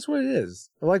guess that's what it is.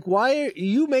 Like, why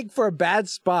you make for a bad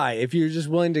spy if you're just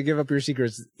willing to give up your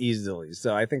secrets easily?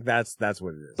 So I think that's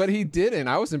what it is. But he didn't.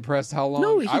 I was impressed how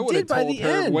long I would have told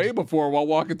her way before while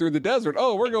walking through the desert.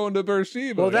 Oh, we're going to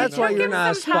Beersheba. Well, that's why you're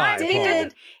not a spy.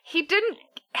 He didn't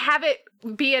have it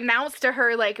be announced to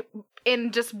her like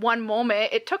in just one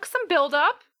moment. It took some build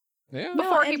up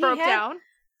before he broke down.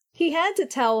 He had to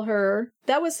tell her.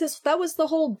 That was the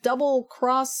whole double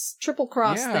cross, triple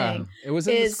cross thing. It was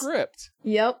in the script.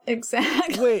 Yep,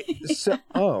 exactly. Wait,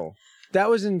 so that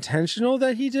was intentional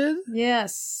that he did?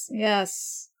 Yes.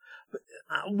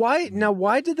 Why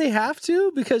did they have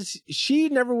to? Because she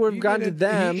never would have gone to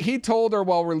them. He told her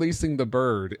while releasing the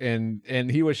bird, and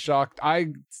he was shocked. I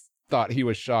thought he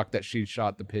was shocked that she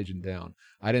shot the pigeon down.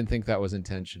 I didn't think that was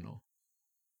intentional.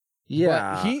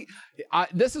 Yeah. But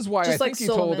this is why I think he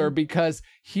told her, because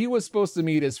he was supposed to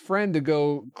meet his friend to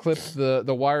go clip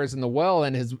the wires in the well,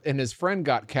 and his friend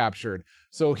got captured.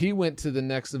 So he went to the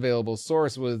next available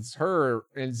source with her,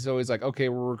 and so he's like, okay,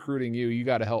 we're recruiting you. You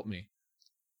got to help me.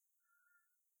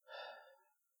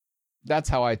 That's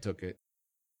how I took it.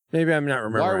 Maybe I'm not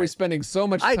remembering. Why are we spending so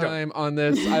much time on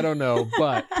this? I don't know,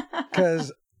 but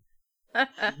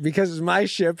because it's my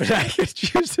ship and I could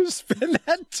choose to spend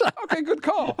that time. Okay, good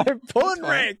call. I'm pulling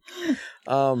rank.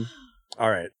 All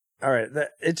right.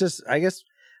 It just, I guess,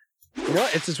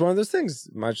 it's just one of those things.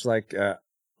 Much like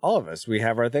all of us, we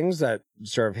have our things that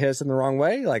sort of hit us in the wrong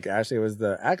way. Like Ashley, it was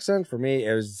the accent. For me,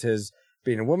 it was his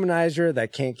being a womanizer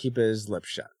that can't keep his lips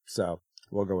shut. So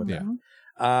we'll go with that.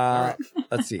 All right.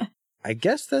 Let's see. I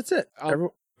guess that's it.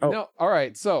 No, all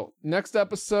right. So next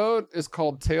episode is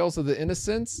called Tales of the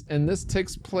Innocents, and this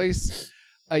takes place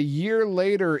a year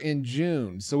later in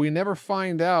June, so we never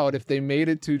find out if they made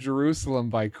it to Jerusalem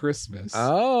by Christmas.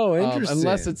 Oh, interesting.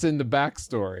 Unless it's in the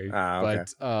backstory. Okay.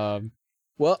 But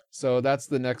well, so that's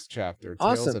the next chapter,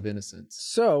 awesome. Tales of Innocence.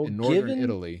 So in northern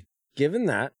Italy. Given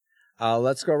that,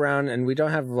 let's go around, and we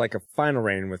don't have like a final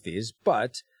rating with these,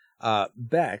 but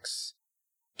Bex,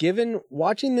 given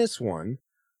watching this one,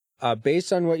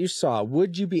 based on what you saw,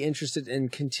 would you be interested in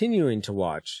continuing to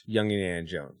watch Young Indiana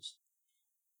Jones?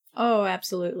 Oh,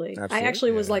 absolutely. I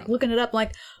actually was like looking it up,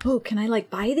 like, oh, can I like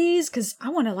buy these? Because I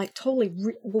want to like totally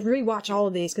rewatch all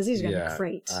of these because these are gonna be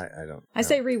great. I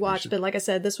say rewatch, but like I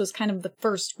said, this was kind of the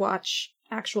first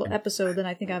actual episode that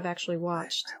I think I've actually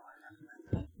watched.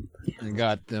 I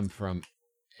got them from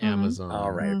Amazon.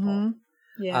 All right, Paul.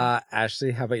 Yeah.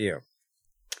 Ashley, how about you?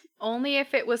 Only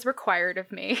if it was required of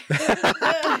me.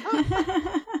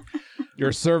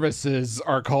 Your services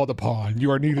are called upon.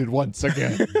 You are needed once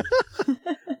again.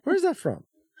 Where's that from?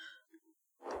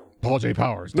 Paul J.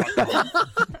 Powers.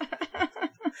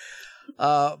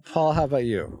 Paul, how about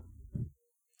you?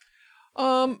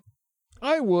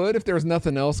 I would if there was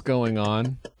nothing else going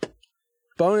on.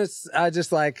 Bonus,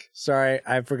 sorry,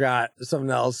 I forgot something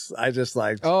else I just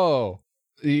liked. Oh,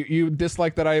 you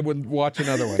dislike that I would watch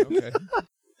another one. Okay.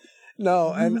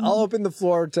 No, and I'll open the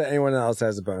floor to anyone else who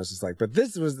has a bonus dislike. But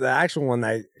this was the actual one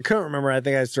I couldn't remember. I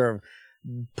think I sort of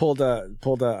pulled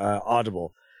a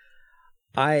audible.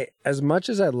 As much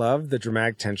as I love the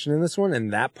dramatic tension in this one,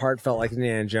 and that part felt like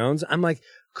Indiana Jones, I'm like,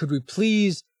 could we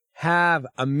please have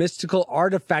a mystical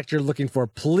artifact you're looking for?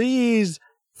 Please,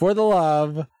 for the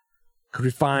love, could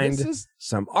we find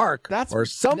some arc or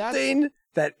something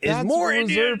that is more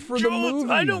Indiana for Jones? the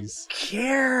movies. I don't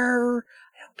care.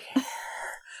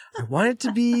 I want it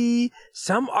to be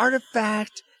some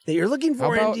artifact that you're looking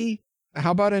for, Indy.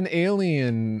 How about an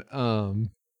alien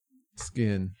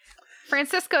skin?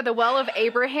 Francisco, the Well of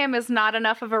Abraham is not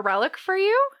enough of a relic for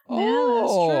you?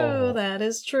 Yeah, that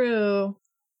is true.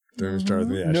 Don't start with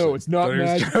me, Ashley. No, it's not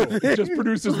magical. It just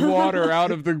produces water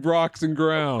out of the rocks and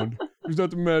ground. There's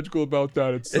nothing magical about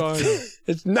that. It's science.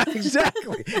 It's not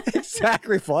exactly,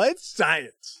 Paul. It's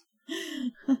science.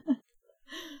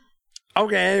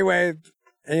 Okay, anyway.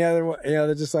 Any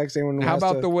other dislikes anyone How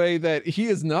about the way that he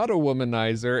is not a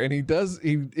womanizer, and he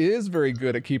is very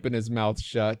good at keeping his mouth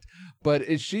shut,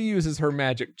 but she uses her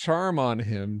magic charm on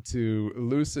him to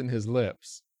loosen his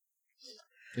lips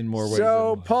in more ways.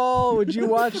 So, Paul, would you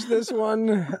watch this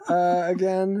one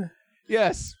again?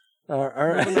 Yes. All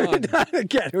right.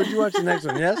 Again, would you watch the next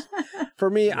one? Yes.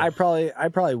 For me, yeah. I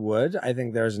probably would. I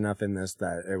think there's enough in this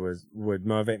that would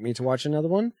motivate me to watch another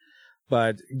one.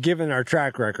 But given our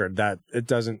track record, that it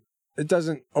doesn't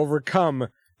overcome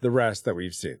the rest that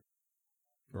we've seen.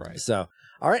 Right. So,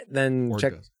 all right, then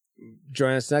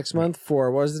join us next month for,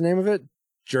 what was the name of it?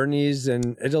 Journeys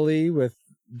in Italy with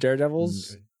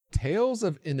Daredevils? Tales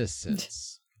of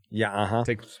Innocence. Yeah,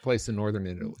 Takes place in northern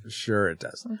Italy. Sure it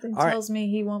does. Something tells me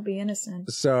he won't be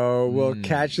innocent. So we'll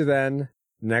catch you then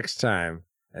next time.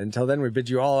 Until then, we bid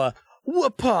you all a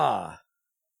whoopah.